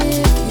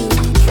if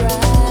you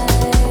try.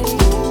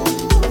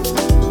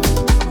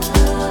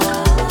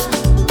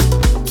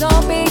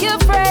 Don't be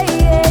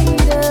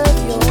afraid of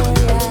your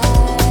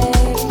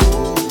eyes.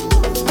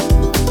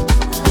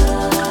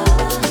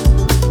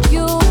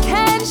 You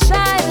can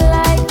shine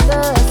like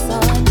the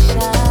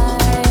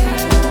sunshine.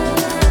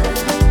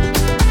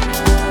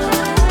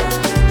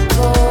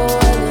 Go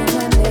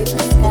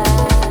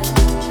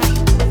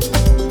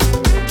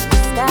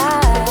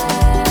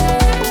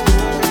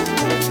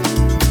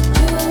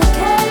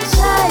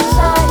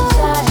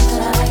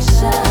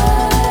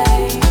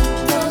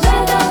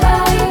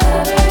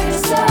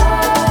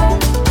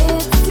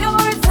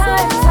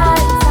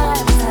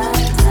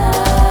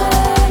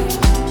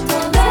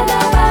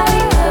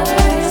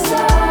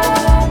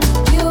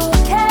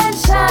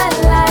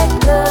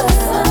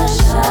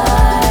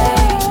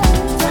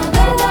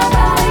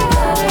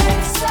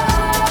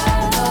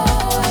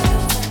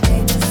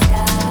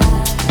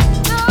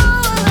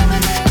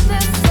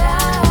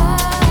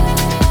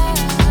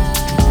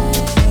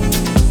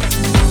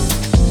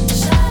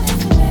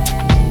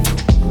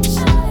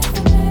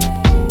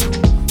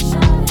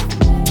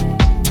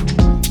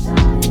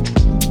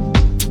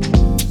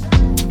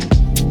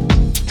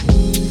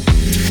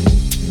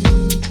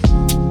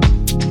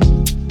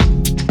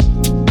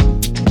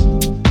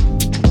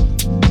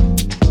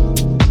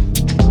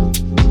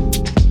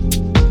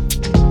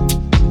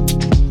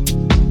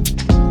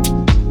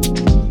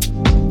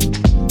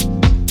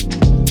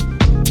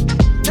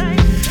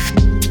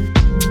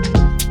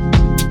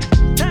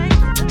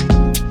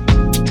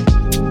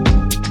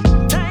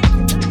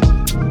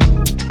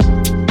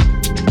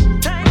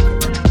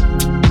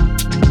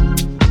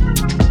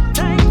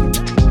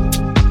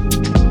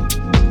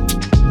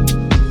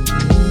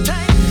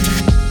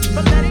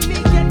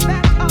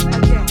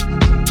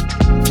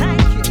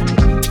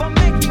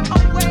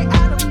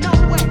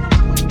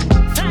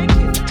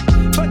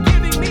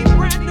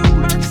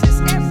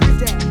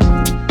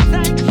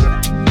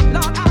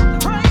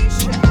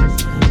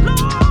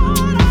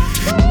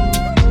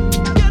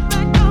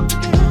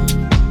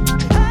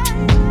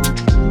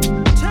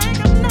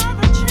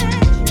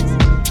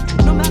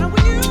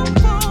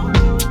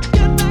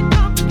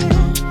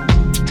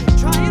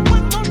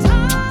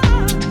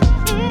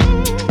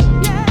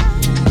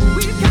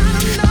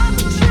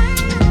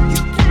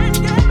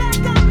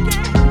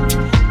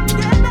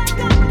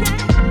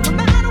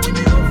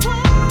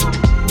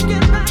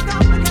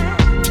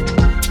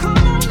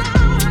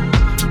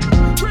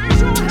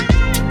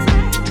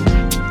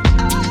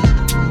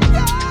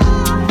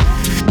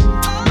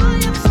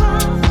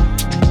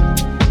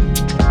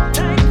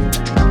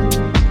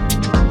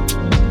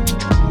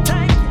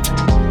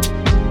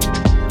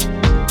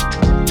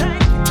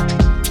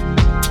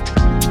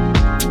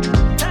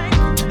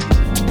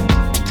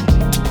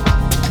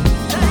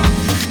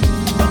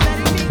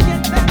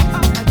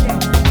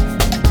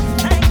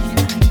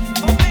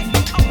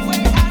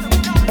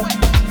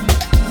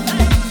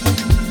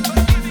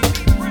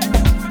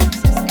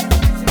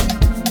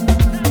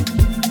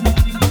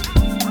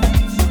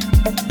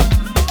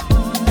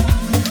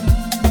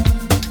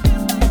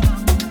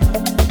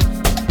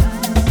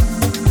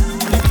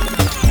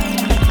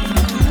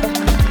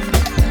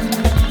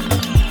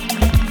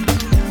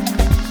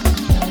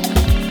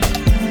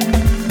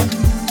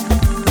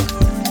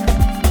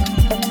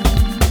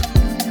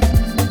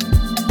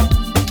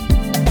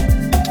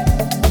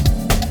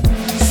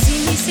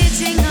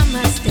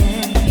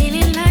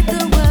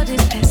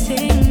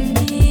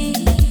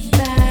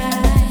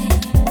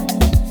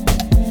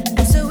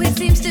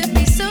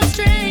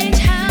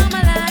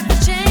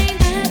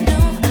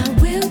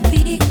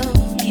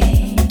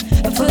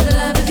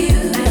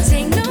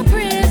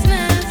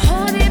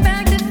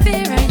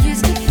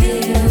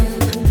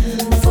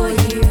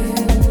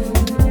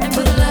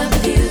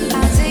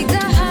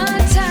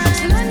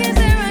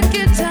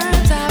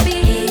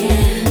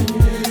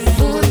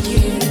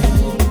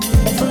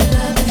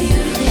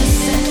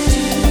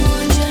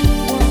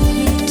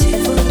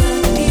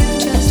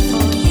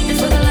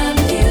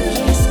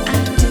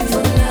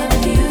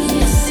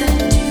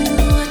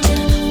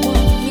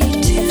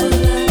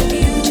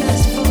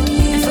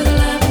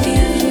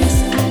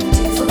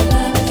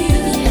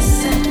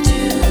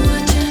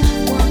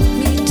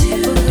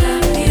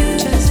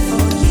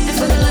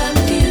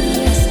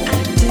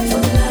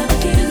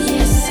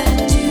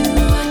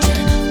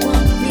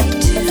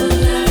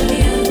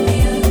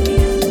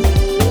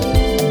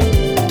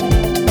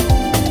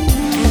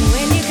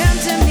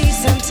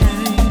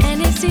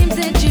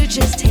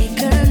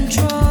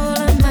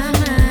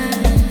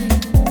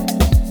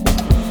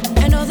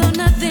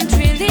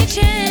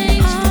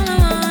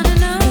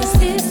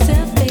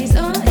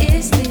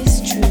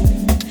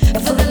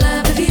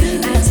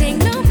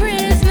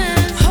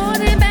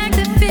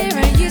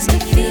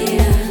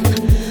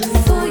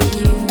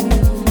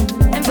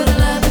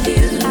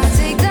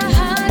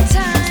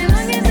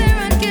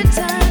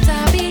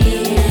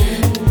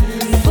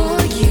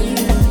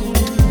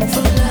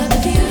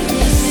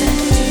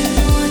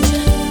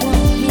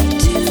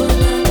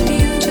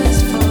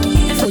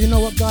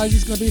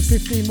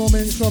 15 more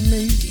minutes from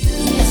me.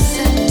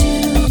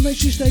 And make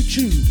sure you stay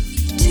tuned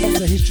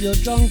to History of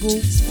Jungle.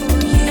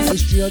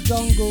 History of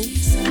Jungle.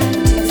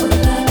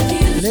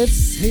 Live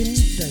in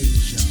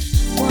Deja.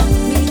 Want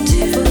me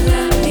to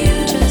love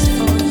you just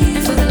for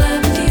you. For the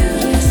love of you,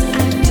 yes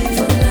I do.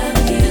 For the love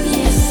of you,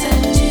 yes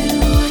I do.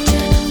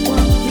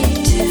 Want me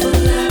to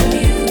love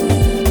you.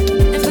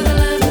 And for the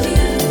love of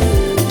you,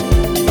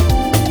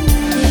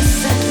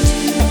 yes I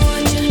do.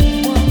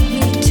 Want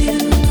me to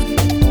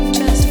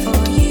just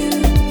for you.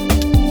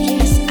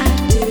 Yes I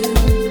do.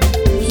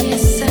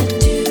 Yes I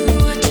do.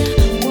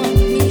 Want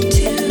me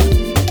to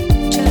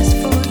just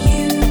for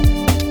you.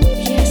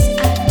 Yes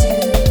I do.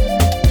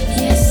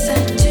 Yes I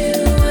do.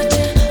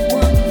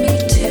 Want me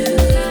to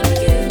love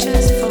you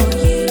just for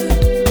you.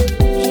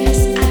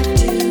 Yes I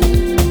do.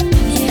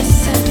 Yes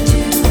I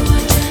do.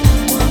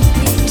 Want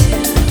me to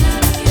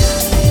love you.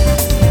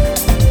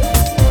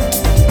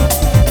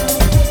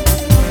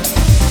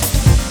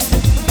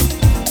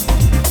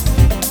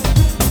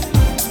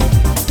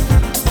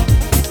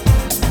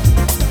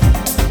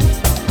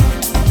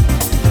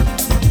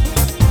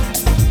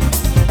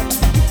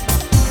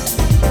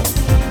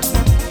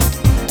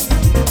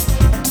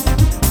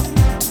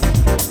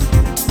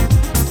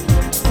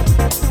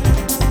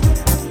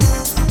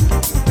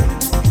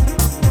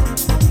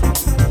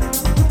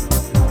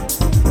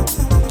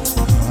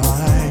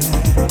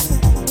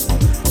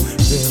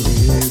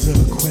 There is a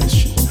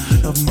question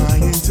of my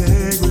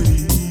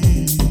integrity.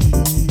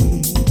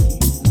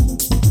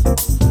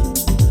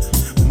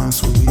 My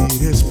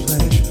sweetest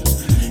pleasure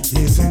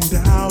is in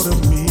doubt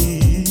of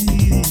me.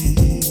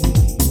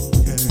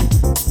 Yeah.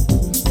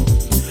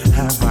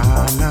 Have I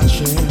not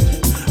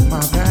shared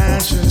my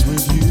passions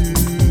with you?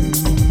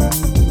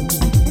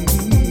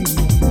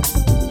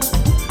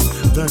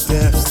 The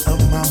depths of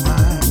my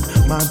mind,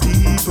 my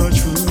deeper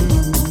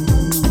truth.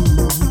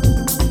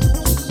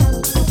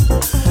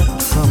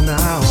 From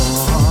now on,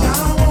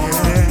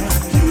 yeah,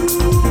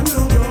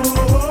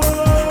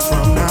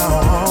 from now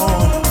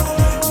on,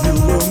 you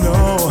will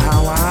know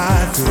how I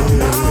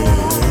feel.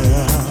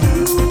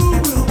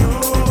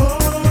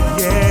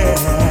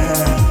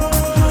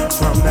 Yeah,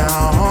 from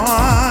now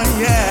on,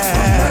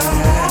 yeah,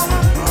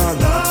 our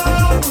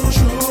love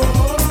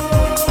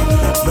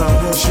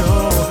will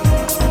show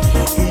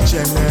each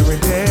and every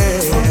day.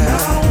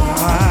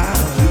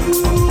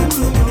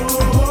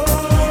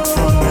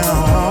 From now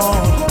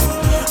on,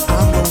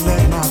 I'm gonna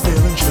let my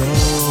feelings show.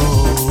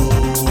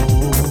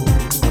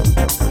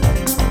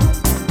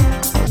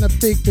 And a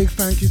big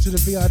thank you to the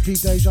VIP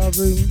Deja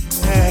Room.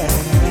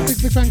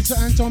 Big thank you to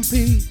Anton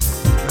P.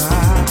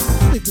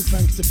 Big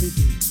thank you to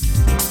Biggie.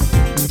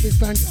 Big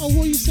thank you. Oh,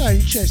 what are you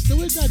saying, Chester?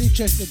 Where's Daddy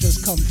Chester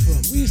just come from?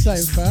 What are you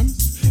saying, fam?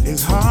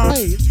 It's hard.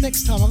 Hey,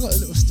 next time I got a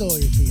little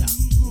story for you.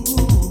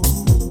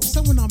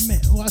 Someone I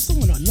met, or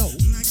someone I know,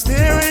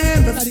 Staring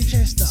in the Daddy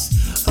Chester.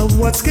 of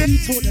what's You getting.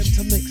 taught them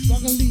to mix, but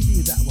I'm gonna leave you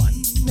with that one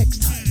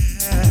next time.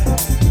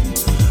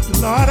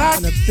 Lord,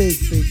 And a big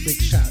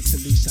shout out to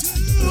Lisa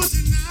Adams.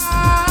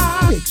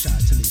 Big shout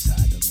out to Lisa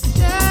Adams.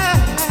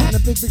 And a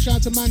big shout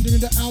out to Manda in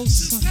the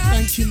house.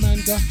 Thank you,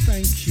 Manda.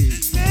 Thank you.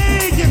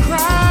 make you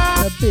cry.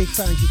 And a big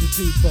thank you to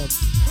T-Bob.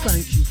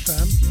 Thank you,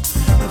 fam.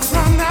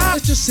 From now,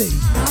 Let's just sing.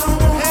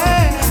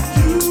 hey,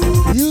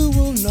 You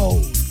will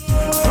know.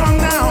 from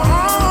now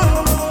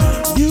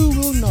on, You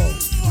will know.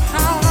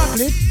 how I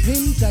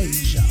Flipping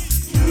Deja.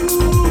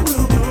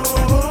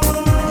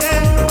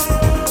 yeah,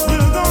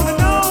 you're gonna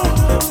know.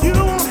 You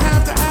won't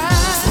have to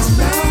ask,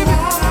 baby.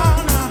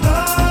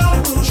 Love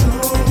will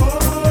show.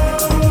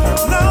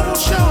 Love will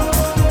show.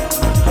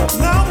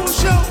 Love will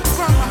show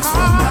from my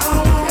heart.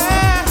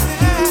 Yeah,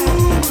 yeah.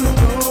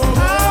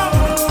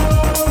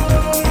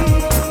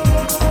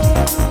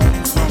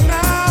 From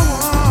now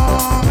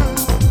on,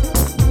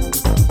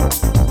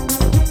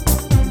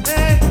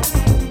 hey.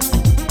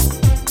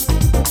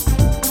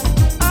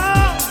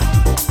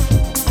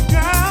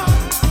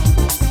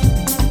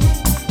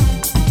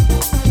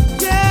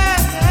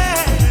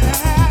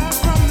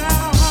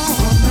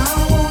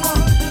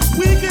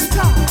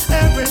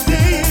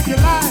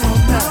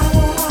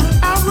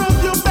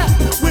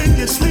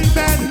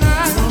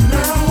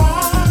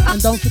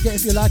 And don't forget,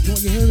 if you're liking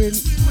what you're hearing,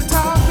 look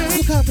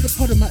out for the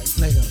Podomatic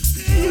later.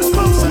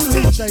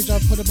 Deja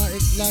Podomatic,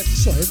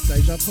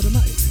 Deja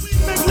Podomatic.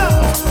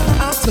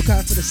 Look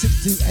out for the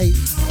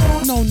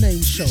 628 No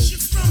Name Show.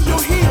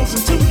 Your heels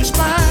until you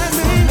spine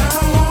me.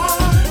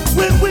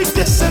 When we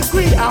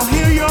disagree, I'll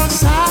hear your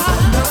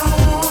side.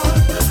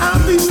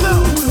 I'll be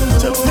slow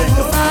to pick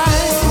a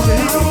fight.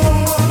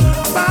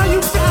 Buy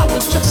you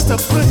flowers just to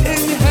put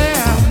in your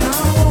hair.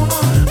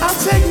 I'll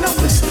take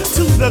notice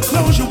to the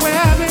clothes you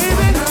wear,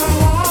 baby.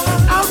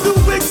 I'll do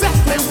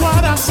exactly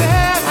what I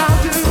said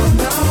I'll do.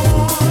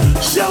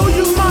 Show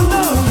you my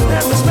love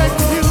and respect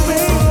for you,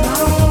 baby.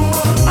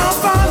 I'll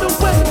find a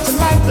way to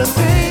like the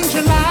things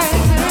you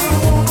like.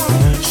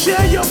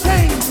 Share your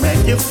pain,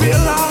 make you feel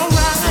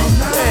alright.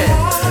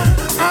 Yeah.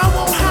 I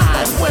won't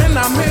hide when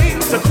I'm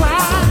made to cry.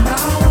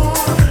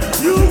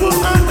 You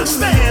will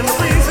understand the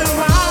reason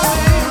why.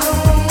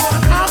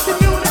 I'll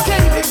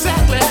communicate exactly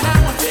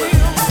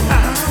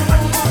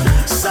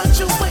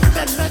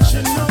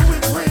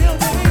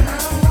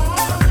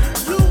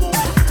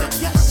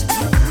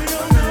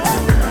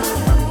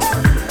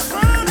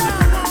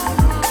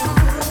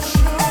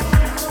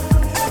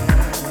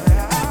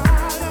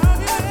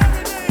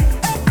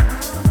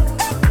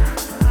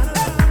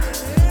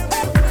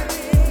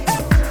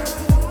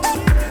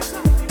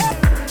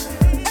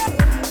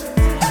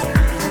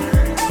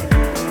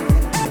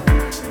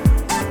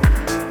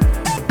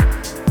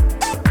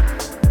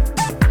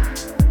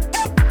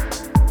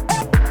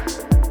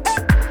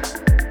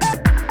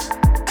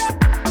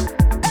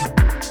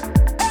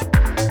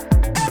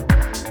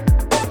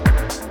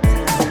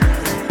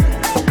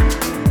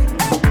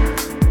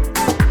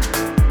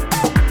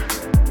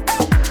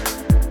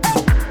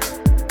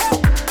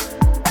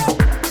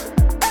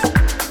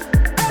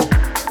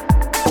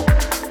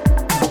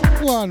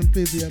One,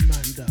 Bibi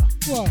Amanda.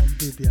 One,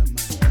 Bibi Amanda.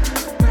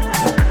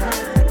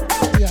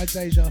 See how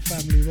Deja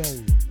family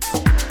roll.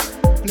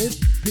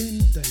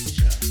 Flipping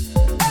Deja.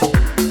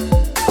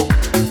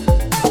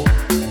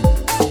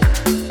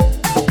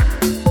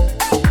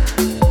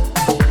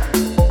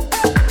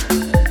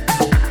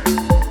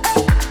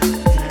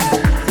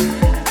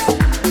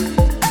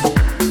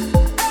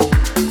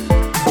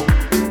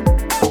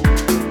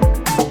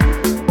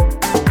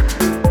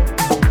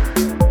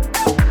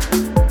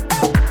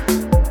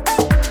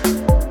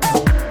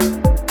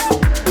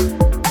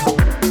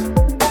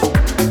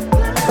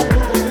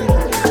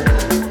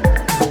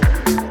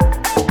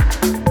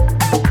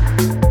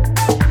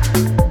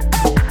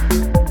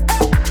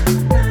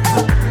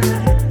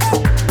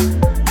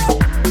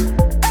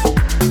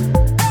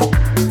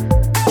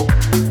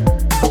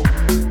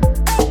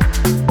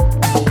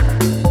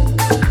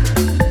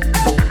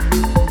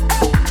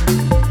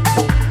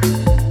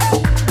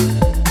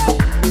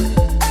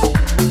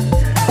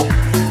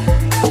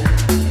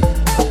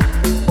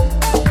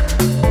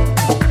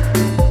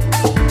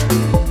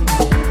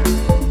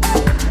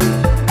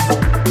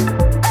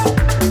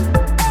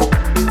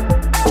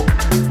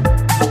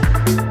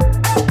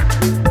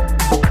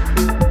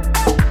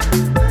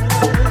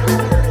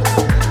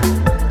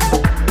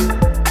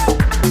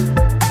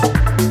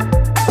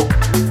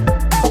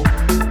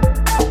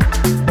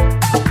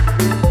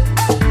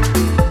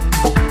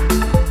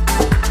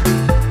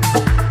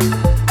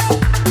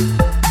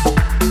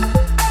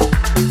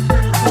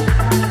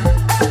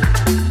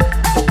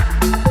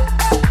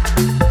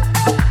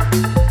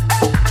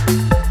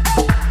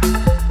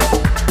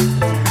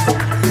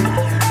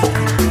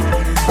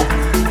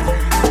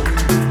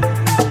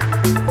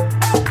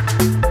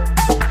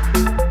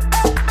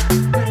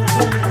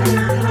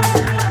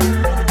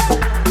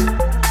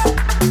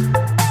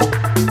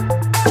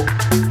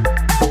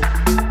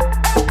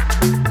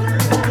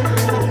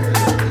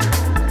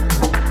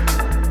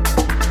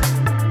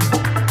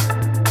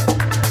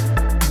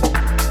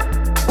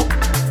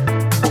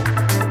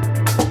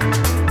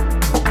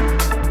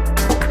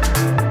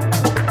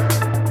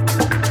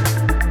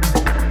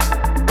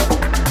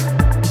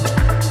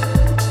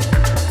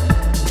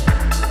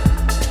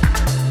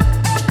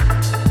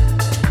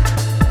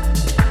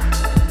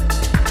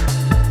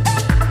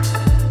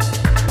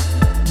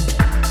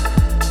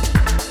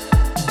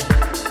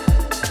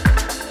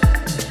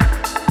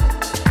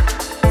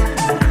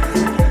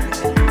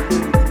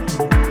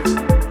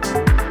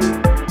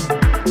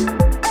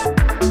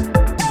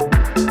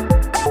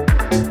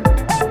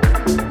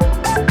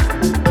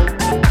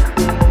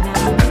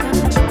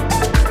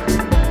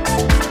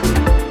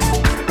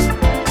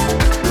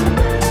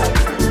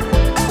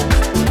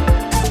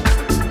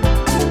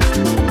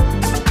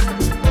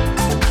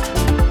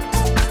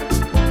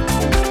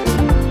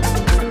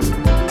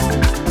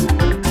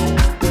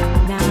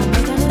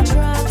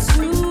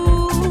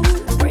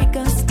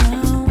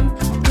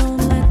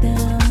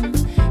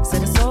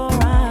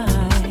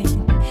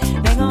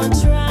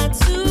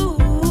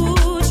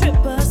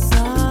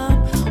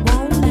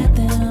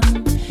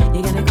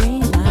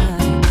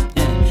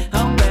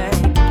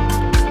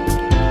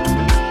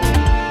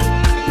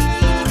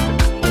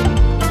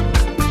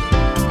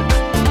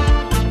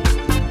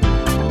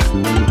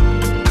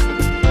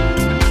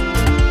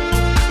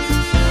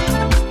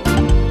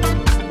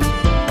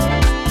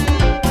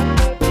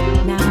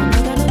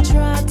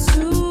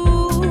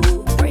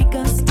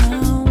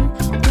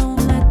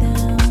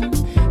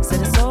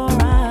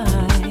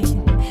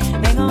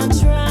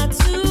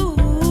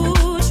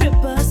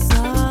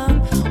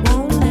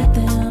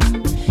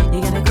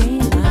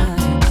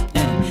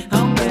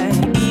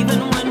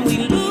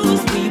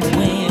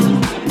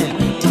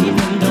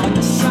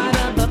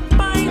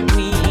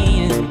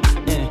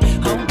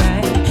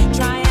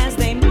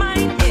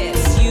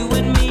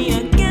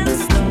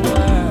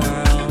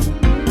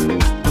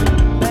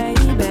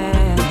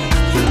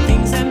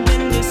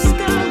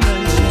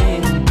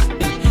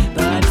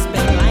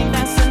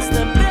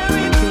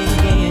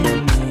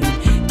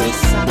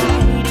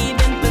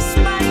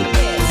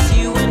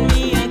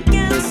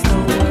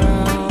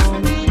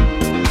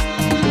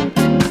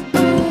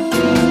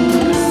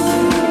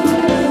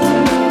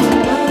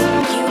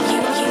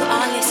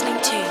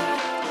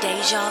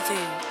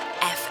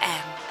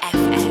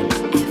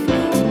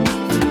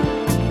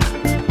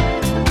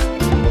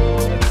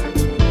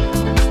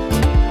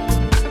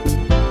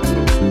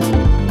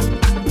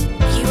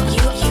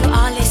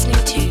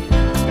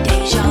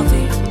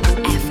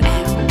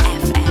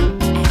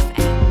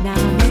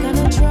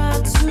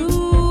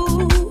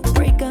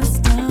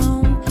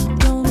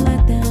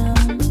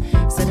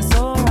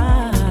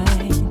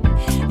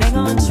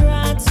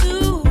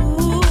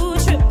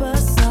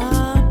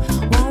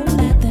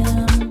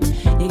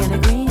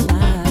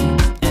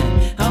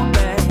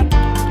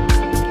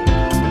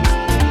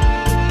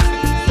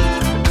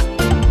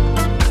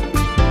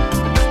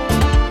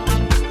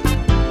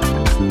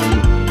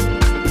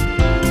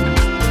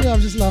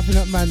 laughing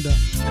at Manda.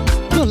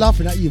 I'm not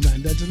laughing at you,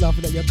 Manda, just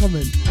laughing at your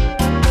comment.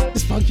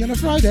 It's funky on a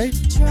Friday.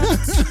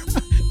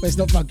 But it's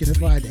not funky on a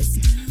Friday.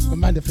 But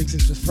man, that thinks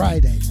it's just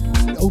Friday.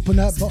 Open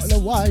that bottle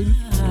of wine.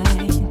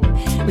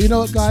 But you know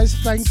what, guys?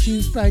 Thank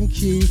you,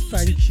 thank you,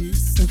 thank you,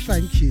 and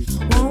thank you.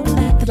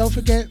 But don't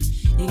forget,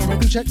 you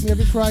can check me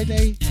every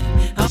Friday.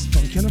 It's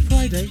Funky on a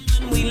Friday.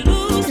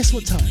 Guess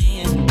what time?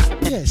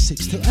 Yeah,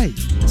 6 to 8.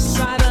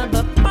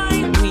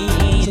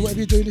 So whatever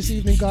you're doing this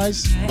evening,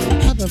 guys,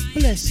 have a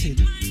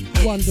blessed,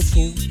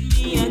 wonderful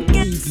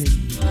evening.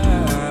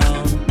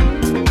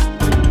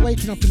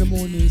 Waking up in the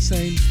morning and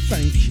saying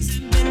thank you.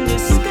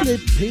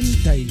 Flipping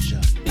Deja.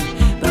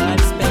 But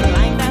it's been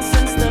like that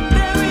since the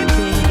very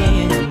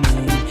beginning.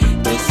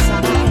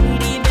 Decide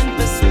even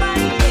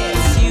despite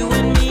it's you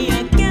and me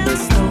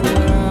against the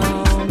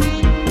world.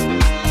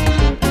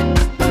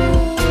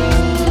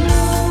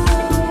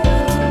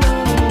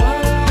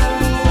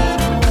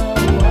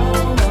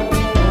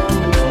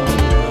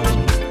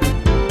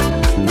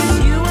 It's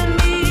you and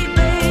me,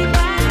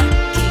 baby.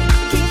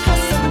 Keep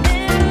hustling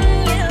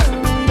you.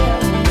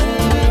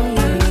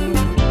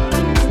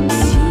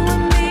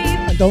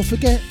 And don't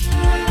forget,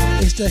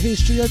 it's the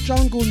history of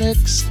jungle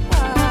next.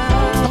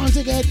 Time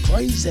to get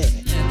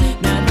crazy.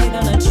 Now they're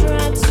gonna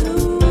try to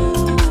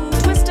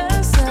twist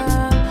us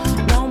up.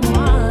 Don't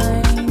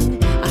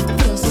mind, I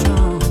feel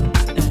strong,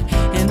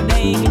 and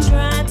they can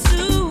try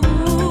to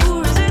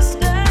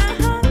resist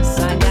us.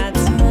 I got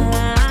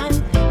time,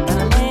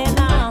 gonna lay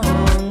down.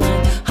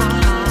 Ha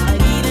ha,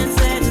 even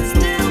said and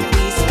still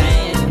we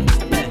stand.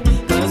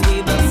 'Cause we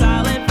were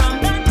solid from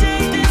the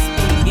day this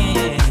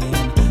began.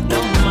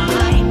 Don't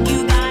mind, you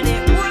got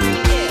it right.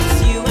 It's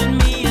you and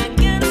me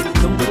against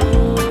the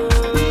world,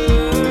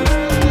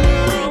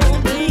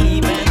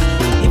 baby.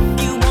 If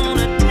you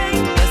wanna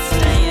take a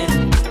stand,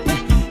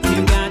 you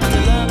got to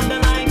love the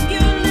life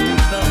you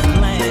never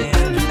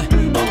planned.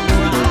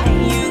 Alright,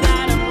 you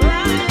gotta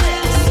ride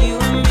this. You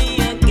and me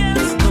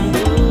against the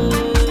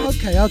world.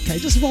 Okay,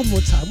 just one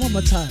more time.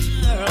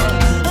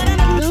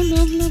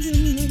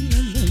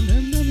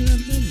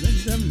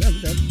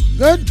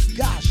 Good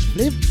gosh,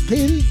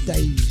 Flipping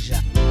Deja.